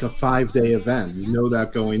like a 5-day event. You know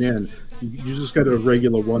that going in. You just got a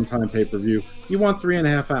regular one-time pay-per-view. You want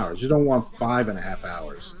 3.5 hours. You don't want 5.5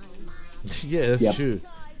 hours. Yeah, that's true.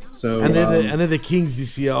 So and they're the kings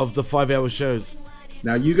this year of the 5-hour shows.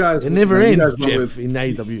 Now you guys, it never ends, Jeff. In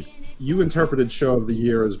AEW, you interpreted show of the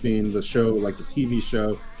year as being the show, like the TV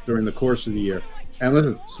show during the course of the year. And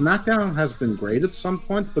listen, SmackDown has been great at some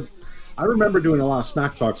points, but I remember doing a lot of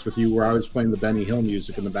Smack Talks with you where I was playing the Benny Hill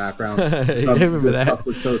music in the background. I remember that. Stuff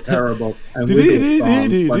was so terrible. And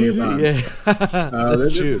yeah.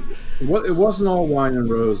 That's true. It wasn't all wine and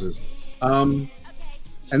roses. And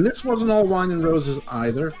this wasn't all wine and roses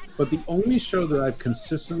either, but the only show that I've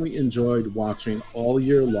consistently enjoyed watching all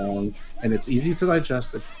year long, and it's easy to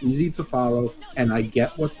digest, it's easy to follow, and I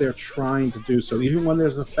get what they're trying to do. So even when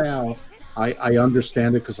there's a foul, I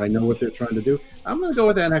understand it because I know what they're trying to do. I'm going to go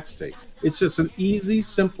with NXT. It's just an easy,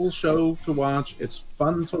 simple show to watch. It's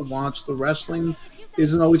fun to watch. The wrestling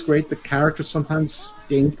isn't always great. The characters sometimes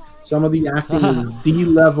stink. Some of the acting is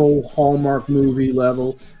D-level, Hallmark movie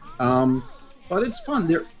level. But it's fun.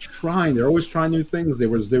 They're trying. They're always trying new things. There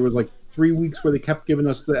was like 3 weeks where they kept giving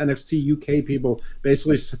us the NXT UK people,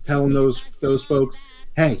 basically telling those folks,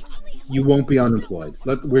 hey, you won't be unemployed.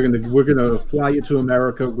 We're gonna fly you to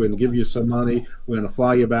America. We're gonna give you some money. We're gonna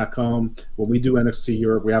fly you back home. When we do NXT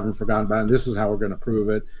Europe, we haven't forgotten about it. And this is how we're gonna prove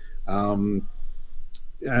it. I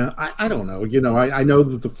don't know. I know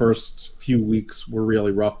that the first few weeks were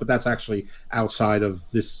really rough, but that's actually outside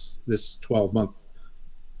of this 12-month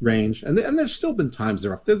range. And there's still been times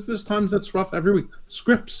they're rough. There's times that's rough every week.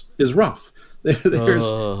 Scripps is rough.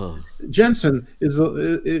 Jensen is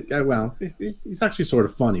he's actually sort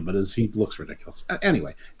of funny, but he looks ridiculous.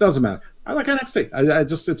 Anyway, it doesn't matter. I like NXT.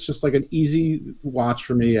 It's just like an easy watch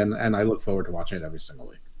for me, and I look forward to watching it every single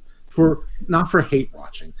week. Not for hate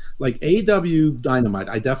watching, like AEW Dynamite.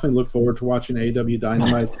 I definitely look forward to watching AEW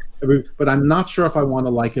Dynamite, but I'm not sure if I want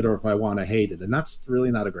to like it or if I want to hate it, and that's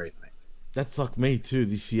really not a great thing. That's like me too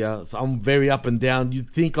this year. So I'm very up and down.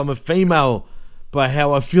 You'd think I'm a female by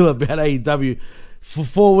how I feel about AEW. For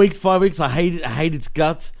 4 weeks, 5 weeks, I hate its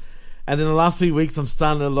guts, and then the last 3 weeks, I'm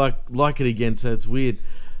starting to like it again. So it's weird.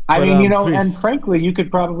 I mean, Chris, and frankly, you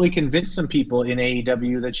could probably convince some people in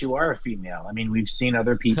AEW that you are a female. I mean, we've seen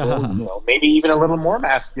other people, maybe even a little more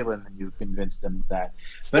masculine than you convince them of that.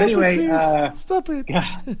 But anyway, stop it,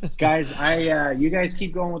 guys. You guys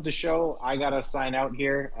keep going with the show. I gotta sign out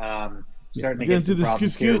here. Starting to get some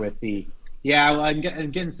problems here with the. Yeah, well, I'm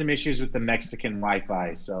getting some issues with the Mexican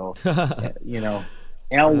Wi-Fi, so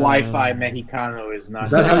El Wi-Fi Mexicano is not.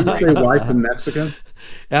 Is that how you say wife in Mexican?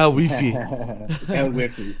 El Wi-Fi. El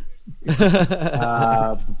Wi-Fi.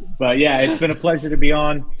 But yeah, it's been a pleasure to be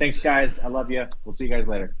on. Thanks, guys. I love you. We'll see you guys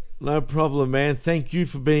later. No problem, man. Thank you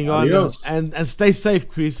for being Adios. on. And stay safe,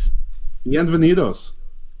 Chris. Bienvenidos.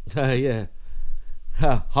 Yeah.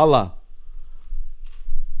 Holla.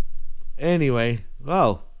 Anyway,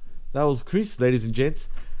 well, that was Chris, ladies and gents.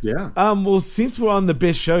 Yeah. Well, since we're on the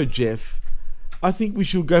best show, Jeff, I think we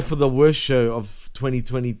should go for the worst show of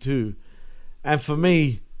 2022. And for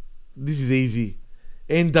me, this is easy.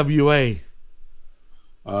 NWA.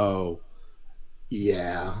 Oh,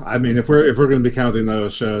 yeah. I mean, if we're going to be counting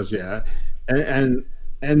those shows, yeah. And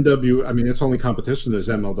NW. I mean, its only competition is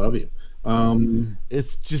MLW.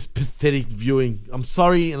 It's just pathetic viewing. I'm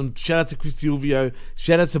sorry, and shout out to Chris Silvio.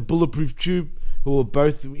 Shout out to Bulletproof Tube, who are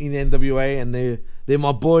both in NWA, and they're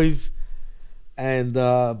my boys. And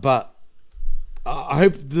but I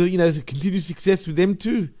hope there's a continued success with them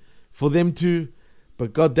too, for them too.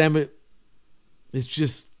 But god damn it, it's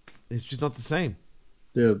just not the same.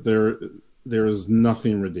 There is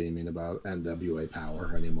nothing redeeming about NWA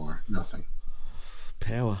Power anymore. Nothing.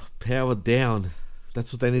 Power down.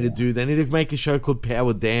 That's what they need to do. They need to make a show called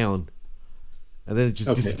Power Down, and then it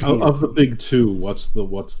just disappears. Of the big two, what's the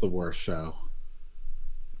worst show?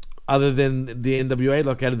 Other than the NWA,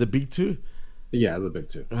 like out of the big two? Yeah, the big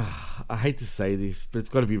two. I hate to say this, but it's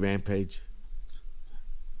got to be Rampage.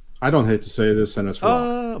 I don't hate to say this, and it's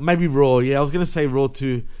Raw. Maybe Raw. Yeah, I was going to say Raw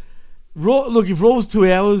too. Raw. Look, if Raw was 2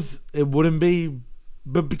 hours, it wouldn't be.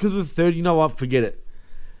 But because of the third, you know what? Forget it.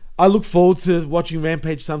 I look forward to watching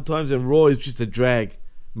Rampage sometimes, and Raw is just a drag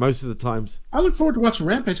most of the times. I look forward to watching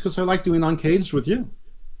Rampage because I like doing Uncaged with you.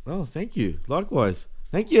 Oh, thank you. Likewise.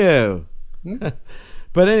 Thank you.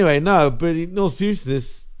 But anyway, no, but in all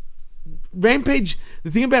seriousness, Rampage,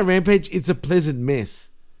 the thing about Rampage, it's a pleasant mess.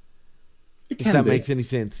 If that makes any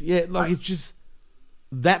sense. Yeah, like it's just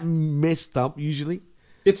that messed up usually.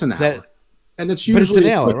 It's an hour. And it's usually but it's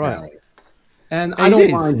an hour, right? Hour. And I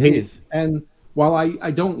don't mind hate. And while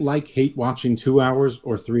I don't like hate watching 2 hours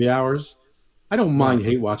or 3 hours, I don't mind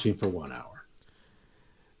hate watching for 1 hour.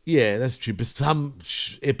 Yeah, that's true. But some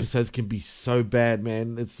episodes can be so bad,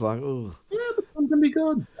 man. It's like, oh. Yeah, but some can be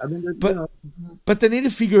good. I mean, but they need to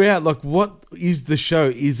figure out like what is the show?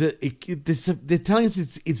 Is they're telling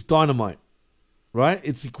us it's Dynamite, right?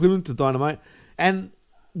 It's equivalent to Dynamite, and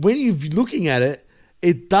when you're looking at it,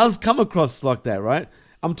 it does come across like that, right?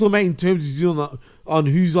 I'm talking about in terms of on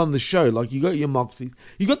who's on the show. Like, you got your Moxies.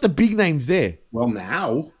 You got the big names there. Well,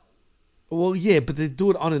 now. Well, yeah, but they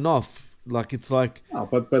do it on and off. Like, it's like... Oh,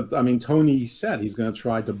 but I mean, Tony said he's going to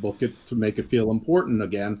try to book it to make it feel important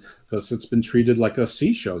again because it's been treated like a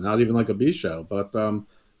C show, not even like a B show. But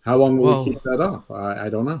how long will we keep that up? I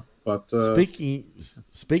don't know. But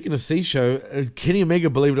speaking of C show, Kenny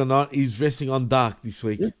Omega, believe it or not, is wrestling on Dark this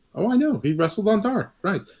week. Yeah. Oh, I know. He wrestled on Dark,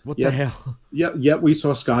 right? What the hell? Yeah, yet we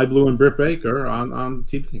saw Sky Blue and Britt Baker on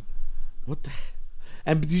TV. What the?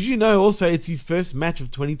 And did you know also it's his first match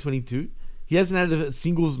of 2022? He hasn't had a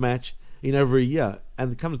singles match in over a year.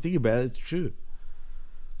 And come to think about it, it's true.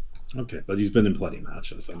 Okay, but he's been in plenty of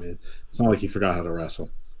matches. I mean, it's not like he forgot how to wrestle.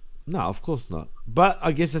 No, of course not. But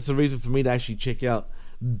I guess that's a reason for me to actually check out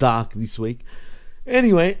Dark this week.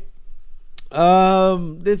 Anyway,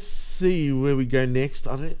 let's see where we go next.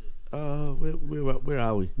 I don't. Where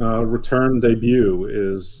are we? Return debut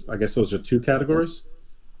is. I guess those are two categories.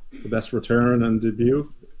 The best return and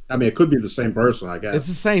debut. I mean, it could be the same person. I guess it's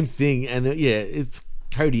the same thing, and it's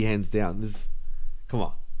Cody hands down. Come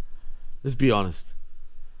on, let's be honest.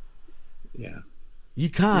 Yeah, you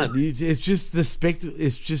can't. Yeah. It's just the spectacle.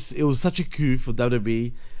 It was such a coup for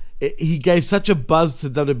WWE. He gave such a buzz to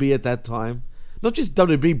WWE at that time. Not just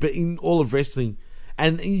WWE, but in all of wrestling.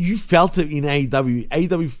 And you felt it in AEW.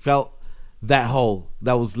 AEW felt that hole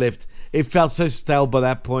that was left. It felt so stale by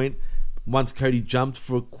that point once Cody jumped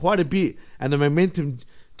for quite a bit. And the momentum,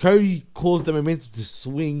 Cody caused the momentum to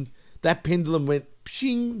swing. That pendulum went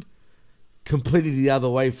pshing completely the other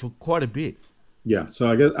way for quite a bit. Yeah,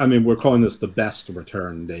 so I mean, we're calling this the best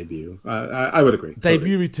return debut. I would agree.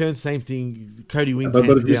 Debut, return, same thing. Cody wins.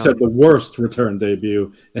 But if you said the worst return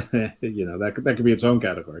debut, that could be its own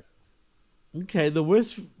category. Okay, the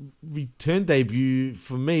worst return debut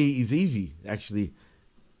for me is easy, actually.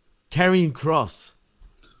 Karrion Kross.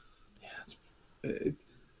 Yeah,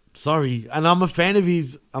 sorry, and I'm a fan of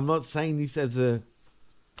his. I'm not saying this as a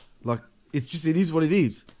it's just it is what it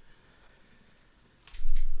is.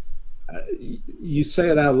 You say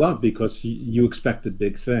it out loud because you expected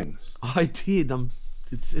big things. I did.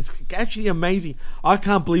 It's actually amazing. I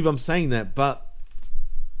can't believe I'm saying that, but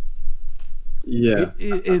yeah,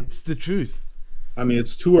 it's the truth. I mean,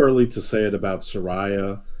 it's too early to say it about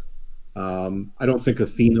Saraya. I don't think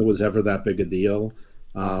Athena was ever that big a deal.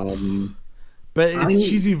 But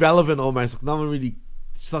she's irrelevant almost. Like, no one really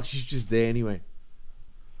It's like she's just there anyway.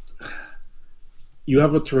 You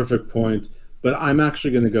have a terrific point, but I'm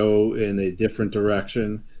actually going to go in a different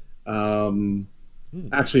direction.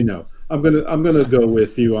 Actually, no. I'm gonna go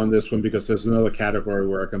with you on this one because there's another category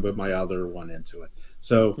where I can put my other one into it.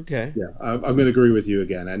 So okay, yeah, I'm going to agree with you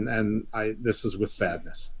again, and this is with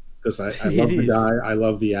sadness because I love the guy, I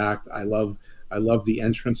love the act, I love the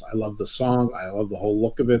entrance, I love the song, I love the whole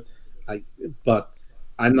look of it. But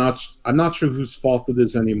I'm not sure whose fault it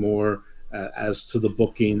is anymore as to the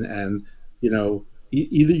booking, and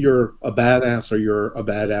either you're a badass or you're a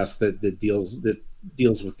badass that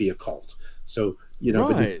deals with the occult. So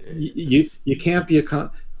right. you can't be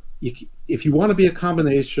if you want to be a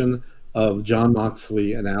combination of John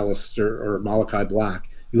Moxley and Aleister or Malachi Black,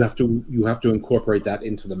 you have to incorporate that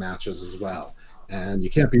into the matches as well. And you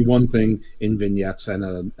can't be one thing in vignettes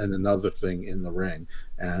and another thing in the ring.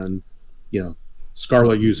 And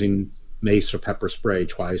Scarlett using mace or pepper spray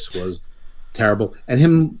twice was terrible. And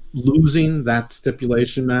him losing that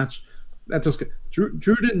stipulation match, that just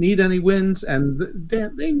Drew didn't need any wins, and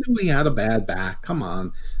they knew he had a bad back. Come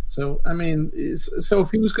on. So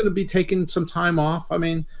if he was going to be taking some time off,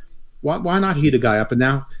 why not heat a guy up? And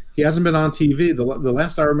now he hasn't been on TV. The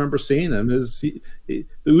last I remember seeing him is the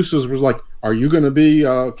Usos was like, "Are you going to be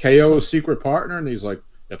KO's secret partner?" And he's like,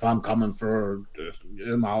 "If I'm coming for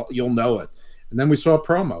him, you'll know it." And then we saw a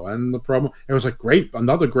promo, and the promo, it was like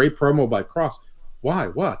another great promo by Cross. Why?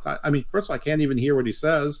 What? First of all, I can't even hear what he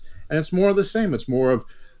says, and it's more of the same. It's more of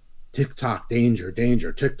tick-tock, danger,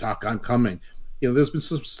 danger, tick-tock, I'm coming. There's been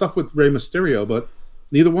some stuff with Rey Mysterio, but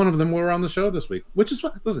neither one of them were on the show this week, which is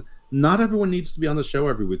what, listen, not everyone needs to be on the show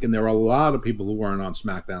every week, and there are a lot of people who weren't on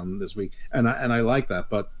SmackDown this week, and I like that,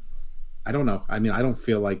 but I don't know. I don't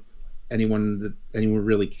feel like anyone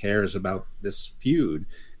really cares about this feud,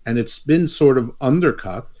 and it's been sort of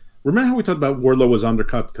undercut. Remember how we talked about Wardlow was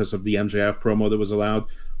undercut because of the MJF promo that was allowed?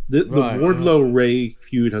 The Wardlow-Ray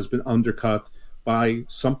feud has been undercut by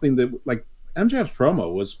something that, like, MJF's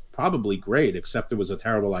promo was probably great, except it was a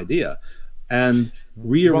terrible idea. And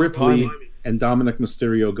Rhea Ripley and Dominic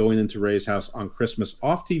Mysterio going into Ray's house on Christmas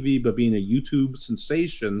off TV, but being a YouTube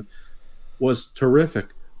sensation, was terrific.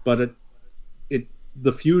 But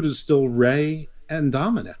the feud is still Ray and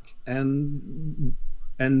Dominic and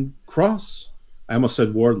Cross. I almost said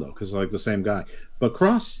Wardlow because I like the same guy, but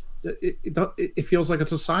Cross, it feels like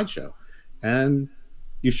it's a sideshow, and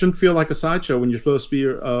you shouldn't feel like a sideshow when you're supposed to be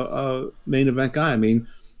a main event guy.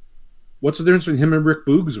 What's the difference between him and Rick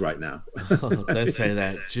Boogs right now? Don't say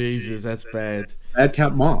that. Jesus, that's bad.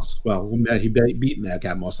 Madcap Moss. Well, he beat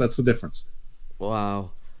Madcap Moss. That's the difference.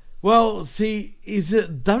 Wow. Well, see, is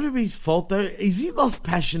it WWE's fault though? Is he lost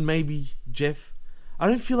passion? Maybe, Jeff. I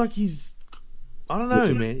don't feel like he's. I don't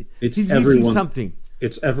know, man. He's missing something.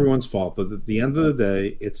 It's everyone's fault, but at the end of the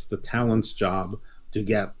day, it's the talent's job to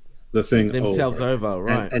get the thing themselves over,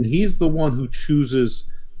 right? And he's the one who chooses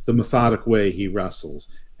the methodic way he wrestles.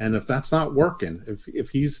 And if that's not working, if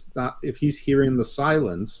he's hearing the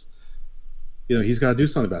silence, he's got to do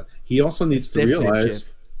something about it. He also needs to realize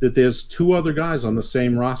that there's two other guys on the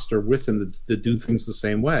same roster with him that do things the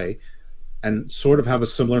same way, and sort of have a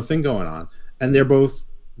similar thing going on. And they're both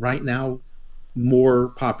right now more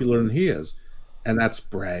popular than he is, and that's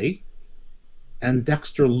Bray and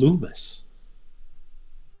Dexter Lumis.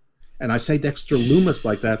 And I say Dexter Lumis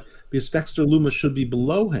like that because Dexter Lumis should be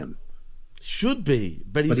below him. Should be,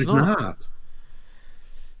 but he's not.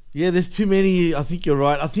 Yeah, there's too many. I think you're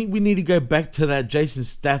right. I think we need to go back to that Jason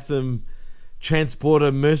Statham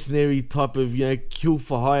transporter mercenary type of, kill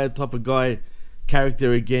for hire type of guy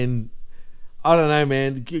character again. I don't know,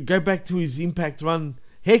 man. Go back to his Impact run.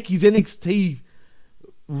 Heck, his NXT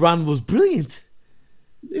run was brilliant.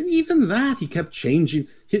 Even that, he kept changing.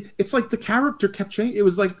 It's like the character kept changing. It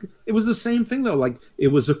was the same thing though. Like, it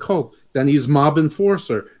was a cult. Then he's Mob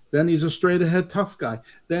Enforcer. Then he's a straight ahead tough guy.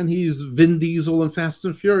 Then he's Vin Diesel and Fast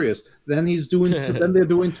and Furious. Then he's doing. Then they're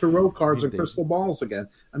doing tarot cards and crystal balls again.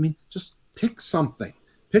 Just pick something.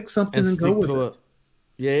 Pick something and go with it.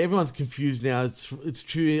 Yeah, everyone's confused now. It's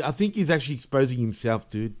true. I think he's actually exposing himself,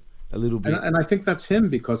 dude, a little bit. And I think that's him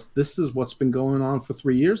because this is what's been going on for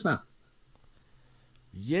 3 years now.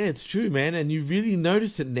 Yeah, it's true, man. And you really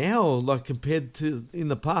notice it now, like compared to in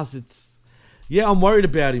the past. I'm worried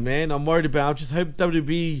about him, man. I just hope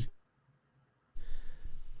WWE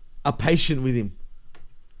are patient with him.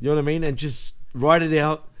 You know what I mean? And just write it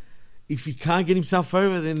out. If he can't get himself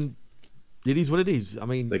over, then it is what it is.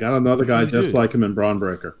 They got another guy just like him in Braun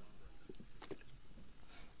Breaker.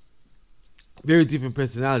 Very different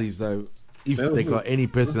personalities, though. If they got any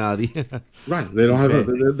personality. Right. They don't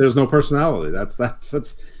have there's no personality. That's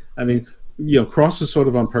Cross is sort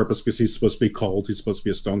of on purpose because he's supposed to be cold. He's supposed to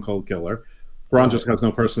be a stone cold killer. Braun just has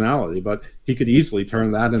no personality, but he could easily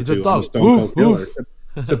turn that into a stone cold killer,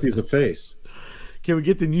 except he's a face. Can we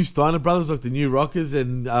get the new Steiner brothers, like the new Rockers,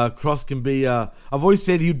 and Cross can be... I've always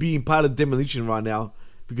said he'd be in part of Demolition right now,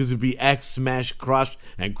 because it'd be Axe, Smash, Crush,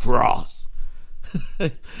 and Cross.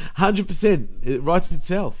 100%. It writes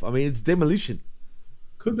itself. I mean, it's Demolition.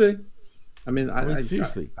 Could be. I mean,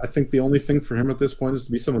 seriously. I think the only thing for him at this point is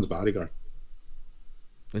to be someone's bodyguard.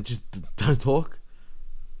 And just don't talk.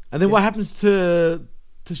 And then what happens to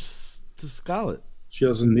Scarlett? She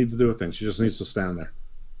doesn't need to do a thing. She just needs to stand there.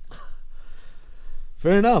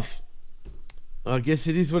 Fair enough. I guess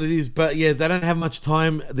it is what it is. But yeah, they don't have much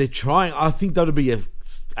time. They're trying. I think that'll be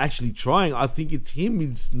actually trying. I think it's him.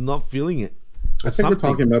 He's not feeling it. I think we're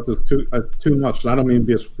talking about this too much. And I don't mean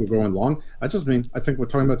because we're going long. I just mean I think we're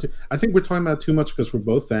talking about too much because we're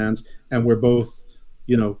both fans and we're both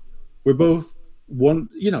one.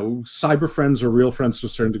 Cyber friends or real friends to a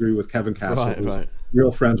certain degree with Kevin Castle. Right.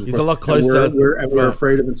 Real friends. He's a lot closer. We're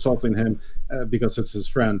afraid of insulting him because it's his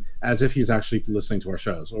friend, as if he's actually listening to our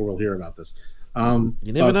shows, or we'll hear about this. You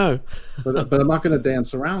never know. but I'm not going to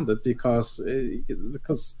dance around it because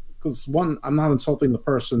one, I'm not insulting the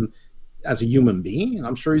person as a human being.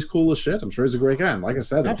 I'm sure he's cool as shit. I'm sure he's a great guy. And like I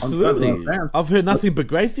said, absolutely. I've heard nothing but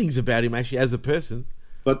great things about him actually as a person.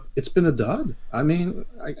 But it's been a dud. I mean,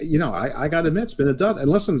 I got to admit, it's been a dud. And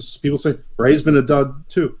listen, people say Bray's been a dud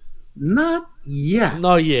too. Not yet.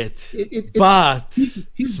 Not yet. But he's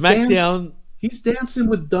SmackDown. He's dancing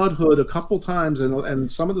with Dudhood a couple times,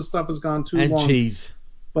 and some of the stuff has gone too long. And cheese.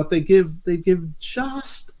 But they give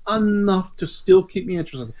just enough to still keep me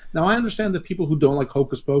interested. Now I understand that people who don't like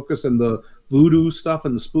Hocus Pocus and the voodoo stuff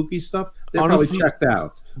and the spooky stuff, they're probably checked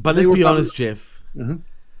out. But let's be honest, Jeff. Mm-hmm.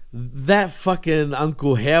 That fucking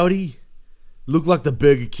Uncle Howdy looked like the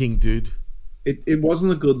Burger King dude. It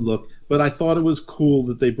wasn't a good look, but I thought it was cool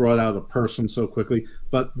that they brought out a person so quickly.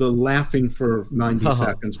 But the laughing for 90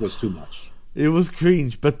 seconds was too much. It was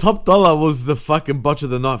cringe, but Top Dollar was the fucking botch of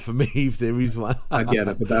the night for me, if there is one. I get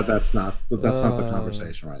it, but that's not the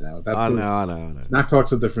conversation right now. I know. Snack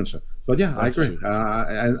Talk's a different show, but yeah, I agree,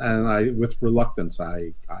 and I with reluctance,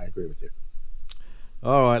 I agree with you.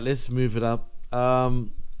 All right, let's move it up.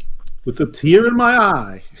 With a tear in my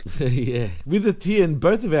eye, yeah, with a tear in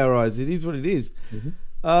both of our eyes. It is what it is. Mm-hmm.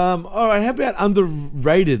 All right, how about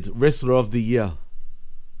underrated wrestler of the year?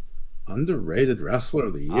 Underrated wrestler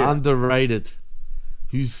of the year. Underrated.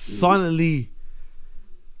 Who's silently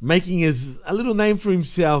making a little name for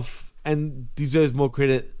himself and deserves more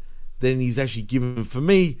credit than he's actually given. For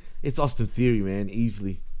me, it's Austin Theory, man,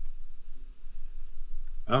 easily.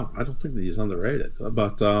 Oh, I don't think that he's underrated.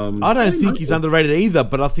 But I don't think he's underrated either,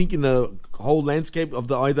 but I think in the whole landscape of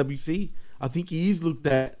the IWC, I think he is looked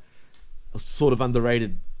at sort of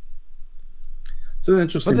underrated. It's an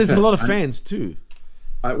interesting But there's a lot of fans too.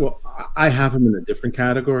 I have him in a different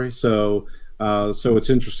category, so it's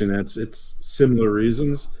interesting. It's similar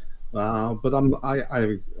reasons, but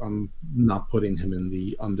I'm not putting him in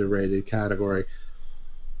the underrated category.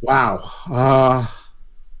 Wow.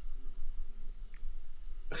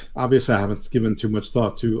 Obviously, I haven't given too much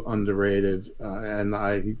thought to underrated, and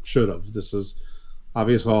I should have. This is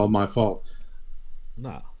obviously all my fault.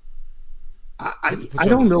 No, I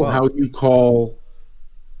don't know how you call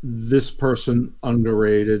this person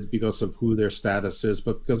underrated because of who their status is,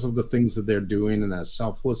 but because of the things that they're doing and as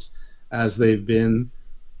selfless as they've been,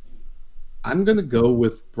 I'm going to go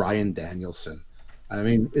with Bryan Danielson. I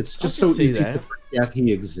mean, it's just so easy to forget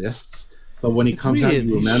he exists, but when he comes out,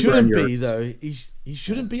 you remember. He shouldn't be, though. He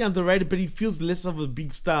shouldn't be underrated, but he feels less of a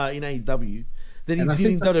big star in AEW than he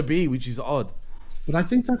did in WWE, which is odd. But I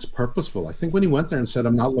think that's purposeful. I think when he went there and said,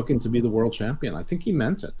 I'm not looking to be the world champion, I think he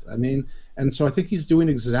meant it. I mean, and so I think he's doing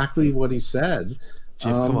exactly what he said.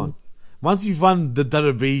 Jeff, come on. Once you've won the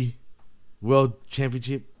WWE World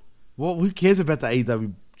Championship, who cares about the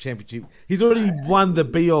AEW Championship? He's already won the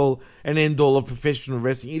be-all and end-all of professional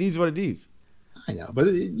wrestling. It is what it is. I know, but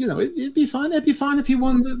it'd be fine. It'd be fine if he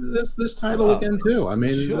won this title again too. I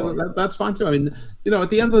mean, sure. That's fine too. I mean, at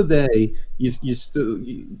the end of the day,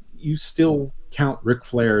 you still count Ric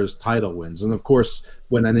Flair's title wins, and of course,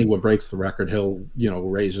 when anyone breaks the record, he'll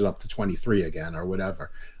raise it up to 23 again or whatever,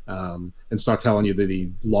 and start telling you that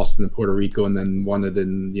he lost in Puerto Rico and then won it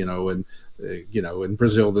in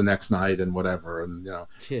Brazil the next night and whatever, and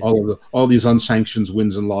all these unsanctioned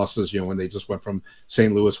wins and losses. When they just went from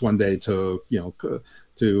St. Louis one day to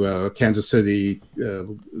Kansas City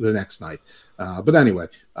the next night. But anyway,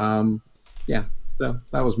 so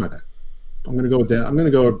that was my pick. I'm going to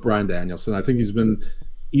go with Bryan Danielson. I think he's been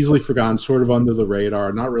easily forgotten, sort of under the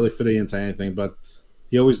radar, not really fitting into anything, but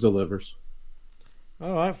he always delivers.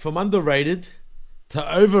 All right, from underrated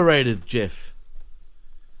to overrated, Jeff.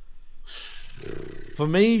 For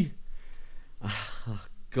me, oh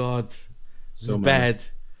God, this is bad.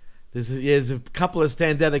 There's a couple of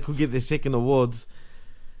stand out that could get their second awards,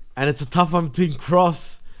 and it's a tough one between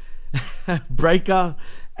Cross, Breaker,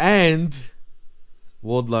 and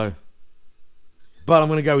Wardlow. But I'm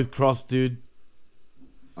gonna go with Cross, dude.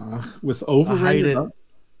 With overrated, I hate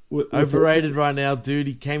it. Overrated right now, dude.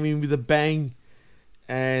 He came in with a bang,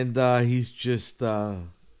 and he's just I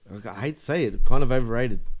hate to say it, kind of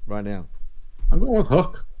overrated right now. I'm going with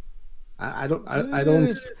Hook. I don't.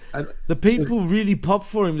 The people really pop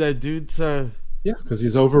for him though, dude. So yeah, because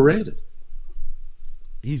he's overrated.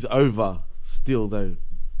 He's over still though.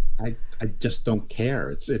 I just don't care.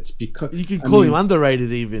 It's because you can call him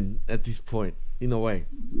underrated even at this point in a way.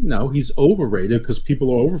 No, he's overrated because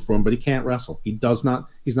people are over for him, but he can't wrestle. He does not.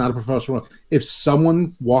 He's not a professional. If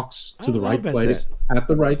someone walks to the right place at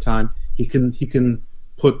the right time, he can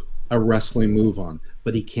put a wrestling move on,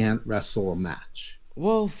 but he can't wrestle a match.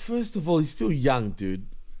 Well, first of all, he's still young, dude.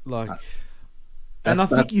 Like, and I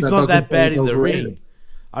think he's not that bad in the ring.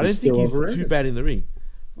 I don't think he's too bad in the ring.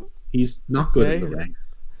 He's not good in the ring.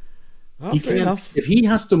 He can't. If he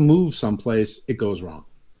has to move someplace, it goes wrong.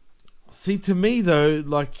 See, to me though,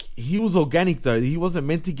 like he was organic though. He wasn't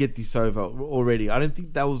meant to get this over already. I don't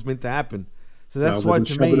think that was meant to happen. So that's why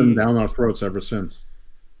to me, shoving him down our throats ever since.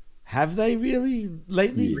 Have they really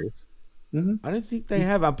lately? Yes. Mm-hmm. I don't think they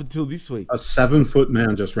have up until this week. A 7-foot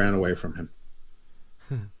man just ran away from him.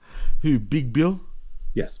 Who? Big Bill?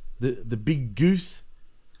 Yes. The big goose?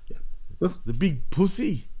 Yeah. The big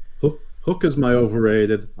pussy? Hook is my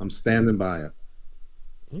overrated. I'm standing by it.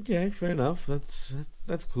 Okay, fair enough.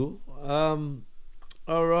 That's cool.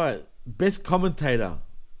 All right. Best commentator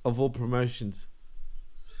of all promotions.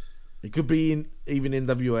 It could be even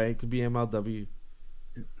NWA. It could be MLW.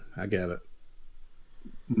 I get it.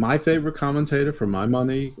 My favorite commentator for my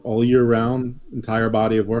money, all year round, entire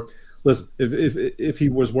body of work. Listen, if he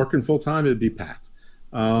was working full time, it'd be packed.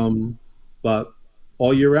 But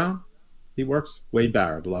all year round, he works. Wade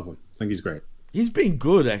Barrett, love him. I think he's great. He's been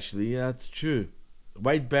good, actually. Yeah, that's true.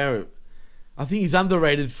 Wade Barrett. I think he's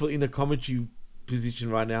underrated in a commentary position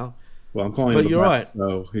right now. Well, I'm calling him. But you're right.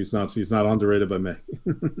 No, he's not underrated by me.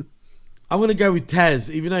 I'm gonna go with Taz,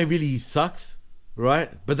 even though really he sucks, right?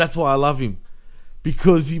 But that's why I love him.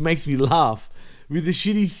 Because he makes me laugh. With the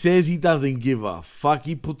shit he says, he doesn't give a fuck.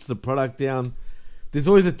 He puts the product down. There's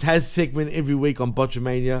always a Taz segment every week on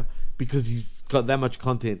Botchamania because he's got that much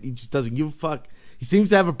content. He just doesn't give a fuck. He seems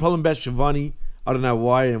to have a problem about Shivani. I don't know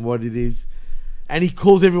why and what it is. And he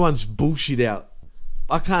calls everyone's bullshit out.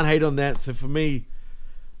 I can't hate on that. So for me,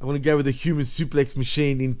 I'm going to go with the human suplex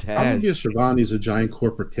machine in Taz. I think Shivani's a giant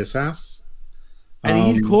corporate kiss ass. And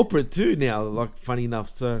he's corporate too now, like, funny enough.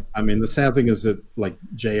 So I mean, the sad thing is that, like,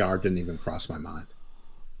 JR didn't even cross my mind.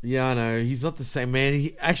 Yeah, I know. He's not the same, man.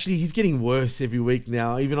 He's getting worse every week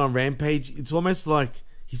now. Even on Rampage, it's almost like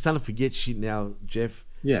he's starting to forget shit now, Jeff.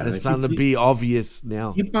 Yeah. And it's starting to be obvious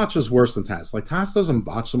now. He botches worse than Taz. Like, Taz doesn't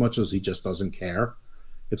botch so much as he just doesn't care.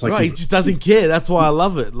 It's like he just doesn't care. That's why I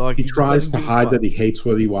love it. Like he tries to hide that he hates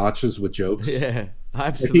what he watches with jokes. Yeah,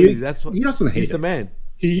 absolutely. Like That's what he doesn't hate. He's the man.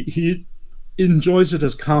 He enjoys it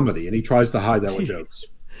as comedy, and he tries to hide that with jokes.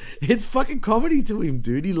 It's fucking comedy to him,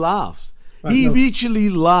 dude. He laughs. He literally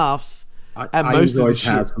laughs at most of the shit.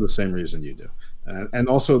 I enjoy Taz for the same reason you do, and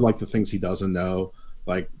also like the things he doesn't know.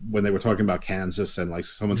 Like when they were talking about Kansas, and like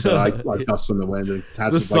someone said, "I like Dust in the Wind." And Taz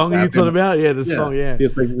the is song like you're talking about, the song, yeah.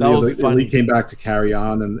 That was funny. He came back to Carry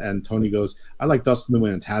On, and Tony goes, "I like Dust in the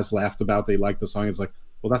Wind." And Taz laughed about they liked the song. It's like,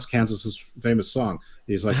 well, that's Kansas's famous song.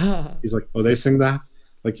 He's like, oh, they sing that.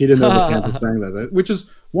 Like he didn't know that Kansas sang that, which is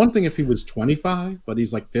one thing if he was 25, but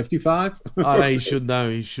he's like 55. Oh, no, he should know.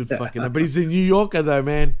 He should fucking know. But he's a New Yorker though,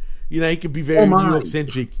 man. You know, he could be very New York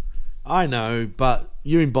centric. I know, but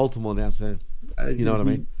you're in Baltimore now, so you know what I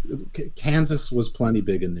mean. Kansas was plenty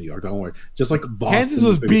big in New York. Don't worry. Just like Boston. Kansas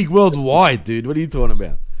was big worldwide, dude. What are you talking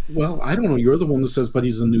about? Well, I don't know. You're the one that says, but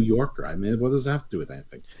he's a New Yorker. I mean, what does that have to do with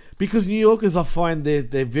anything? Because New Yorkers, I find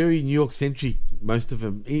they're very New York centric. Most of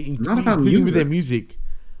them, including with their music.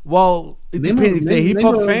 Well, it depends. If they're hip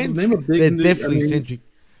hop fans, they're definitely centric.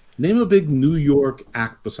 Name a big New York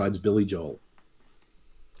act besides Billy Joel.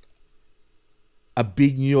 A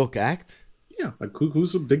big New York act? Yeah, like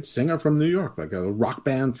who's a big singer from New York? Like a rock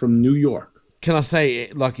band from New York. Can I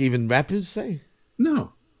say, like even rappers say?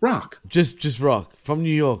 No, rock. Just rock from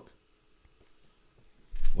New York.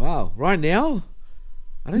 Wow, right now?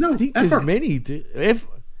 I don't think there's many.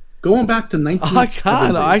 Going back to 1970. I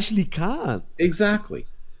can't. I actually can't. Exactly.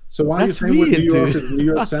 So why That's are you saying weird, New York dude. is New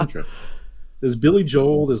York centric? There's Billy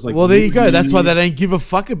Joel. There's like Well, there you go. That's why they don't give a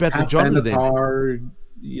fuck about the Pat genre then. Benatar,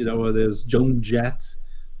 you know, there's Joan Jett.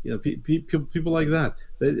 You know, people like that.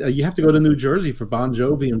 You have to go to New Jersey for Bon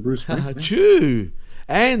Jovi and Bruce Springsteen. True.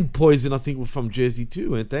 And Poison, I think, were from Jersey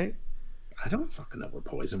too, weren't they? I don't fucking know where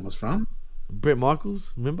Poison was from. Brett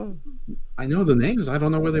Michaels, remember? I know the names. I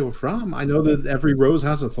don't know where they were from. I know that every rose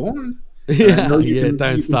has a thorn. Yeah, don't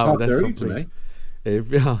don't start with that dirty song, to me.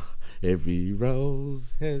 Every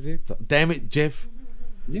rose has its... Damn it, Jeff.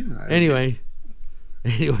 Yeah. Anyway,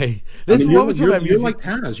 I let's mean, while we talk about you're music.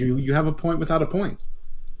 like Taz. You have a point without a point.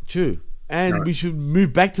 True. And Right. we should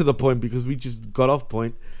move back to the point because we just got off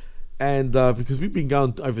point. And because we've been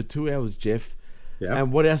going over 2 hours, Jeff. Yeah.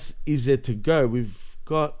 And what else is there to go? We've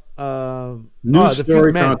got... News the story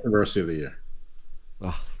fifth man. controversy of the year.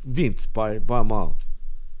 Vince by a mile.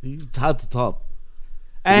 It's hard to top.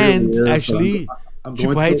 And Really is, but actually, I'm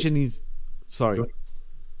going Triple to- H and his... Sorry.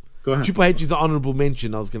 Go ahead. Triple H is an honourable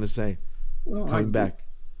mention, I was going to say. Well, coming back.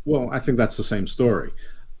 Well, I think that's the same story.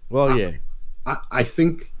 Well, yeah. I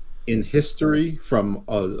think in history, from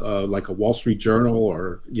like a Wall Street Journal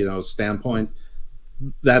or standpoint,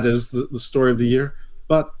 that is the story of the year.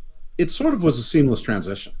 But it sort of was a seamless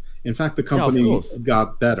transition. In fact, the company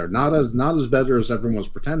got better, not as better as everyone was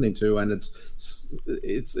pretending to, and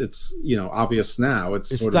it's obvious now. It's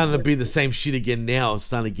sort starting of to be the same shit again now. It's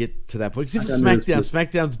starting to get to that point. Except for I mean, SmackDown.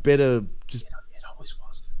 SmackDown's better. Just it always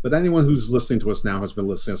was. But anyone who's listening to us now has been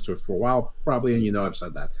listening to it for a while, probably, and I've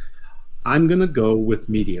said that. I'm gonna go with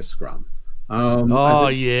Media Scrum.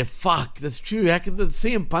 Yeah, fuck, that's true. How could the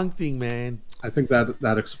CM Punk thing, man? I think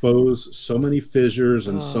that exposed so many fissures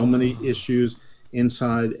and so many issues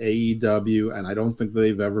inside AEW, and I don't think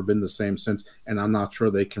they've ever been the same since, and I'm not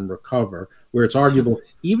sure they can recover. Where it's arguable,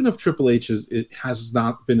 even if Triple H has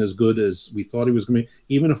not been as good as we thought he was going to be,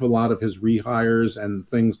 even if a lot of his rehires and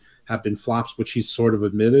things have been flops, which he's sort of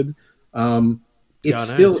admitted, it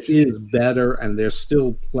still is better, and there's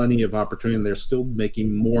still plenty of opportunity, and they're still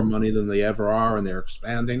making more money than they ever are, and they're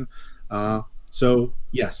expanding. So,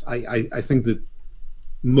 yes, I think that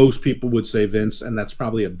most people would say Vince, and that's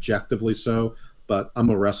probably objectively so, but I'm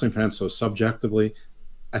a wrestling fan, so subjectively,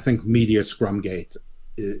 I think Media Scrumgate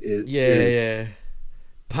is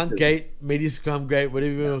Punkgate, Media Scrumgate,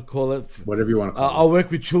 whatever you want to call it. Whatever you want to call it. I'll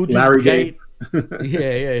work with children. Larry Gate.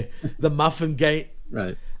 The Muffin Gate.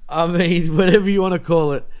 Right. I mean, whatever you want to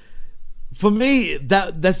call it. For me,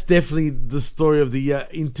 that's definitely the story of the year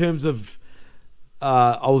in terms of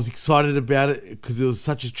I was excited about it because it was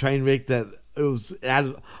such a train wreck that I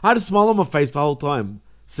had a smile on my face the whole time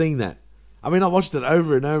seeing that. I mean, I watched it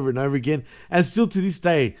over and over and over again, and still to this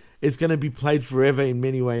day, it's going to be played forever in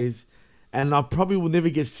many ways. And I probably will never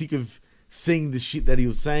get sick of seeing the shit that he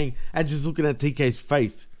was saying and just looking at TK's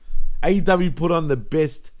face. AEW put on the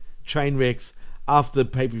best train wrecks after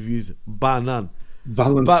pay-per-views, bar none.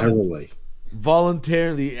 Voluntarily,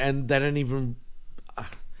 and they don't even.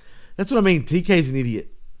 That's what I mean. TK's an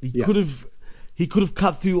idiot. He could have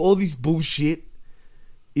cut through all this bullshit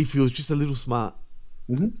if he was just a little smart.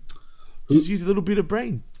 Mm-hmm. Just use a little bit of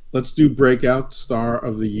brain. Let's do breakout star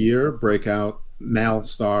of the year, breakout male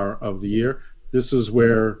star of the year. This is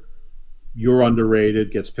where your underrated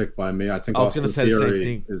gets picked by me. I think I was going to say the same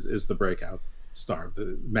thing. Is the breakout star of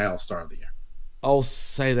the male star of the year. I'll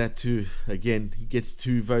say that too. Again, he gets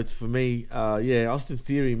 2 votes for me. Austin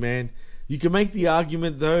Theory, man. You can make the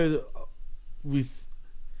argument though with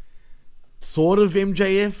sort of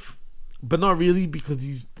MJF, but not really because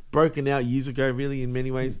he's broken out years ago, really, in many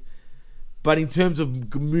ways. But in terms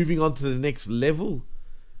of moving on to the next level,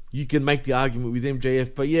 you can make the argument with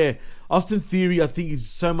MJF. But yeah, Austin Theory, I think, is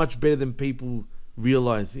so much better than people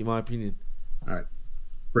realize, in my opinion. All right.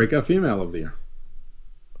 Breakout female of the year.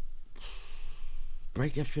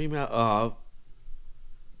 Breakout female?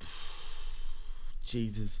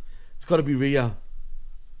 Jesus. It's got to be Rhea.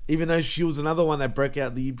 Even though she was another one that broke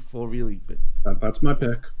out the year before, really. But that's my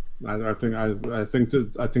pick. I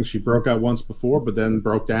think she broke out once before, but then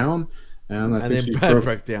broke down. And I think she's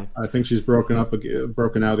broke down. I think she's broken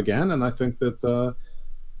out again, and I think that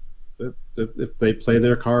if they play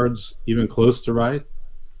their cards even close to right,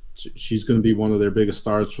 she's going to be one of their biggest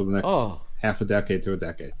stars for the next half a decade to a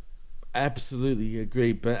decade. Absolutely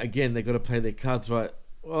agree, but again, they got to play their cards right.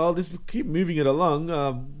 Well, let's keep moving it along.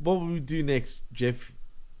 What will we do next, Jeff?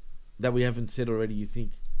 That we haven't said already, you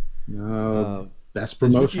think? Best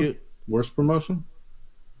promotion, worst promotion.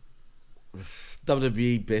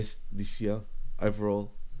 WWE best this year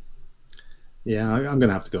overall. Yeah, I'm going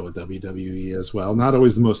to have to go with WWE as well. Not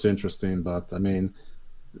always the most interesting, but I mean,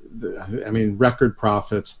 record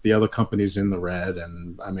profits. The other company's in the red,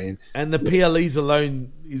 and and the PLEs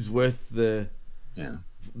alone is worth them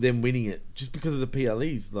winning it just because of the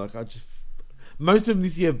PLEs. Like most of them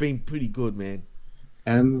this year have been pretty good, man.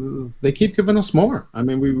 And they keep giving us more. I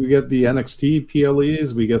mean, we get the NXT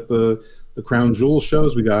PLEs, we get the Crown Jewel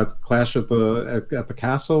shows, we got Clash at the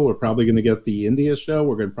Castle. We're probably going to get the India show.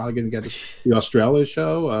 We're probably going to get the Australia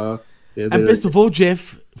show. And best of all,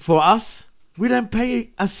 Jeff, for us, we don't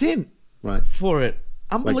pay a cent for it.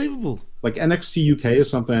 Unbelievable. Like NXT UK is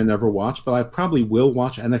something I never watched, but I probably will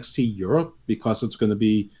watch NXT Europe because it's going to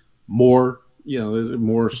be more,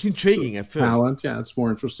 more. It's intriguing at first. Talent, yeah, it's more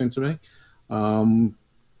interesting to me.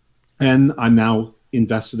 And I'm now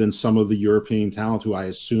invested in some of the European talent who I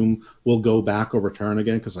assume will go back or return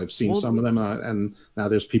again because I've seen some of them, and now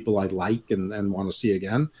there's people I like and want to see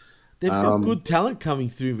again. They've got good talent coming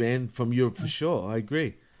through, man, from Europe for sure. I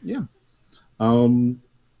agree. Yeah.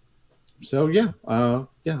 So I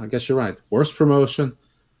guess you're right. Worst promotion.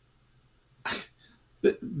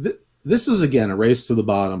 This is again a race to the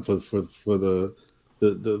bottom for the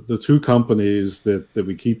two companies that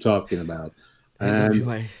we keep talking about.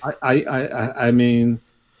 And I mean,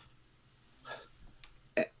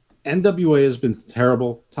 NWA has been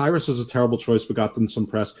terrible. Tyrus is a terrible choice, but got them some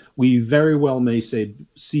press. We very well may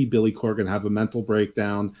see Billy Corgan have a mental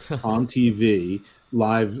breakdown on TV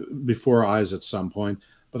live before our eyes at some point.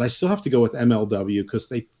 But I still have to go with MLW because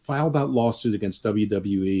they filed that lawsuit against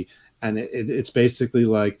WWE, and it's basically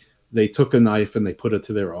like they took a knife and they put it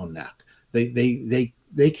to their own neck.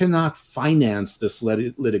 They cannot finance this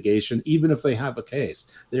litigation, even if they have a case.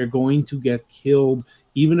 They're going to get killed.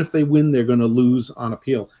 Even if they win, they're going to lose on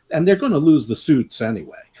appeal. And they're going to lose the suits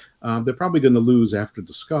anyway. They're probably going to lose after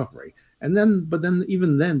discovery. But then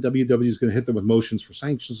even then, WWE is going to hit them with motions for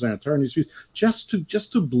sanctions and attorney's fees just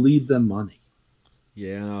to bleed them money.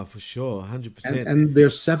 Yeah, for sure, 100%. And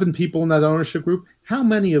there's 7 people in that ownership group. How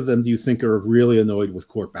many of them do you think are really annoyed with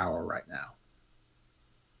Court Bauer right now?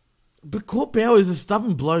 But Court Bauer is a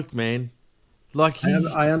stubborn bloke, man. Like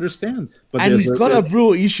I understand, but he's got a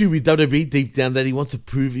real issue with WWE deep down that he wants to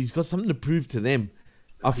prove. He's got something to prove to them.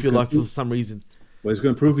 I feel like for some reason. Well, he's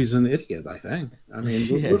going to prove he's an idiot. I think. I mean,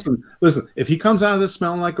 listen. If he comes out of this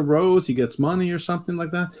smelling like a rose, he gets money or something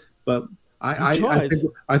like that. But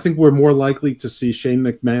I think we're more likely to see Shane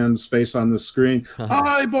McMahon's face on the screen.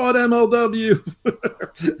 I bought MLW.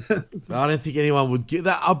 I don't think anyone would get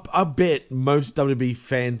that. I bet most WWE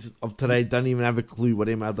fans of today don't even have a clue what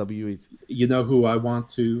MLW is. You know who I want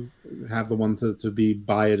to have the one to be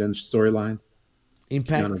buy it in storyline?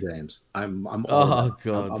 Impact. Keanu James. I'm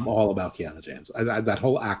all about Keanu James. That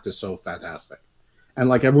whole act is so fantastic. And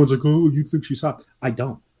like everyone's like, oh, you think she's hot? I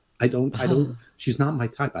don't. She's not my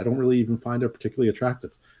type. I don't really even find her particularly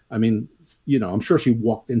attractive. I mean, I'm sure she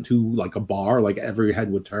walked into like a bar, like every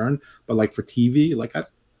head would turn, but like for TV, like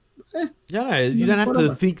you don't have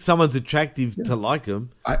to think someone's attractive to like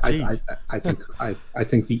them. I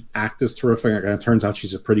think the act is terrific, and it turns out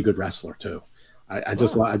she's a pretty good wrestler too. I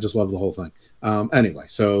just love the whole thing. Anyway,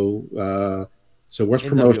 so worst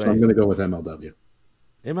promotion, I'm going to go with MLW.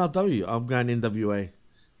 MLW, I'm going NWA.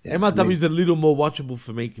 Yeah, MLW is a little more watchable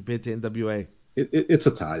for me compared to NWA. It's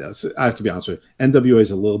a tie. I have to be honest with you. NWA is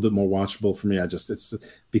a little bit more watchable for me. It's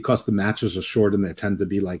because the matches are short and there tend to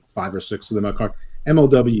be like 5 or 6 of them on a card.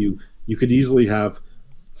 MLW, you could easily have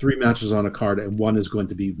 3 matches on a card and one is going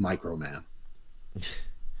to be Microman.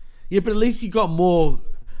 Yeah, but at least you got more.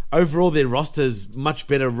 Overall, their roster is much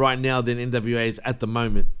better right now than NWA is at the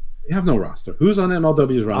moment. They have no roster. Who's on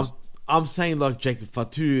MLW's roster? I'm saying like Jacob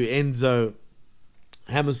Fatu, Enzo,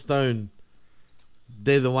 Hammerstone.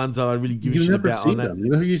 They're the ones that I really give a shit about. You never see them.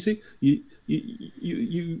 You know who you see?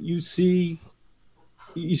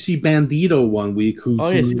 You see Bandito one week.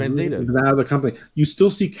 Yes, Bandito. Out of the company. You still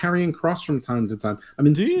see Karrion Kross from time to time. I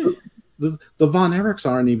mean, do you? The Von Erichs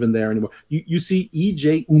aren't even there anymore. You see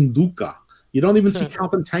EJ Unduka. You don't even see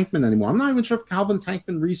Calvin Tankman anymore. I'm not even sure if Calvin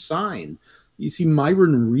Tankman re-signed. You see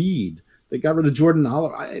Myron Reed. They got rid of Jordan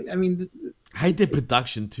Oliver. I mean, hate their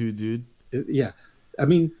production too, dude. Yeah, I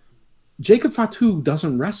mean, Jacob Fatu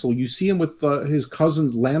doesn't wrestle. You see him with his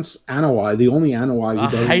cousin Lance Anoa'i, the only Anoa'i.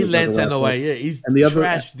 I hate Lance Anoa'i. Yeah, he's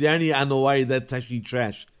trash. The only Anoa'i that's actually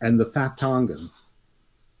trash. And the Fat Tongan.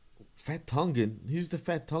 Fat Tongan? Who's the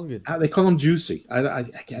Fat Tongan? They call him Juicy. I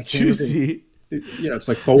can't Juicy. Yeah, it's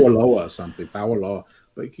like Faualoa or something. Faualoa.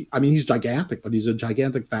 But he's gigantic, but he's a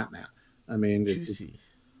gigantic fat man. I mean, Juicy.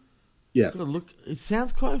 Yeah. It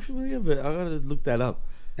sounds kind of familiar, but I gotta look that up.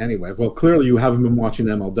 Anyway, well, clearly you haven't been watching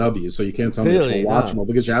MLW, so you can't tell me it's more watchable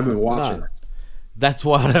because you haven't been watching it. That's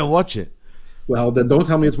why I don't watch it. Well, then don't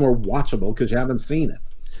tell me it's more watchable because you haven't seen it.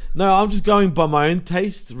 No, I'm just going by my own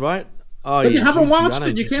taste, right? Oh, but you yeah, haven't juicy. watched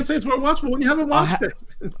it. You can't say it's worth watching when you haven't watched it.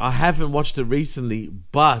 I haven't watched it recently,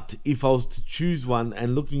 but if I was to choose one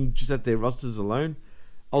and looking just at their rosters alone,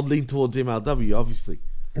 I'd lean towards MLW, obviously.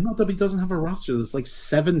 MLW doesn't have a roster. There's like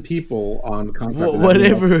 7 people on contract.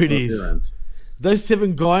 Whatever it is. Those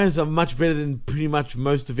 7 guys are much better than pretty much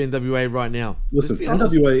most of NWA right now. Listen,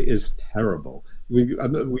 NWA is terrible.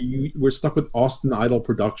 We're stuck with Austin Idol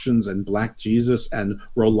Productions and Black Jesus and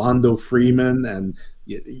Rolando Freeman and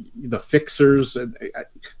the Fixers. And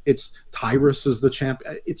it's Tyrus is the champ.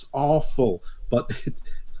 It's awful, but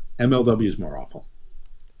MLW is more awful.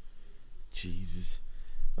 Jesus.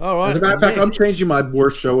 All right. As a matter of fact, I'm changing my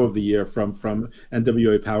worst show of the year from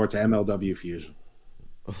NWA Power to MLW Fusion.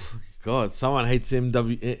 God, someone hates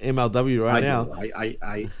MLW right now.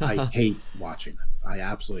 I hate watching it. I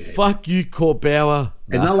absolutely hate Fuck you, Court Bauer.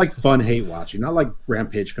 And not like fun hate watching. Not like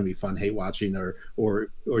Rampage can be fun hate watching or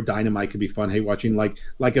Dynamite can be fun hate watching. Like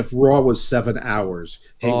if Raw was 7 hours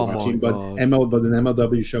hate watching, but an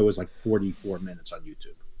MLW show is like 44 minutes on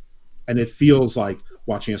YouTube. And it feels like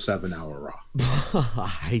watching a 7-hour Raw. I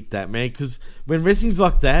hate that, man, because when wrestling's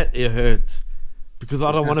like that, it hurts. Because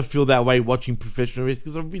I don't want to feel that way watching professional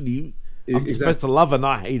wrestling. Because I'm supposed to love it and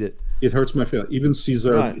I hate it. It hurts my feelings. Even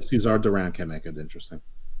Cesar Duran can make it interesting.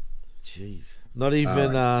 Jeez. Not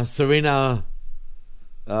even Serena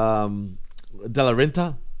De La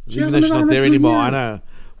Renta? Even though she's not there anymore. I know.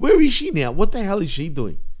 Where is she now? What the hell is she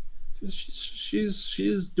doing?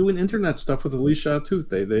 She's doing internet stuff with Alicia Tooth.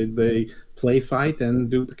 They play fight and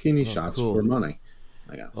do bikini shots for money,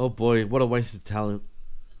 I guess. Oh boy, what a waste of talent.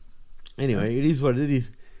 Anyway, it is what it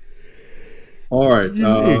is. All right,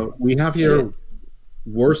 we have here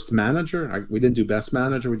worst manager. We didn't do best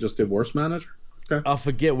manager. We just did worst manager. Okay. I'll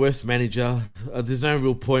forget worst manager. There's no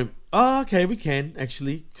real point. Oh, okay, we can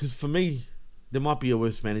actually, because for me, there might be a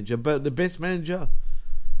worst manager, but the best manager,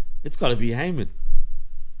 it's got to be Heyman.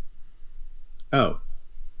 Oh,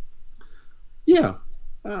 yeah.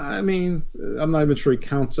 I mean, I'm not even sure he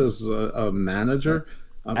counts as a manager.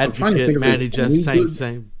 I'm trying to think of manager,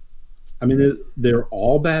 same. I mean, they're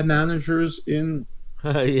all bad managers in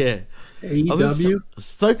yeah. AEW.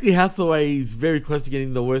 Stokely Hathaway is very close to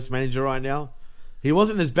getting the worst manager right now. He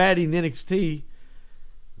wasn't as bad in NXT,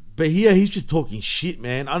 but here he's just talking shit,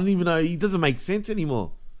 man. I don't even know. He doesn't make sense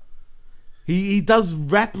anymore. He does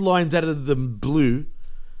rap lines out of the blue.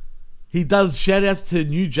 He does shout outs to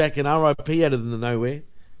New Jack and RIP out of the nowhere.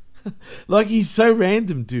 Like, he's so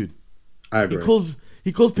random, dude. I agree.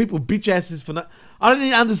 He calls people bitch asses for I don't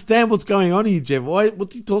even understand what's going on here, Jeff.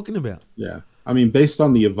 What's he talking about? Yeah. I mean, based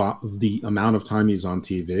on the amount of time he's on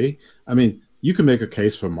TV, I mean, you can make a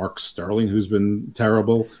case for Mark Sterling, who's been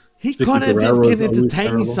terrible. He kind of can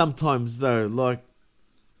entertain me sometimes, though. Like,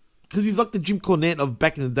 because he's like the Jim Cornette of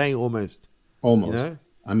back in the day, almost. Almost. You know?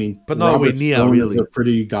 I mean, but nowhere near, really. A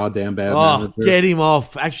pretty goddamn bad manager. Get him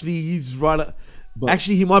off. Actually, he's right.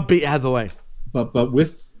 Actually, he might beat Hathaway. But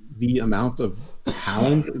with the amount of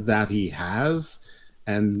talent that he has,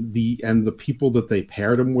 and the people that they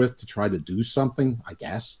paired him with to try to do something, I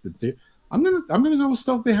guess I'm gonna go with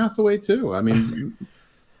Stokely Hathaway too. I mean,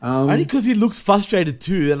 only because he looks frustrated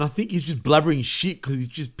too, and I think he's just blubbering shit because he's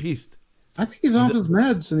just pissed. I think he's off his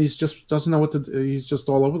meds and he's just doesn't know what to do. He's just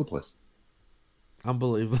all over the place.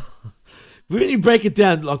 Unbelievable. When you break it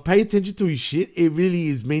down, like, pay attention to his shit, it really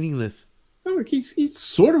is meaningless. No, he's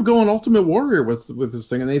sort of going Ultimate Warrior with this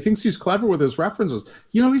thing, and he thinks he's clever with his references.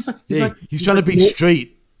 You know, he's trying to be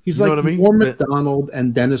straight. He's you like know what I mean? Norm Macdonald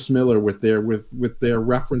and Dennis Miller with their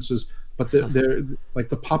references, but they're like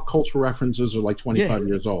the pop culture references are like 25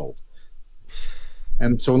 years old,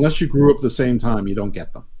 and so unless you grew up at the same time, you don't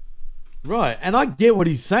get them. Right, and I get what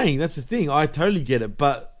he's saying. That's the thing. I totally get it,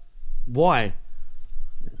 but why?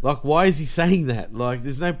 Like, why is he saying that? Like,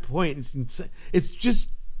 there's no point. It's insane. It's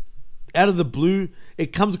just out of the blue.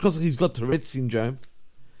 It comes across like he's got Tourette syndrome.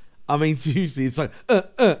 I mean, seriously, it's like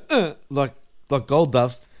like gold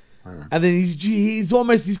dust. And then he's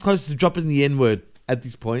almost this close to dropping the N-word at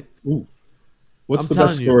this point. Ooh. What's the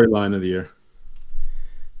best storyline of the year?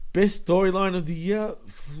 Best storyline of the year?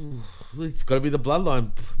 It's got to be the Bloodline,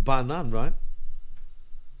 bar none, right?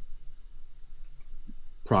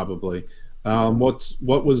 Probably.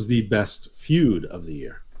 What was the best feud of the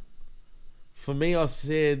year? For me, I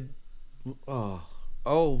said, that's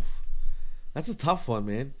a tough one,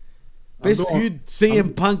 man. Best feud: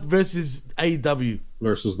 CM Punk versus AEW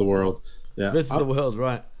versus the World. Yeah, versus the World,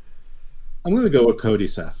 right? I'm going to go with Cody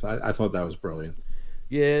Seth. I thought that was brilliant.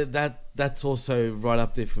 Yeah, that's also right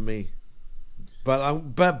up there for me.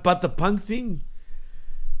 But the Punk thing,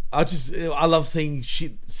 I love seeing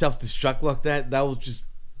shit self-destruct like that. That was just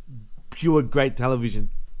pure great television.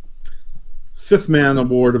 Fifth man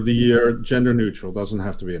award of the year, gender neutral. Doesn't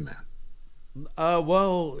have to be a man.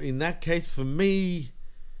 Well, in that case, for me,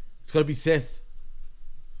 it's got to be Seth.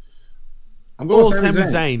 I'm going with Sami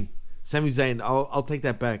Zayn. Zayn. Sami Zayn. I'll take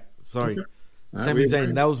that back. Sorry. Okay. Sami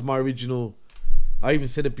Zayn. That was my original. I even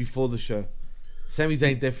said it before the show. Sami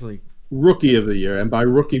Zayn, definitely. Rookie of the year. And by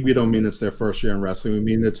rookie, we don't mean it's their first year in wrestling. We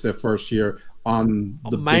mean it's their first year on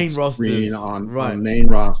the main big rosters. screen, on main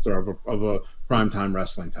roster of a primetime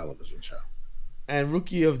wrestling television show. And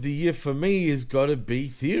rookie of the year for me has got to be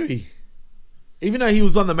Theory. Even though he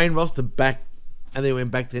was on the main roster back and they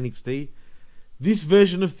went back to NXT, this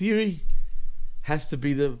version of Theory has to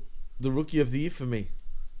be the rookie of the year for me.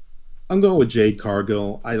 I'm going with Jade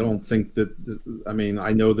Cargill. I don't think that. I mean,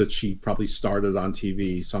 I know that she probably started on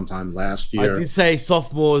TV sometime last year. I did say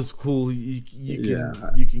sophomore is cool. You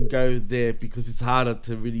can go there because it's harder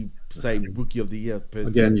to really say rookie of the year.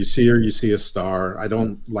 Person. Again, you see her, you see a star. I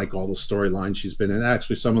don't like all the storylines she's been in.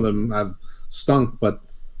 Actually, some of them have stunk, but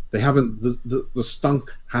they haven't. The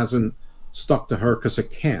stunk hasn't stuck to her because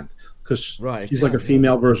it can't. Because she's like a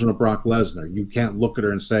female version of Brock Lesnar. You can't look at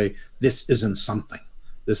her and say this isn't something.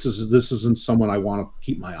 This isn't someone I want to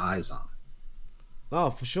keep my eyes on.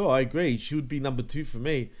 Oh, for sure, I agree. She would be number 2 for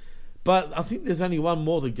me. But I think there's only one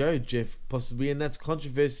more to go, Jeff, possibly, and that's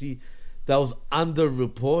controversy that was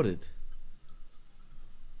underreported.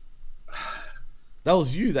 That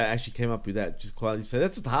was you that actually came up with that, just quietly. So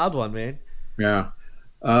that's a hard one, man. Yeah,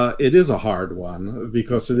 it is a hard one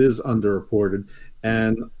because it is underreported,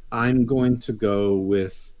 and I'm going to go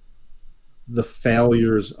with the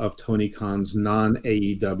failures of Tony Khan's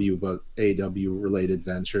non-AEW but AEW related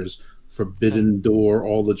ventures, Forbidden Door,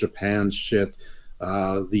 all the Japan shit,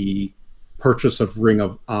 the purchase of Ring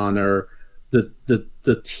of Honor, the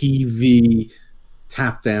TV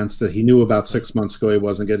tap dance that he knew about 6 months ago he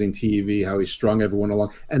wasn't getting TV, how he strung everyone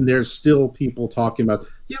along, and there's still people talking about,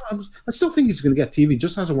 I still think he's going to get TV,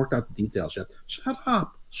 just hasn't worked out the details yet. Shut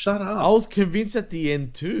up. I was convinced at the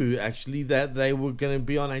end too, actually, that they were going to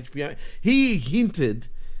be on HBO. He hinted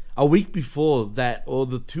a week before that, or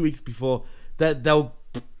the 2 weeks before, that they were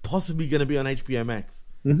possibly going to be on HBO Max.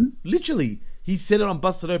 Mm-hmm. Literally, he said it on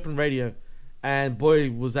Busted Open Radio, and boy,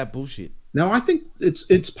 was that bullshit. Now, I think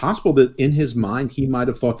it's possible that in his mind he might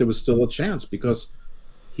have thought there was still a chance because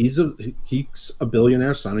he's a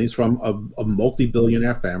billionaire son. He's from a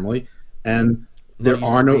multi-billionaire family, and there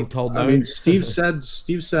are no. I mean, Steve said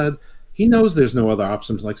he knows there's no other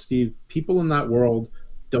options. Like Steve, people in that world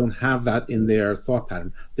don't have that in their thought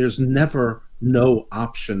pattern. There's never no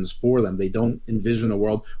options for them. They don't envision a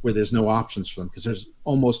world where there's no options for them because there's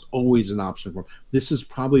almost always an option for them. This is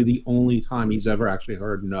probably the only time he's ever actually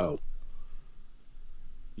heard no.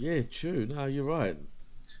 Yeah, true. No, you're right.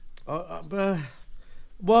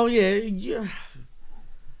 Well, yeah.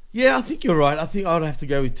 Yeah, I think you're right. I think I'd have to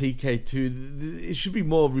go with TK too. It should be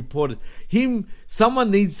more reported. Someone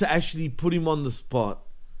needs to actually put him on the spot,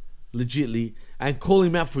 legitly, and call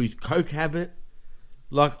him out for his coke habit.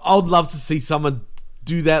 Like, I'd love to see someone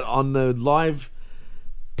do that on the live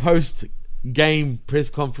post-game press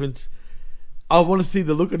conference. I want to see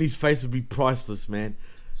the look on his face would be priceless, man.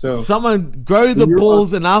 So someone grow the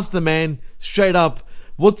balls and ask the man straight up,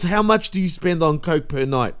 how much do you spend on coke per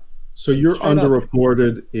night? So your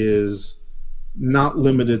underreported is not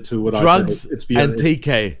limited to what drugs I said. It's and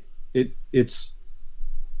TK. It's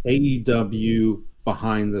AEW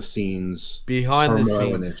behind the scenes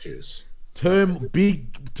issues.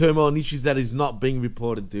 Big turmoil and issues that is not being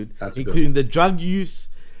reported, dude. That's including the drug use,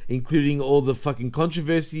 including all the fucking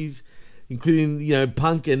controversies, including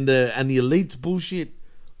Punk and the Elite's bullshit.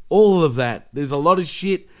 All of that. There's a lot of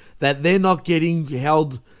shit that they're not getting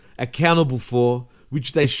held accountable for,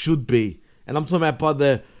 which they should be. And I'm talking about by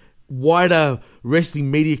the wider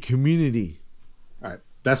wrestling media community. All right.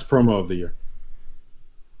 Best promo of the year.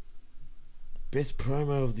 Best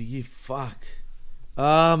promo of the year? Fuck.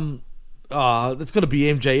 That's got to be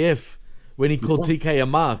MJF when he called TK a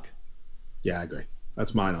mark. Yeah, I agree.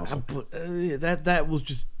 That's mine also. That was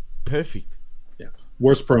just perfect. Yeah.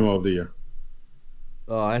 Worst promo of the year.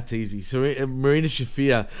 Oh, that's easy. So Marina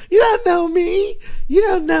Shafir, you don't know me.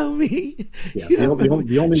 Yeah, the only one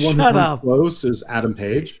who comes close is Adam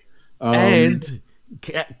Page, and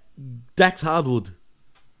Dax Hardwood.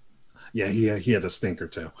 Yeah, he had a stinker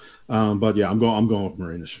too. But yeah, I'm going with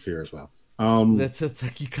Marina Shafir as well. That's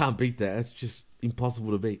like you can't beat that. That's just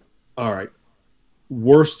impossible to beat. All right,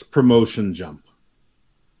 worst promotion jump.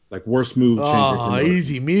 Like worst move change. Oh,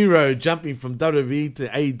 easy. Miro jumping from WWE to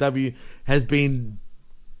AEW has been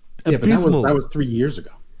abysmal. But that was 3 years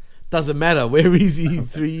ago. Doesn't matter. Where is he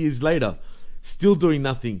 3 years later? still doing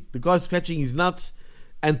nothing. The guy's scratching his nuts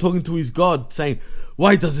and talking to his God, saying,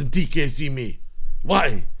 "Why doesn't DK see me?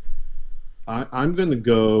 Why?" I'm going to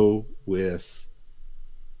go with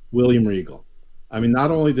William Regal. I mean,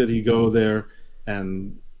 not only did he go there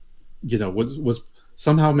and, was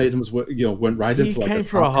somehow made him, went right into like came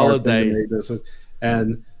for a holiday.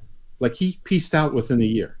 And like he pieced out within a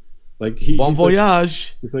year. Like bon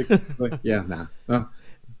voyage. He's like, yeah, nah.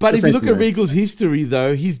 But if you look at Regal's history,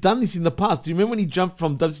 though, he's done this in the past. Do you remember when he jumped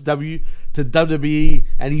from WCW to WWE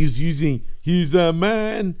and he was using "He's a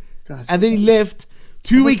Man," and then he left?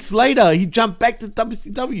 2 weeks later, he jumped back to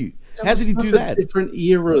WCW. How did he do that? Different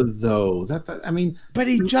era, though. But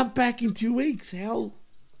he jumped back in 2 weeks. How?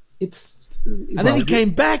 And then he came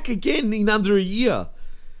back again in under a year.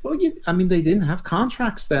 Well, they didn't have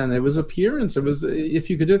contracts then. It was appearance. It was if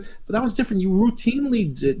you could do it. But that was different. You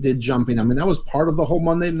routinely did jumping. I mean, that was part of the whole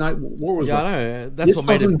Monday Night War. I know. That's what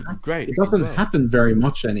made it great. It doesn't happen very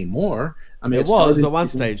much anymore. I mean, it was at one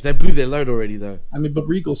stage. They blew their load already, though. I mean, but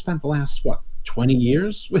Regal spent the last, 20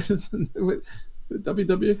 years with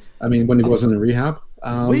WWE? I mean, when he wasn't in rehab.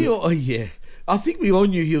 I think we all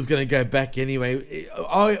knew he was going to go back anyway.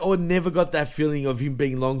 I never got that feeling of him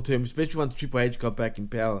being long-term, especially once Triple H got back in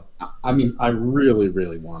power. I mean, I really,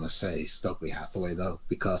 really want to say Stokely Hathaway, though,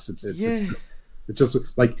 because it's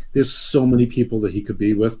just like there's so many people that he could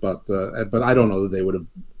be with, but I don't know that they would have.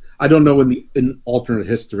 I don't know in alternate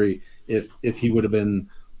history if he would have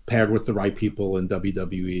been paired with the right people in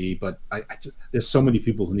WWE, but there's so many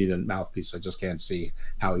people who need a mouthpiece. I just can't see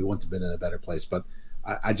how he wouldn't have been in a better place. But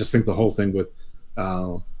I just think the whole thing with,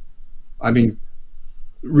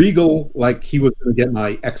 Regal, like he was going to get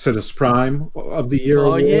my Exodus Prime of the year.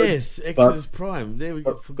 Oh, yes, Exodus Prime. There we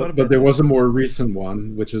go. Forgot about that. But there was a more recent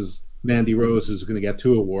one, which is Mandy Rose, who's going to get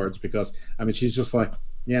 2 awards because she's just like,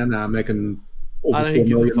 I'm making over I don't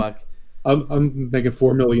give a fuck. I'm making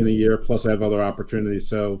 $4 million a year, plus I have other opportunities.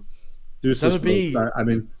 So,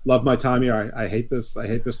 love my time here. I hate this. I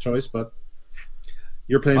hate this choice, but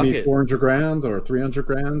you're paying me $400,000 or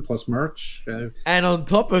 $300,000 plus merch. And on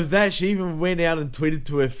top of that, she even went out and tweeted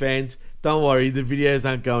to her fans, "Don't worry, the videos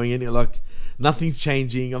aren't going anywhere. Like nothing's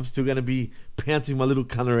changing. I'm still going to be pouncing my little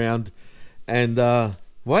cunt around." And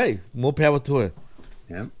more power to her.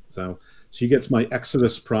 Yeah. So. She gets my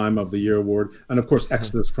Exodus Prime of the Year award, and of course,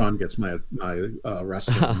 Exodus Prime gets my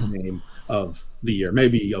wrestling name of the year,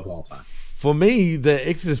 maybe of all time. For me, the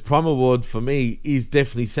Exodus Prime award for me is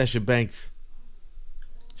definitely Sasha Banks.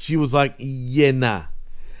 She was like, "Yeah, nah,"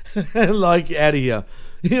 like out of here.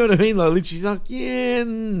 You know what I mean? Like, she's like, "Yeah,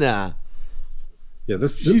 nah." Yeah,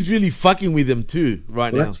 she's really fucking with him too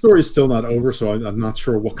now. That story's still not over, so I'm not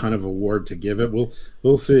sure what kind of award to give it.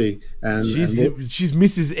 We'll see. And she's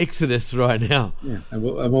Mrs. Exodus right now. Yeah, and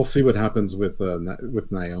we'll see what happens with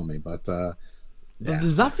Naomi. But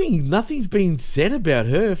nothing's been said about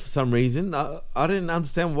her for some reason. I didn't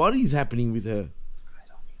understand what is happening with her. I don't either.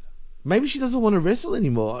 Maybe she doesn't want to wrestle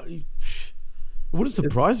anymore. It wouldn't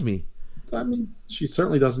surprise me. I mean, she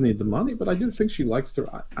certainly doesn't need the money, but I do think she likes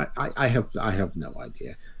to. I have no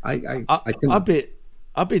idea. I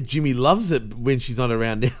bet Jimmy loves it when she's not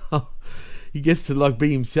around now. He gets to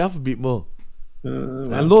be himself a bit more.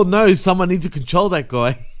 And Lord knows someone needs to control that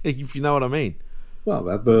guy, if you know what I mean. Well,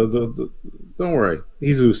 don't worry,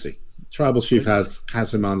 he's Uzi. Tribal Chief has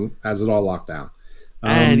it all locked down,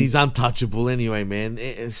 and he's untouchable anyway, man.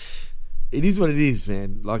 It is what it is,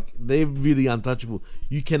 man. Like, they're really untouchable.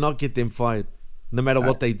 You cannot get them fired, no matter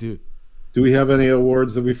what they do. Do we have any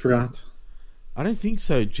awards that we forgot? I don't think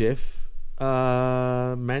so, Jeff.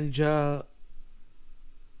 Manager...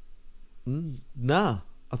 Nah.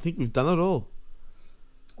 I think we've done it all.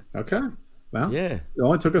 Okay. Well, yeah. It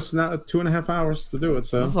only took us 2.5 hours to do it,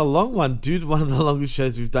 so... That's a long one, dude. One of the longest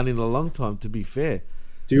shows we've done in a long time, to be fair.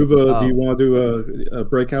 Do you want to do a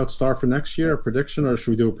breakout star for next year, a prediction, or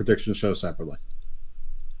should we do a prediction show separately?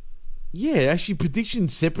 Yeah, actually, prediction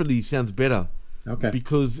separately sounds better. Okay.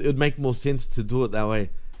 Because it would make more sense to do it that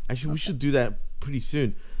way. Actually, we should do that pretty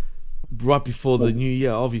soon, right before the new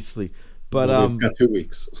year, obviously. But we've got 2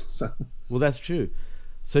 weeks. So. Well, that's true.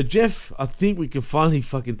 So, Jeff, I think we can finally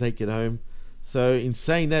fucking take it home. So, in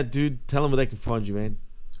saying that, dude, tell them where they can find you, man.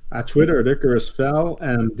 At Twitter at IcarusFell,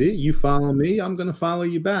 and you follow me, I'm going to follow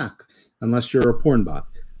you back, unless you're a porn bot.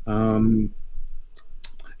 And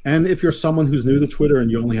if you're someone who's new to Twitter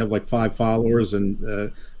and you only have 5 followers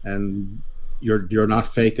and you're not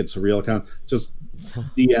fake, it's a real account, just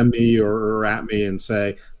DM me or at me and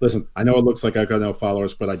say, listen, I know it looks like I got no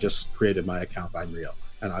followers, but I just created my account. I'm real,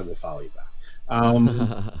 and I will follow you back.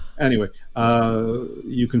 Anyway,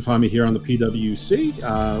 you can find me here on the PWC,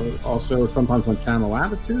 also sometimes on Channel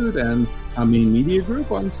Attitude, and Media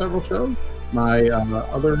Group on several shows. My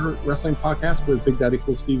other wrestling podcast with Big Daddy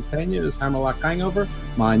Cool Steve Pena is Hammerlock Hangover.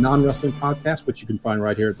 My non-wrestling podcast, which you can find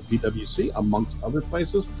right here at the PWC, amongst other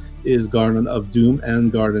places, is Garden of Doom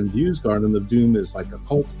and Garden Views. Garden of Doom is like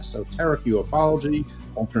occult, esoteric, ufology,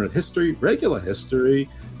 alternate history, regular history,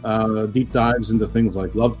 deep dives into things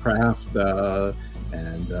like Lovecraft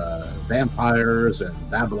and vampires and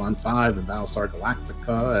Babylon 5 and Battlestar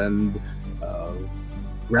Galactica and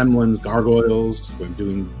Gremlins, Gargoyles. We're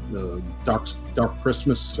doing Dark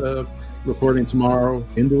Christmas recording tomorrow.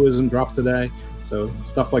 Hinduism dropped today, so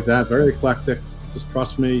stuff like that. Very eclectic. Just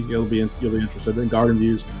trust me, you'll be interested. And Garden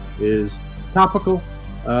Views is topical,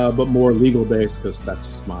 but more legal based because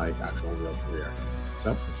that's my actual real career.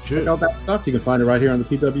 So check out that stuff. You can find it right here on the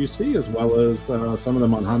PWC, as well as some of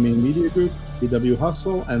them on Hameen Media Group, PW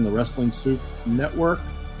Hustle, and the Wrestling Soup Network.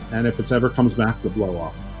 And if it ever comes back, the blow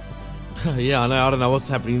off. Yeah, I don't know what's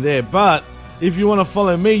happening there. But if you want to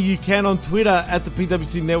follow me, you can on Twitter at the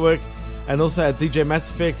PWC Network and also at DJ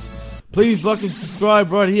MassFX. Please like and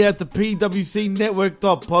subscribe right here at the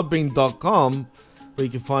PWCnetwork.podbean.com, where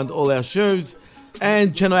you can find all our shows,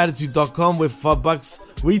 and channelattitude.com, where for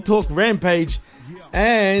 $5 we talk Rampage,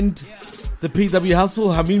 and the PW Hustle,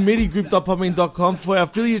 HameenMediaGroup.podbean.com for our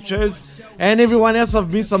affiliate shows, and everyone else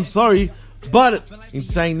I've missed, I'm sorry. But in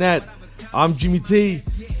saying that, I'm Jimmy T.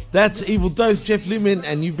 That's Evil Dose, Jeff Lippman,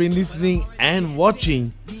 and you've been listening and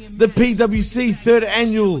watching the PWC 3rd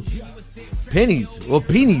Annual Peesnees.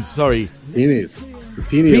 The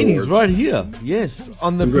Peesnees right here. Yes,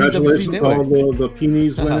 on the Congratulations PWC to all Network. the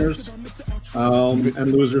Peesnees winners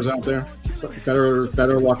and losers out there.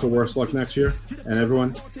 Better luck or worse luck next year. And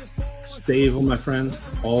everyone, stay evil, my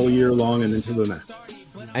friends, all year long and into the next.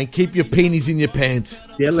 And keep your peenies in your pants.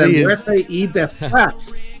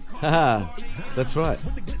 That's right.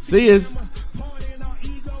 See yous.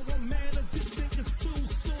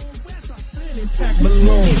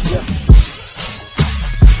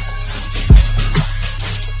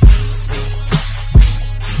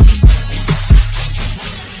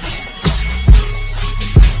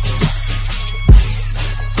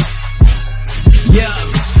 Yeah,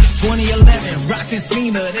 2011, rockin'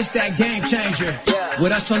 Cena, this that game changer.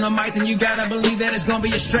 With us on the mic, then you gotta believe that it's gonna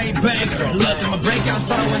be a straight banger. Look, I'm a breakout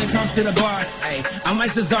star when it comes to the bars. Ay, I'm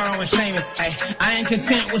like Cesaro and Sheamus. Ay, I ain't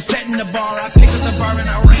content with setting the bar. I pick up the bar and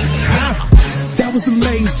I raise it. That was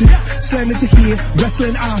amazing. Slam is here,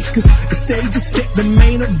 wrestling Oscars. The stage is set, the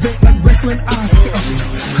main event like wrestling Oscar.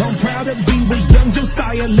 I'm proud to be with young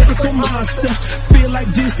Josiah, lyrical monster. Feel like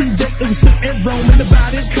Juicy J, Uso, and Roman, the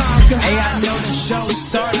body conquer. Hey, I know the show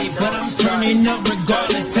started, but I'm turning up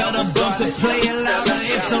regardless. Tell the bump to play it louder.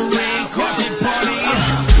 It's a red carpet party.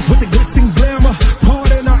 With the glitz and glamour,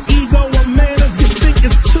 pardon our ego or manners. You think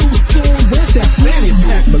it's too soon? Where's that fanny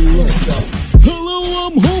pack below? Hello,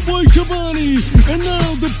 I'm Homeboy Shivani, and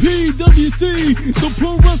now the PWC, the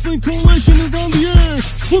Pro Wrestling Coalition, is on the air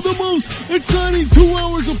for the most exciting 2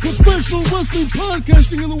 hours of professional wrestling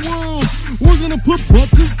podcasting in the world. We're gonna put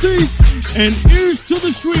butts in seats and ears to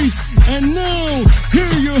the streets. And now, here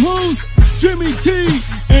are your hosts, Jimmy T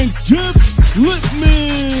and Jeff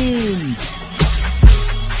Lippman.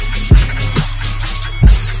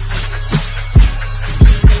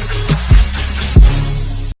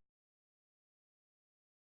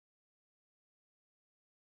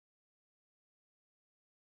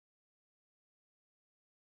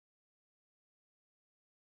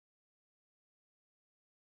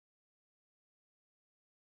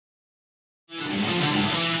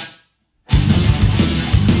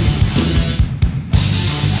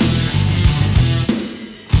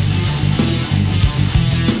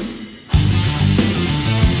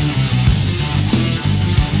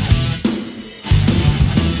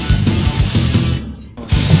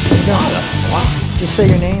 Just say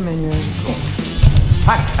your name and your...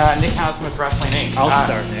 Hi, Nick Hausman with Wrestling Inc. I'll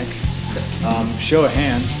start, Nick. Show of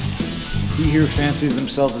hands. Who here fancies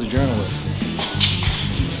themselves as a journalist?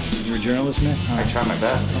 You're a journalist, Nick? I try my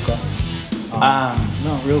best. Okay.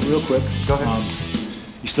 No, real quick. Go ahead.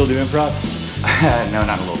 You still do improv? No,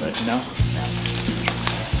 not a little bit. No?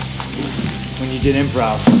 When you did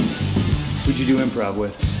improv, who'd you do improv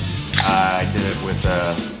with? I did it with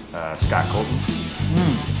Scott Colton.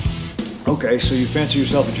 Okay, so you fancy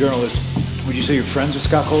yourself a journalist. Would you say you're friends with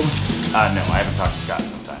Scott Colton? No, I haven't talked to Scott in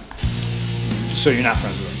some time. So you're not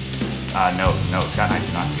friends with him? No, Scott and I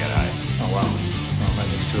do not get eye. Oh, wow. Well, that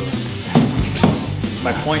makes two of us.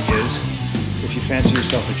 My point is, if you fancy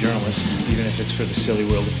yourself a journalist, even if it's for the silly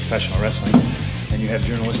world of professional wrestling, and you have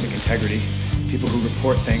journalistic integrity, people who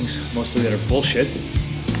report things, mostly that are bullshit,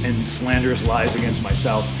 and slanderous lies against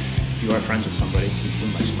myself, If you are friends with somebody, you blew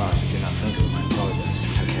my spot. If you're not friends with them, I apologize.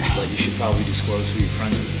 It's okay. But you should probably disclose who you're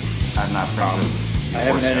friends with. I'm not friends with. I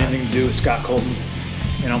haven't had anything to do with Scott Colton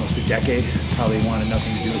in almost a decade. Probably wanted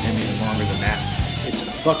nothing to do with him even longer than that. It's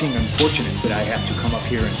fucking unfortunate that I have to come up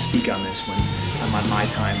here and speak on this when I'm on my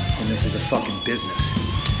time and this is a fucking business.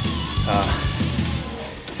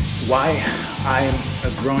 Why I'm a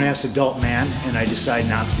grown-ass adult man and I decide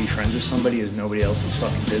not to be friends with somebody is nobody else's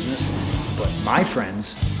fucking business. But my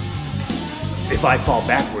friends, if I fall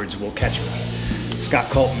backwards, will catch me. Scott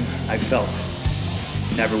Colton, I felt,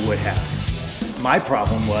 never would have. My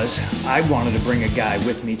problem was I wanted to bring a guy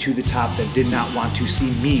with me to the top that did not want to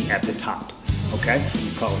see me at the top. Okay?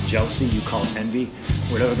 You call it jealousy, you call it envy,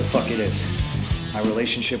 whatever the fuck it is. My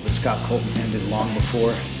relationship with Scott Colton ended long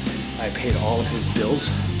before I paid all of his bills.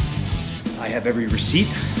 I have every receipt,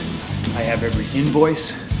 I have every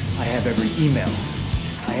invoice, I have every email.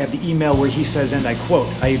 I have the email where he says, and I quote,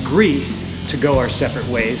 "I agree to go our separate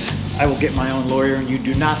ways. I will get my own lawyer and you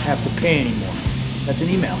do not have to pay anymore." That's an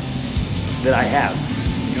email that I have.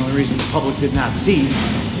 The only reason the public did not see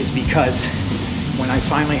is because when I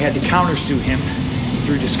finally had to countersue him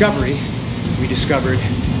through discovery, we discovered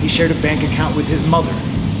he shared a bank account with his mother.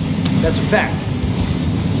 That's a fact.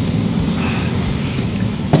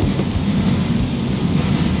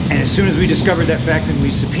 And as soon as we discovered that fact and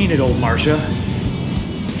we subpoenaed old Marcia,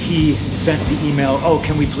 he sent the email, "Oh,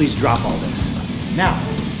 can we please drop all this?" Now,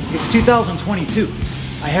 it's 2022.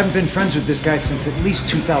 I haven't been friends with this guy since at least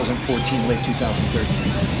 2014, late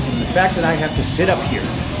 2013. And the fact that I have to sit up here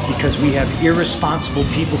because we have irresponsible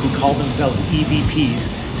people who call themselves EVPs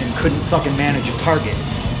and couldn't fucking manage a target,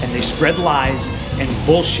 and they spread lies and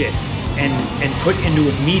bullshit and put into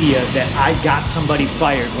a media that I got somebody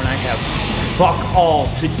fired when I have fuck all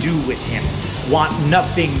to do with him, want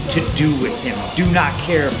nothing to do with him, do not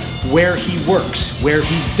care where he works, where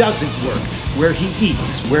he doesn't work, where he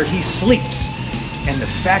eats, where he sleeps. And the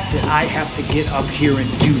fact that I have to get up here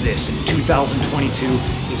and do this in 2022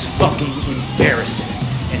 is fucking embarrassing.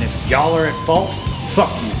 And if y'all are at fault,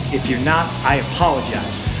 fuck you. If you're not, I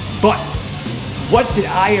apologize. But what did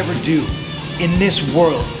I ever do in this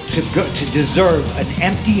world to deserve an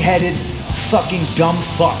empty-headed fucking dumb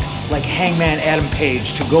fuck like Hangman Adam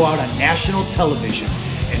Page to go out on national television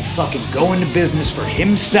and fucking go into business for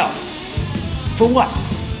himself? For what?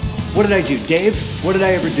 What did I do, Dave? What did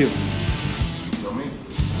I ever do?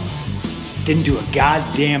 Didn't do a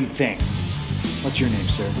goddamn thing. What's your name,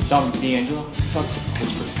 sir? Dom D'Angelo. Fuck the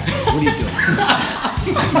Pittsburgh Pirates. What are you doing?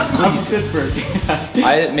 I'm from Pittsburgh.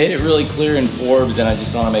 I made it really clear in Forbes, and I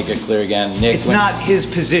just want to make it clear again. Nick, it's not his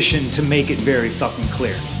position to make it very fucking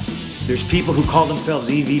clear. There's people who call themselves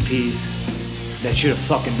EVPs that should have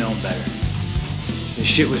fucking known better. This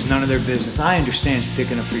shit was none of their business. I understand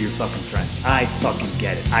sticking up for your fucking friends. I fucking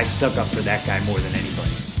get it. I stuck up for that guy more than anybody.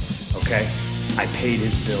 Okay? I paid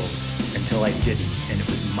his bills until I didn't, and it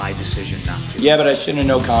was my decision not to. Yeah, but I shouldn't have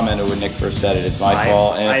no commented when Nick first said it. It's my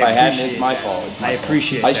fault, and if I hadn't, it's my fault. It's my I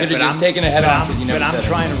appreciate fault. that. I should have just taken it head on because you never said it. But I'm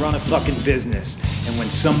trying to run a fucking business, and when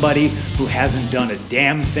somebody who hasn't done a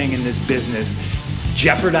damn thing in this business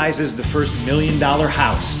jeopardizes the first $1 million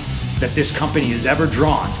house that this company has ever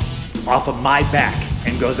drawn off of my back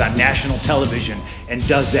and goes on national television and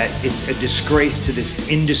does that, it's a disgrace to this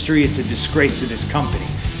industry, it's a disgrace to this company.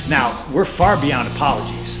 Now, we're far beyond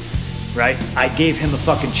apologies, right? I gave him a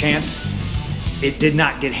fucking chance. It did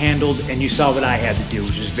not get handled, and you saw what I had to do,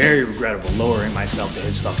 which was very regrettable, lowering myself to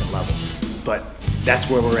his fucking level. But that's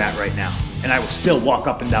where we're at right now. And I will still walk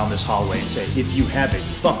up and down this hallway and say, if you have a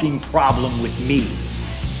fucking problem with me,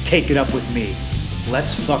 take it up with me.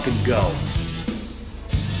 Let's fucking go.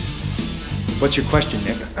 What's your question,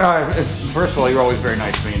 Nick? First of all, you're always very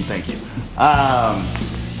nice to me, and thank you.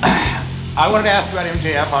 I wanted to ask about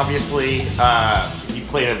MJF. Obviously, he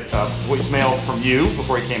played a voicemail from you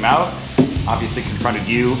before he came out. Obviously confronted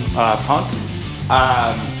you, Punk.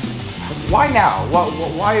 Why now?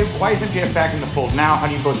 Why is MJF back in the fold now? How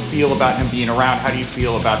do you both feel about him being around? How do you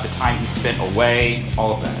feel about the time he spent away?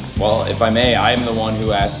 All of that. Well, if I may, I am the one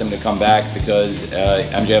who asked him to come back because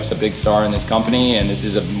MJF's a big star in this company, and this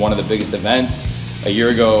is one of the biggest events. A year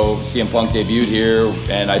ago, CM Punk debuted here,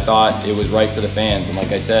 and I thought it was right for the fans. And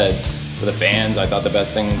like I said, for the fans, I thought the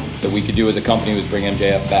best thing that we could do as a company was bring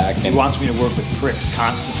MJF back. He wants me to work with pricks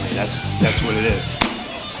constantly. That's what it is.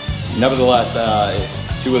 Nevertheless,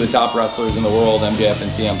 two of the top wrestlers in the world, MJF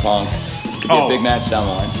and CM Punk. Could be a big match down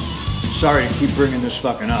the line. Sorry to keep bringing this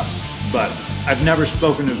fucking up, but I've never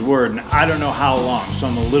spoken his word, and I don't know how long, so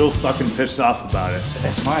I'm a little fucking pissed off about it.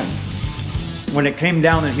 That's fine. When it came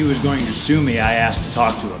down that he was going to sue me, I asked to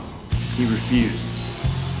talk to him. He refused.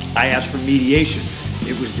 I asked for mediation.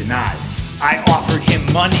 It was denied. I offered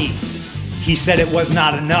him money. He said it was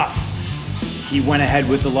not enough. He went ahead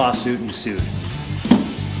with the lawsuit and sued.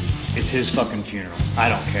 It's his fucking funeral. I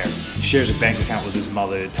don't care. He shares a bank account with his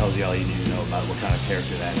mother. It tells you all you need to know about what kind of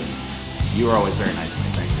character that is. You were always very nice to me.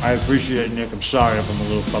 Thank you. I appreciate it, Nick. I'm sorry if I'm a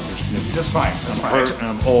little fucking snippy. That's fine. I'm hurt and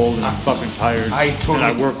I'm old and I'm fucking tired. And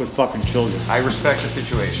I work with fucking children. I respect your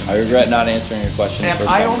situation. I regret not answering your question. And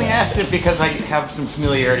I only asked it because I have some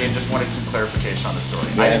familiarity and just wanted some clarification on the story.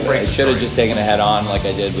 Yeah, I should have just taken it head on like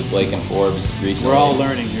I did with Blake and Forbes recently. We're all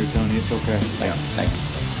learning here, Tony. It's okay. Thanks. Thanks.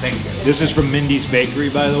 Thank you. This is from Mindy's Bakery,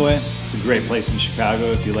 by the way. It's a great place in Chicago.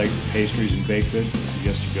 If you like pastries and baked goods, I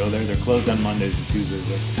suggest you go there. They're closed on Mondays and Tuesdays.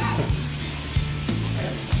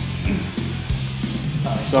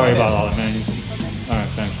 Sorry about all that, man. All right,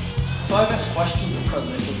 thanks. So I've asked questions of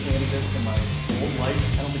presidential candidates in my whole life.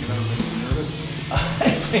 I don't think I've ever been so nervous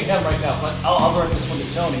as I am right now, but I'll direct this one to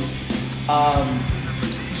Tony.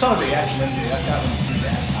 You saw the reaction MJF got when he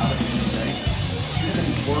back out at the end of the day. Do you have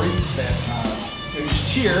any worries that he was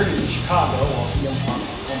cheered in Chicago while CM Punk,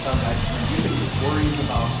 hometown guys, do you think there's worries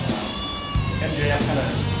about MJF kind of,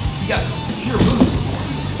 he got cheer moves before.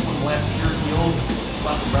 He was one of the last pure heels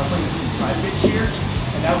about the wrestling that didn't try to get cheered,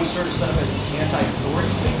 and now he's sort of set up as this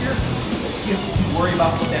anti-authority figure. Do you worry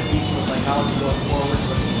about what that means for the psychology going forward?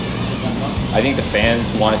 I think the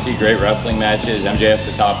fans want to see great wrestling matches. MJF's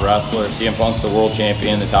the top wrestler. CM Punk's the world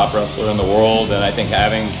champion, the top wrestler in the world. And I think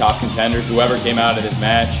having top contenders, whoever came out of this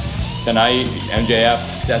match tonight,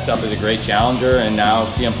 MJF sets up as a great challenger. And now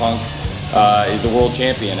CM Punk is the world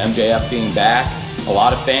champion. MJF being back, a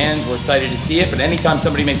lot of fans were excited to see it. But anytime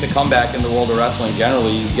somebody makes a comeback in the world of wrestling,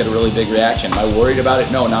 generally you get a really big reaction. Am I worried about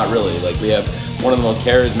it? No, not really. Like, we have one of the most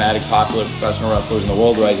charismatic, popular professional wrestlers in the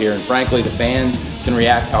world right here. And frankly, the fans can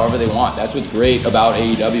react however they want. That's what's great about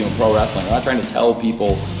AEW and pro wrestling. We're not trying to tell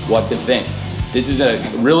people what to think. This is a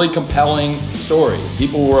really compelling story.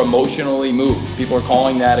 People were emotionally moved. People are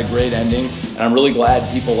calling that a great ending, and I'm really glad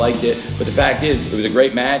people liked it. But the fact is, it was a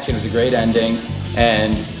great match, and it was a great ending,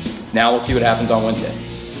 and now we'll see what happens on Wednesday.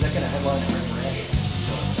 Is that going to headline our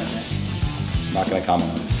I'm not going to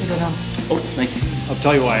comment on it. Oh, thank you. I'll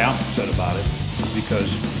tell you why I'm upset about it.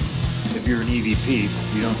 Because if you're an EVP,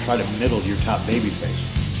 you don't try to middle your top babyface.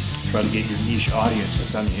 Try to get your niche audience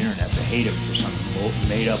that's on the internet to hate him for some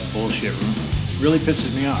made-up bullshit rumor. Really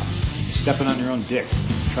pisses me off. You're stepping on your own dick,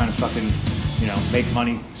 trying to fucking, make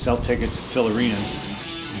money, sell tickets, fill arenas,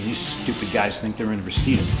 and these stupid guys think they're in the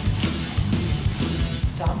receipt of it.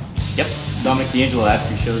 Tom? Yep, Dominic D'Angelo at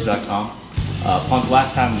AfterShows.com. Punk,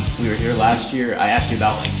 last time we were here last year, I asked you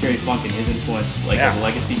about Terry Funk and his influence, the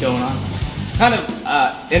legacy going on. Kind of,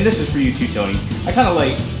 and this is for you too, Tony. I kind of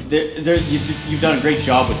like, you've done a great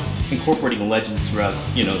job with incorporating legends throughout,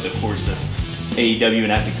 the course of AEW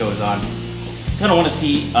and as it goes on. Kind of want to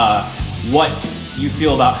see what you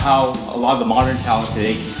feel about how a lot of the modern talent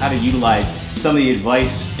today can kind of utilize some of the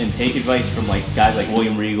advice and take advice from guys like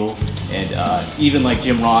William Regal and even like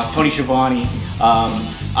Jim Ross, Tony Schiavone.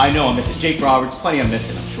 I know I'm missing Jake Roberts, plenty I'm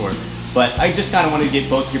missing, I'm sure. But I just kind of wanted to get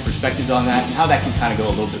both your perspectives on that and how that can kind of go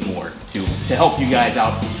a little bit more to help you guys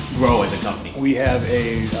out grow as a company. We have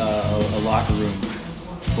a locker room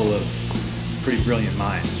full of pretty brilliant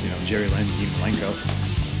minds. Jerry Lynn, Dean Malenko,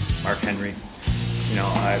 Mark Henry.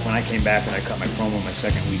 When I came back and I cut my promo my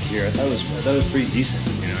second week here, I thought it was pretty decent.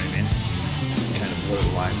 You know what I mean? Kind of blurred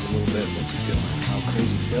the lines a little bit. What's he doing? How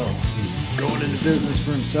crazy Phil? He's going into business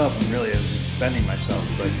for himself. And really, I was defending myself,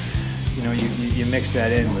 but. You mix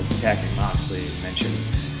that in with attacking Moxley. You mentioned,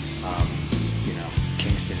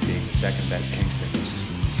 Kingston being the second best Kingston, which is a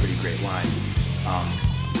pretty great line.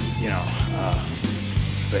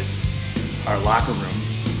 But our locker room,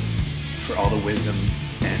 for all the wisdom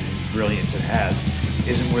and brilliance it has,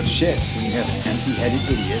 isn't worth shit when you have an empty-headed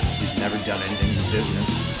idiot who's never done anything in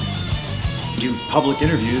business do public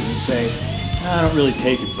interviews and say, I don't really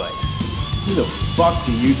take advice. Who the fuck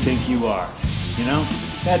do you think you are?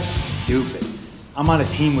 That's stupid. I'm on a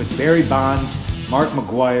team with Barry Bonds, Mark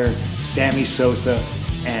McGuire, Sammy Sosa,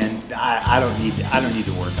 and I don't need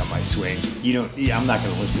to work on my swing. I'm not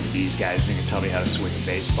going to listen to these guys that can tell me how to swing a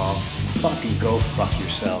baseball. Fucking go fuck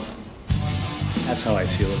yourself. That's how I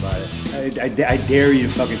feel about it. I dare you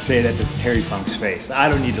to fucking say that to Terry Funk's face. I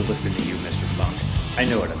don't need to listen to you, Mr. Funk. I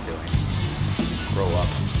know what I'm doing. Grow up.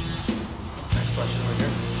 Next question right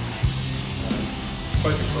here.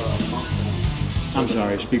 Question for Funk. I'm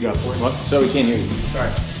sorry, speak up. What? So we can't hear you.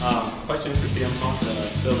 Sorry. Question for CM Punk,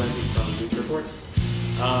 Bill Lindsay from Bleach Report.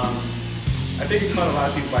 I think it caught a lot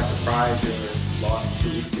of people by surprise your loss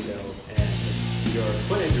 2 weeks ago, and your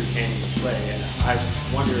foot injury came into play. And I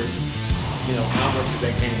wondered, how much of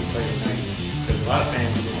that came into play tonight? Because a lot of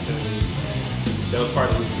fans did too. That was part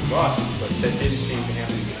of the reason we lost, but that didn't seem to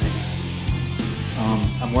happen again.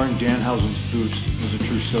 I'm wearing Danhausen's boots. It was a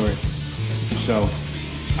true story. So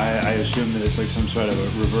I assume that it's like some sort of a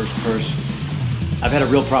reverse curse. I've had a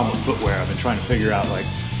real problem with footwear. I've been trying to figure out like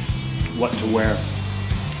what to wear.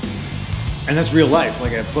 And that's real life.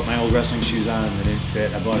 Like I put my old wrestling shoes on and they didn't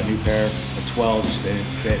fit. I bought a new pair of 12s. They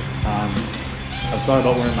didn't fit. I've thought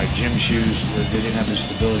about wearing my gym shoes. They didn't have the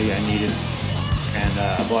stability I needed. And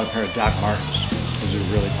I bought a pair of Doc Martens because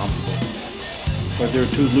they're really comfortable. But they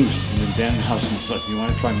were too loose. And then Danhausen's like, you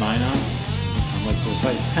want to try mine on? I'm like, well,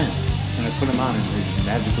 size 10. And I put them on and they just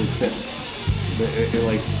magically fit. They're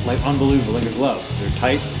like unbelievable, like a glove. They're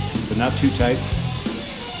tight, but not too tight.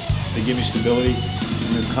 They give you stability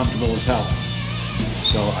and they're comfortable as hell.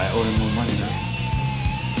 So I owe them more money now.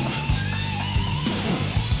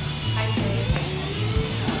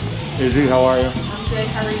 Izzy, how are you? I'm good,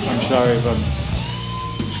 how are you? I'm sorry if I'm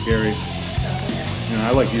scary. You know,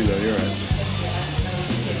 I like you though, you're right.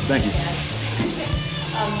 Thank you.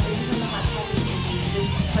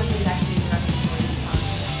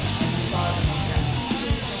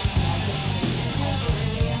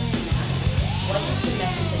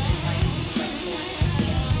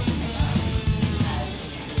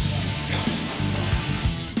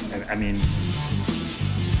 I mean,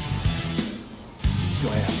 do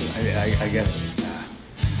I have to? I guess.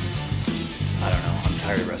 I don't know. I'm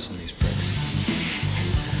tired of wrestling these pricks.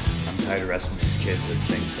 I'm tired of wrestling these kids that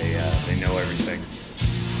think they know everything.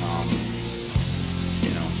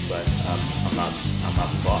 You know, but I'm not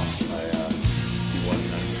the boss. He won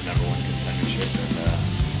the number one contendership, and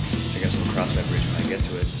I guess I'll cross that bridge when I get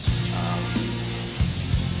to it.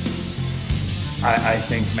 I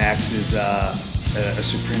think Max is a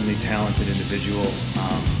supremely talented individual,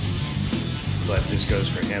 but this goes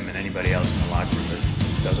for him and anybody else in the locker room that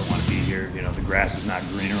doesn't want to be here. You know, the grass is not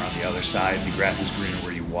greener on the other side. The grass is greener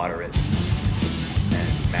where you water it.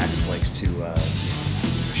 And Max likes to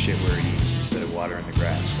shit where he eats instead of watering the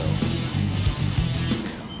grass. So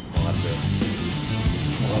we'll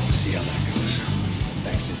have to see how that goes.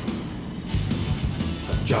 Thanks, Izzy.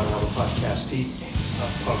 John on the podcast, a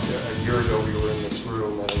year ago we were in this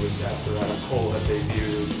room and it was after Adam Cole had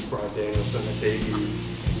debuted, Bryan Danielson had debuted,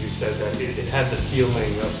 and you said that it had the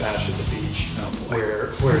feeling of Bash at the Beach,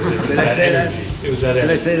 where there was that energy. It was that energy. Did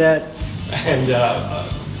I say that? And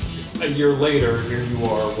a year later, here you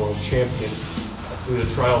are, world champion. Through the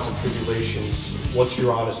trials and tribulations, what's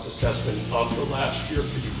your honest assessment of the last year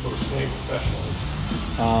for you personally and professionally?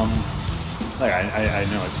 Like I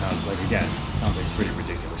know it sounds like a pretty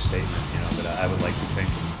ridiculous statement, you know, but I would like to think,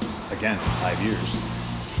 again, in 5 years,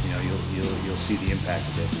 you know, you'll see the impact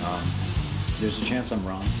of it. There's a chance I'm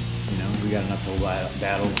wrong, you know. We got an uphill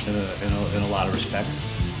battle in a lot of respects.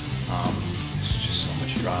 There's just so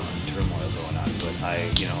much drama and turmoil going on, but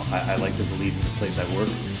I like to believe in the place I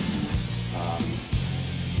work.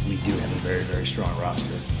 We do have a very, very strong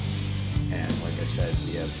roster. And like I said,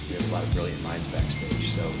 we have a lot of brilliant minds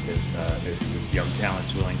backstage. So if young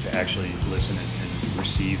talent's willing to actually listen and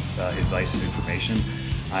receive advice and information,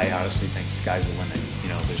 I honestly think the sky's the limit. You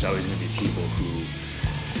know, there's always going to be people who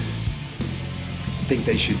think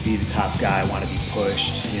they should be the top guy, want to be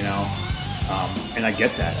pushed. You know, and I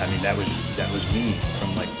get that. I mean, that was me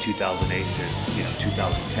from like 2008 to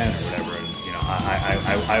 2010 or whatever. And you know,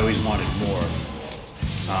 I always wanted more,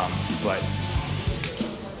 but.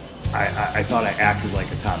 I thought I acted like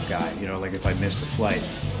a top guy, you know, like if I missed a flight,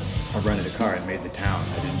 I rented a car and made the town.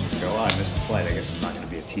 I didn't just go, oh, I missed the flight, I guess I'm not going to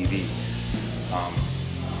be a TV.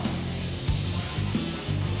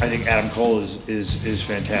 I think Adam Cole is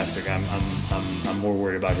fantastic. I'm more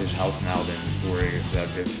worried about his health now than worried that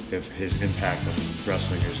if his impact on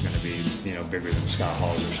wrestling is going to be, you know, bigger than Scott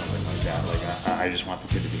Hall's or something like that. Like I just want the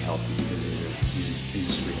kid to be healthy because he's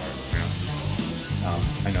a sweetheart, you know.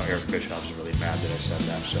 I know Eric Bischoff's really mad that I said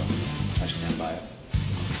that, so I stand by it.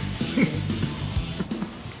 Can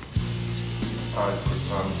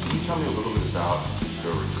you tell me a little bit about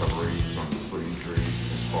the recovery from the foot injury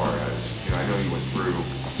as far as, you know, I know you went through,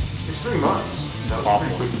 it's 3 months. That was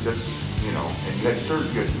pretty quick. That's, you know, and you had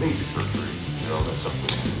surgery, you had major surgery, you know, that's up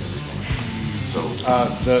to and everything.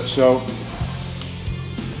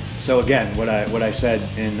 So again, what I said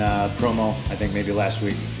in promo, I think maybe last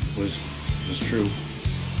week was true.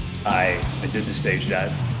 I did the stage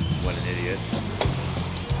dive. What an idiot.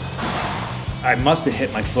 I must have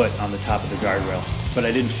hit my foot on the top of the guardrail, but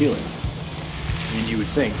I didn't feel it. I mean, you would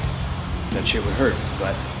think that shit would hurt,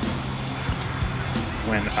 but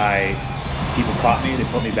when people caught me, they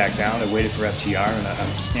put me back down, I waited for FTR, and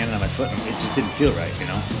I'm standing on my foot, and it just didn't feel right, you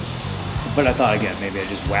know? But I thought, again, maybe I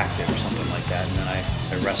just whacked it or something like that, and then I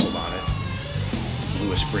wrestled on it.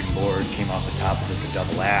 Blew a springboard, came off the top of it, the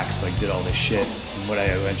double axe, like did all this shit. And what I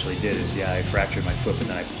eventually did is, I fractured my foot, but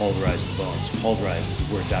then I pulverized the bones. Pulverized is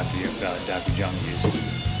the word Dr. Jung used.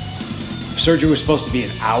 Surgery was supposed to be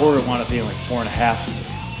an hour. It wound up being like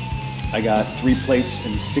 4.5. I got 3 plates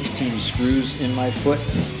and 16 screws in my foot,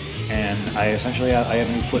 and I have a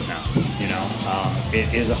new foot now.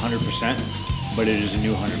 It is 100%, but it is a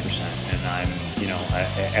new 100%. And I'm,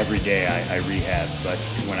 every day I rehab. But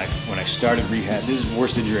when I started rehab, this is the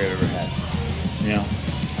worst injury I've ever had.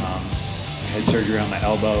 I had surgery on my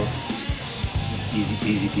elbow, easy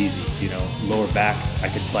peasy. Lower back, I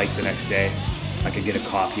could bike the next day. I could get a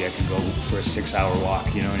coffee. I could go for a 6-hour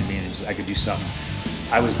walk. You know what I mean? I could do something.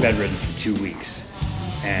 I was bedridden for 2 weeks,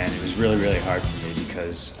 and it was really, really hard for me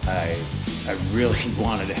because I really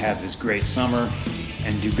wanted to have this great summer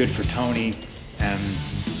and do good for Tony and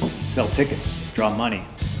sell tickets, draw money,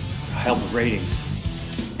 help with ratings,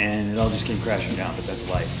 and it all just came crashing down. But that's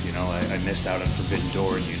life, I missed out on Forbidden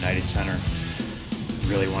Door in the United Center.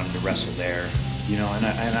 Really wanted to wrestle there, and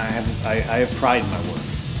I have pride in my work,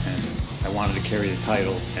 and I wanted to carry the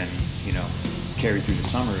title and carry through the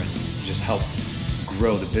summer and just help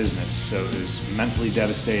grow the business. So it was mentally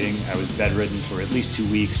devastating. I was bedridden for at least 2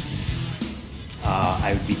 weeks.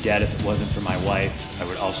 I would be dead if it wasn't for my wife. I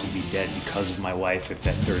would also be dead because of my wife if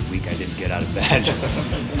that 3rd week I didn't get out of bed.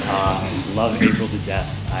 Love April to death.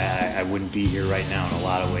 I wouldn't be here right now in a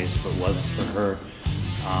lot of ways if it wasn't for her.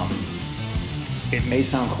 It may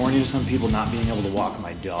sound corny to some people, not being able to walk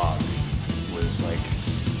my dog was like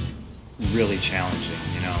really challenging,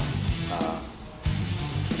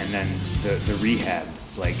 and then the rehab,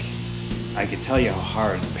 like I could tell you how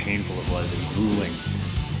hard and painful it was and grueling,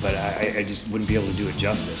 but I just wouldn't be able to do it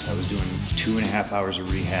justice. I was doing 2.5 hours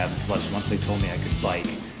of rehab, plus once they told me I could bike,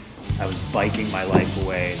 I was biking my life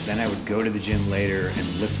away. Then I would go to the gym later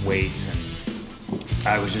and lift weights, and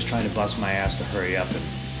I was just trying to bust my ass to hurry up, and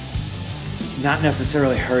not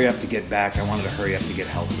necessarily hurry up to get back. I wanted to hurry up to get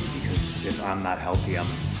healthy, because if I'm not healthy, I'm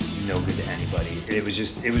no good to anybody. It was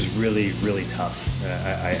really, really tough.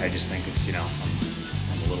 I just think it's,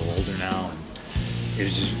 I'm a little older now, and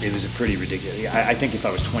it was a pretty ridiculous. I think if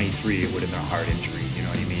I was 23, it would have been a heart injury, you know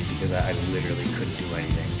what I mean? Because I literally couldn't do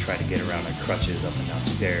anything. Try to get around on crutches up and down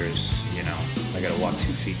stairs, I got to walk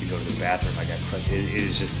 2 feet to go to the bathroom. I got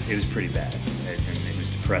crutches. It was pretty bad, and it was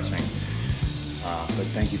depressing. But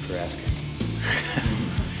thank you for asking.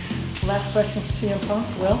 Last question for CM Punk,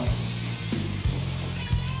 Will?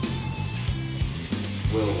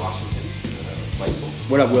 Will Washington, Lightful.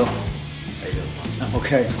 What up, Will? How you doing? I'm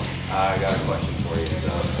okay. I got a question for you.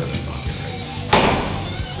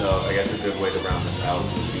 So I guess a good way to round this out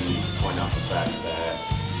would be to point out the fact that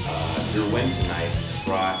your win tonight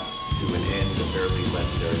brought to an end a fairly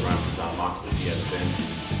legendary run for Jon Moxley. He has been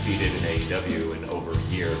defeated in AEW in over a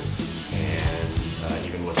year, and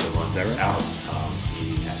even with the months out,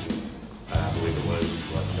 he had, I believe it was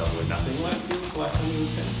double or nothing last time he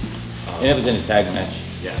was pinned. And it was in a tag match.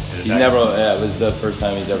 Yeah. He's never. It was the first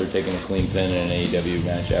time he's ever taken a clean pin in an AEW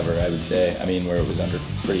match ever, I would say. I mean, where it was under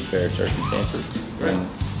pretty fair circumstances in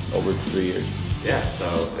over 3 years. Yeah,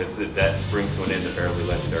 so that brings to an end a fairly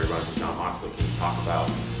legendary run for Jon Moxley. Can you talk about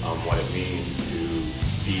what it means to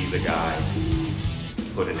be the guy to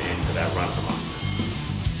put an end to that run for Moxley?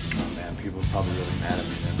 Oh man, people are probably really mad at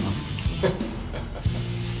me then,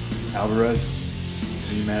 huh? Alvarez,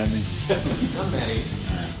 are you mad at me? I'm mad at you.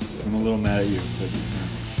 I'm a little mad at you, but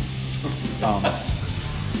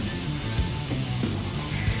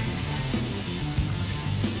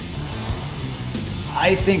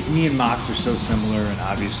I think me and Mox are so similar, and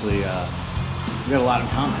obviously we got a lot in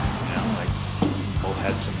common. Like we both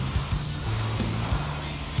had some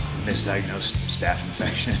misdiagnosed staph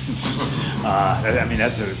infections. I mean,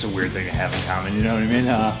 it's a weird thing to have in common. You know what I mean?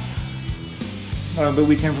 But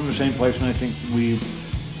we came from the same place, and I think we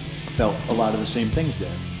felt a lot of the same things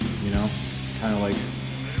there. Kind of like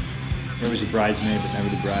there was a bridesmaid, but never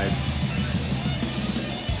the bride.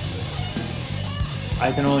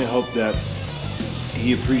 I can only hope that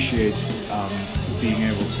he appreciates being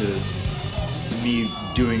able to, me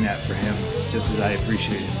doing that for him, just as I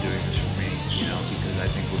appreciate him doing this for me, because I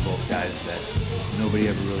think we're both guys that nobody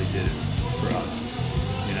ever really did it for us,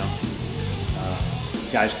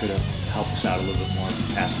 Guys could have helped us out a little bit more,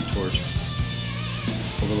 passed the torch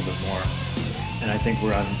a little bit more. And I think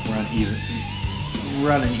we're on an even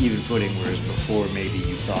footing, whereas before maybe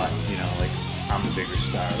you thought, like I'm the bigger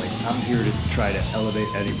star. Like I'm here to try to elevate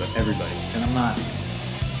everybody. And I'm not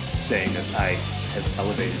saying that I have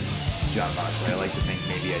elevated Jon Moxley. I like to think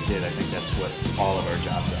maybe I did. I think that's what all of our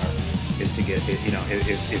jobs are, is to get,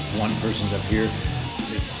 if one person's up here,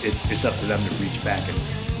 it's up to them to reach back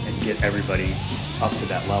and get everybody up to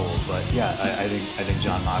that level. But yeah, I think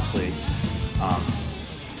John Moxley,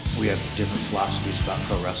 we have different philosophies about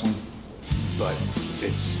pro wrestling, but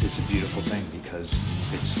it's a beautiful thing because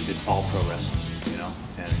it's all pro wrestling,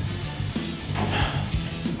 and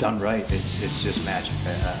done right, it's just magic.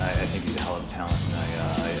 I think he's a hell of a talent,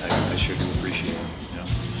 and I sure do appreciate him.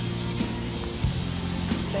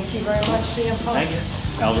 Thank you very much, CM Punk. Thank you,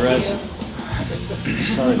 Alvarez. I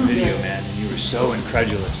saw that video, man, and you were so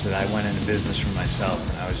incredulous that I went into business for myself,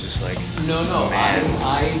 and I was just like, No, man.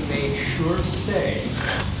 I made sure to say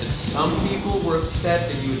that some people were upset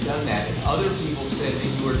that you had done that, and other people said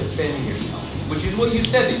that you were defending yourself, which is what you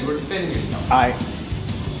said, that you were defending yourself.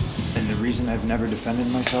 And the reason I've never defended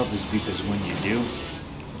myself is because when you do,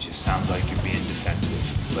 it just sounds like you're being defensive.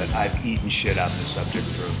 But I've eaten shit out of the subject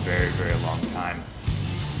for a very, very long time.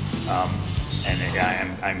 And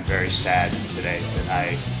I'm very sad today that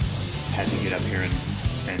I had to get up here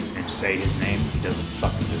and say his name. He doesn't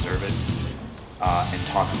fucking deserve it, and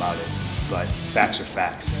talk about it. But facts are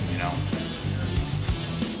facts,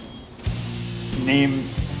 Name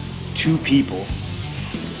 2 people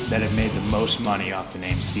that have made the most money off the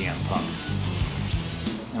name CM Punk.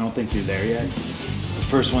 I don't think you're there yet. The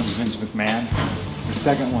first one's Vince McMahon. The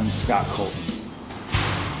second one's Scott Colton.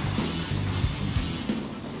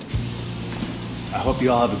 I hope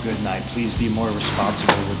you all have a good night. Please be more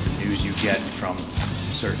responsible with the news you get from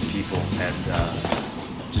certain people, and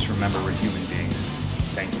just remember we're human beings.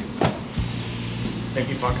 Thank you. Thank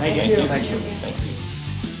you, Punk. Thank you. Thank you. Thank you.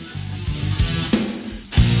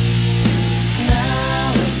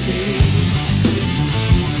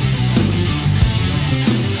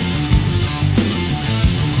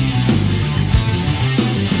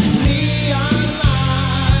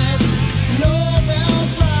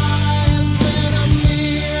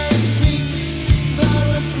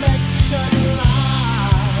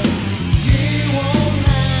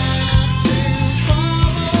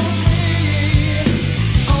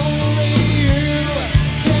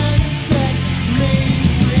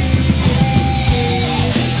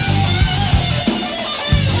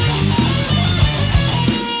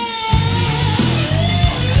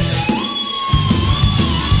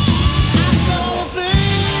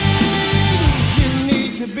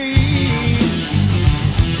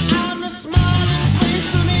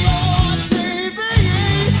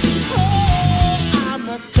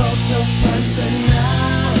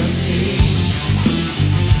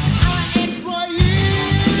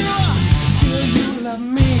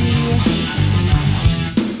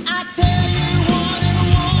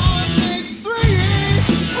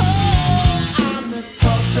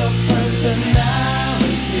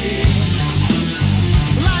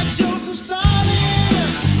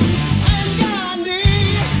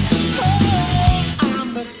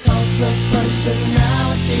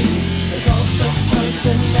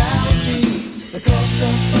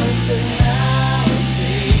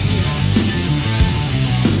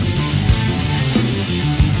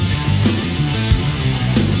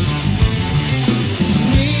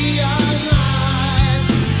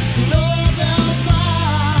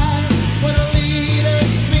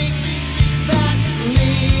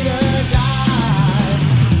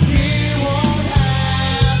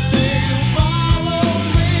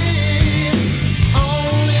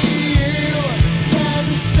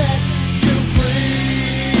 Set you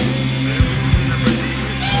free.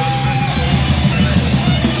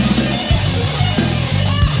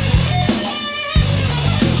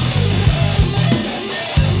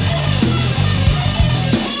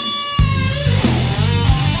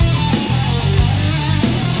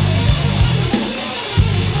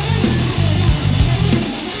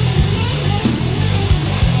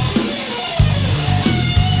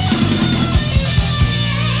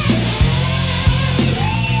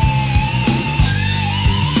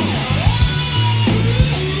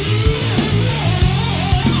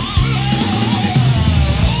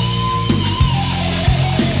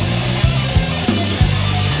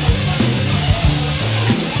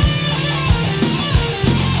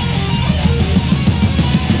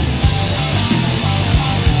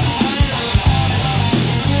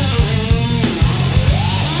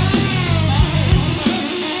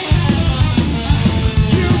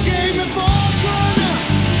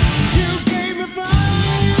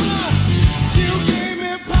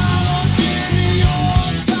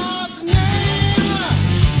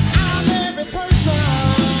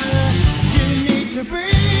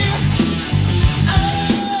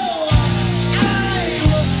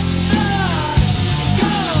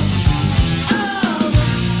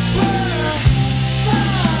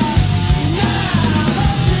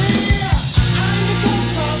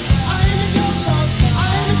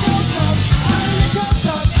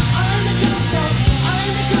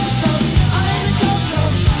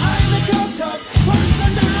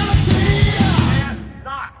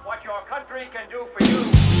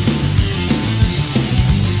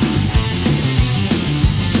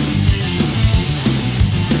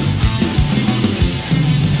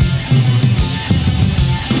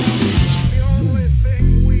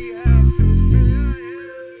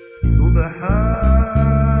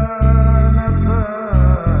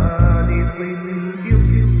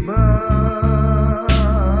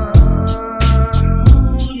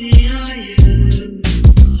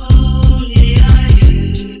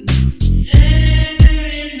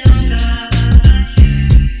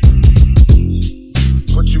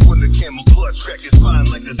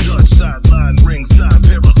 Dutch, sideline, ringside,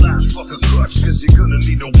 paralyzed, fuck a crutch, cause you're gonna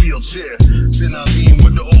need a wheelchair. Then I lean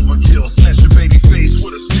with the overkill, smash your baby face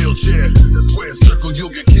with a steel chair. The square circle,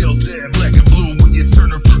 you'll get killed there. Black and blue when you turn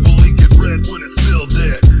her purple, leak it red when it's filled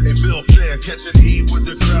there. Ain't Bill Fair, catching heat with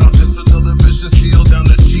the crowd, just another vicious heel down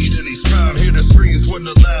the cheat and he's proud. Hear the screams when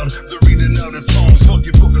they're loud, they're reading out his poems. Fuck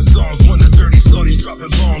your book of songs when the dirty slutty's dropping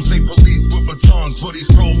bombs. Ain't police with batons, but he's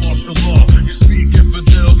pro-martial law. You speak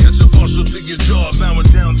infidel, catch a partial to your jaw, bowing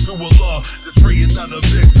down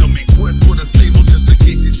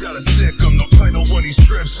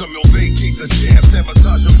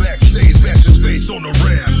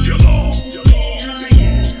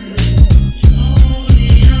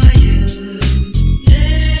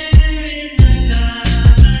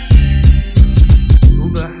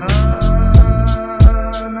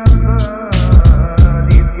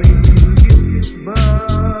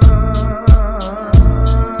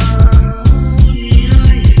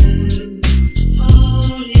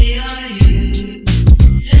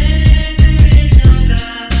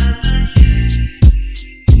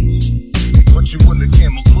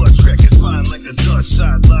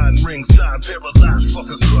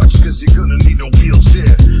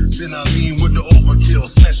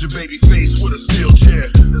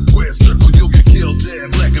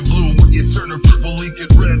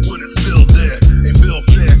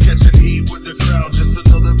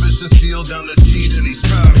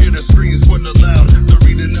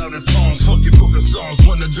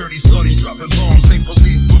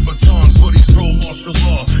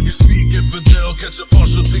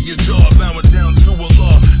to a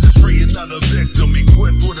law. Just pray you're not a victim.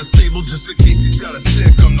 Equipped with a stable just in case he's got a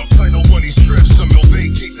stick him. No title when he strips him, he'll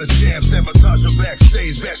vacate the champ. Sabotage him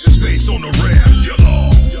backstage, bash his face on the ramp.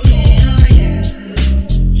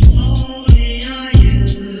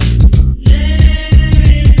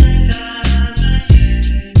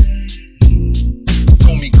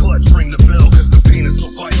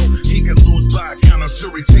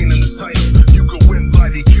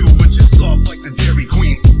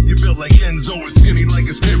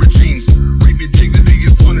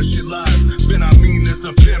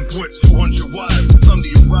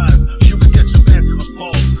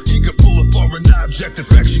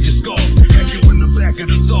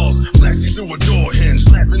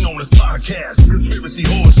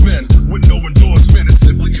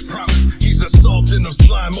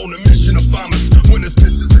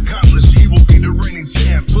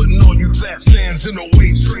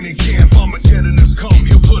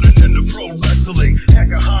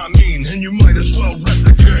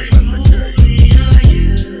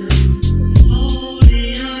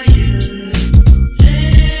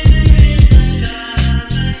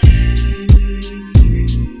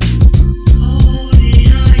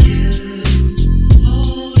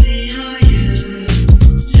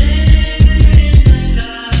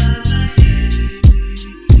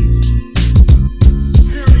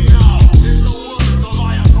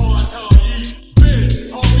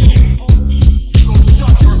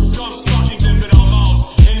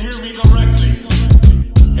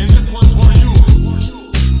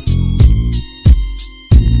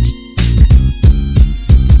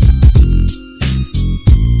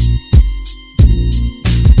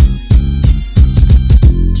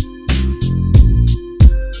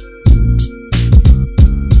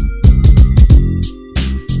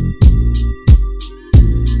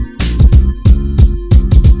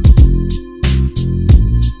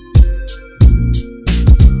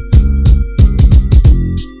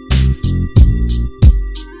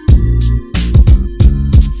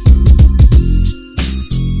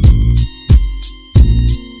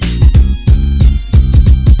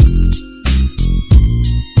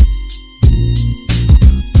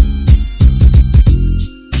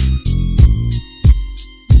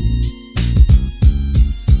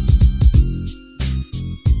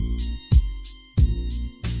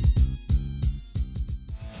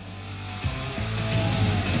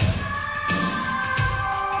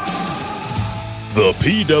 The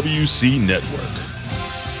PWC Network.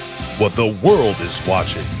 What the world is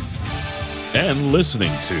watching and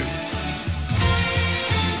listening to.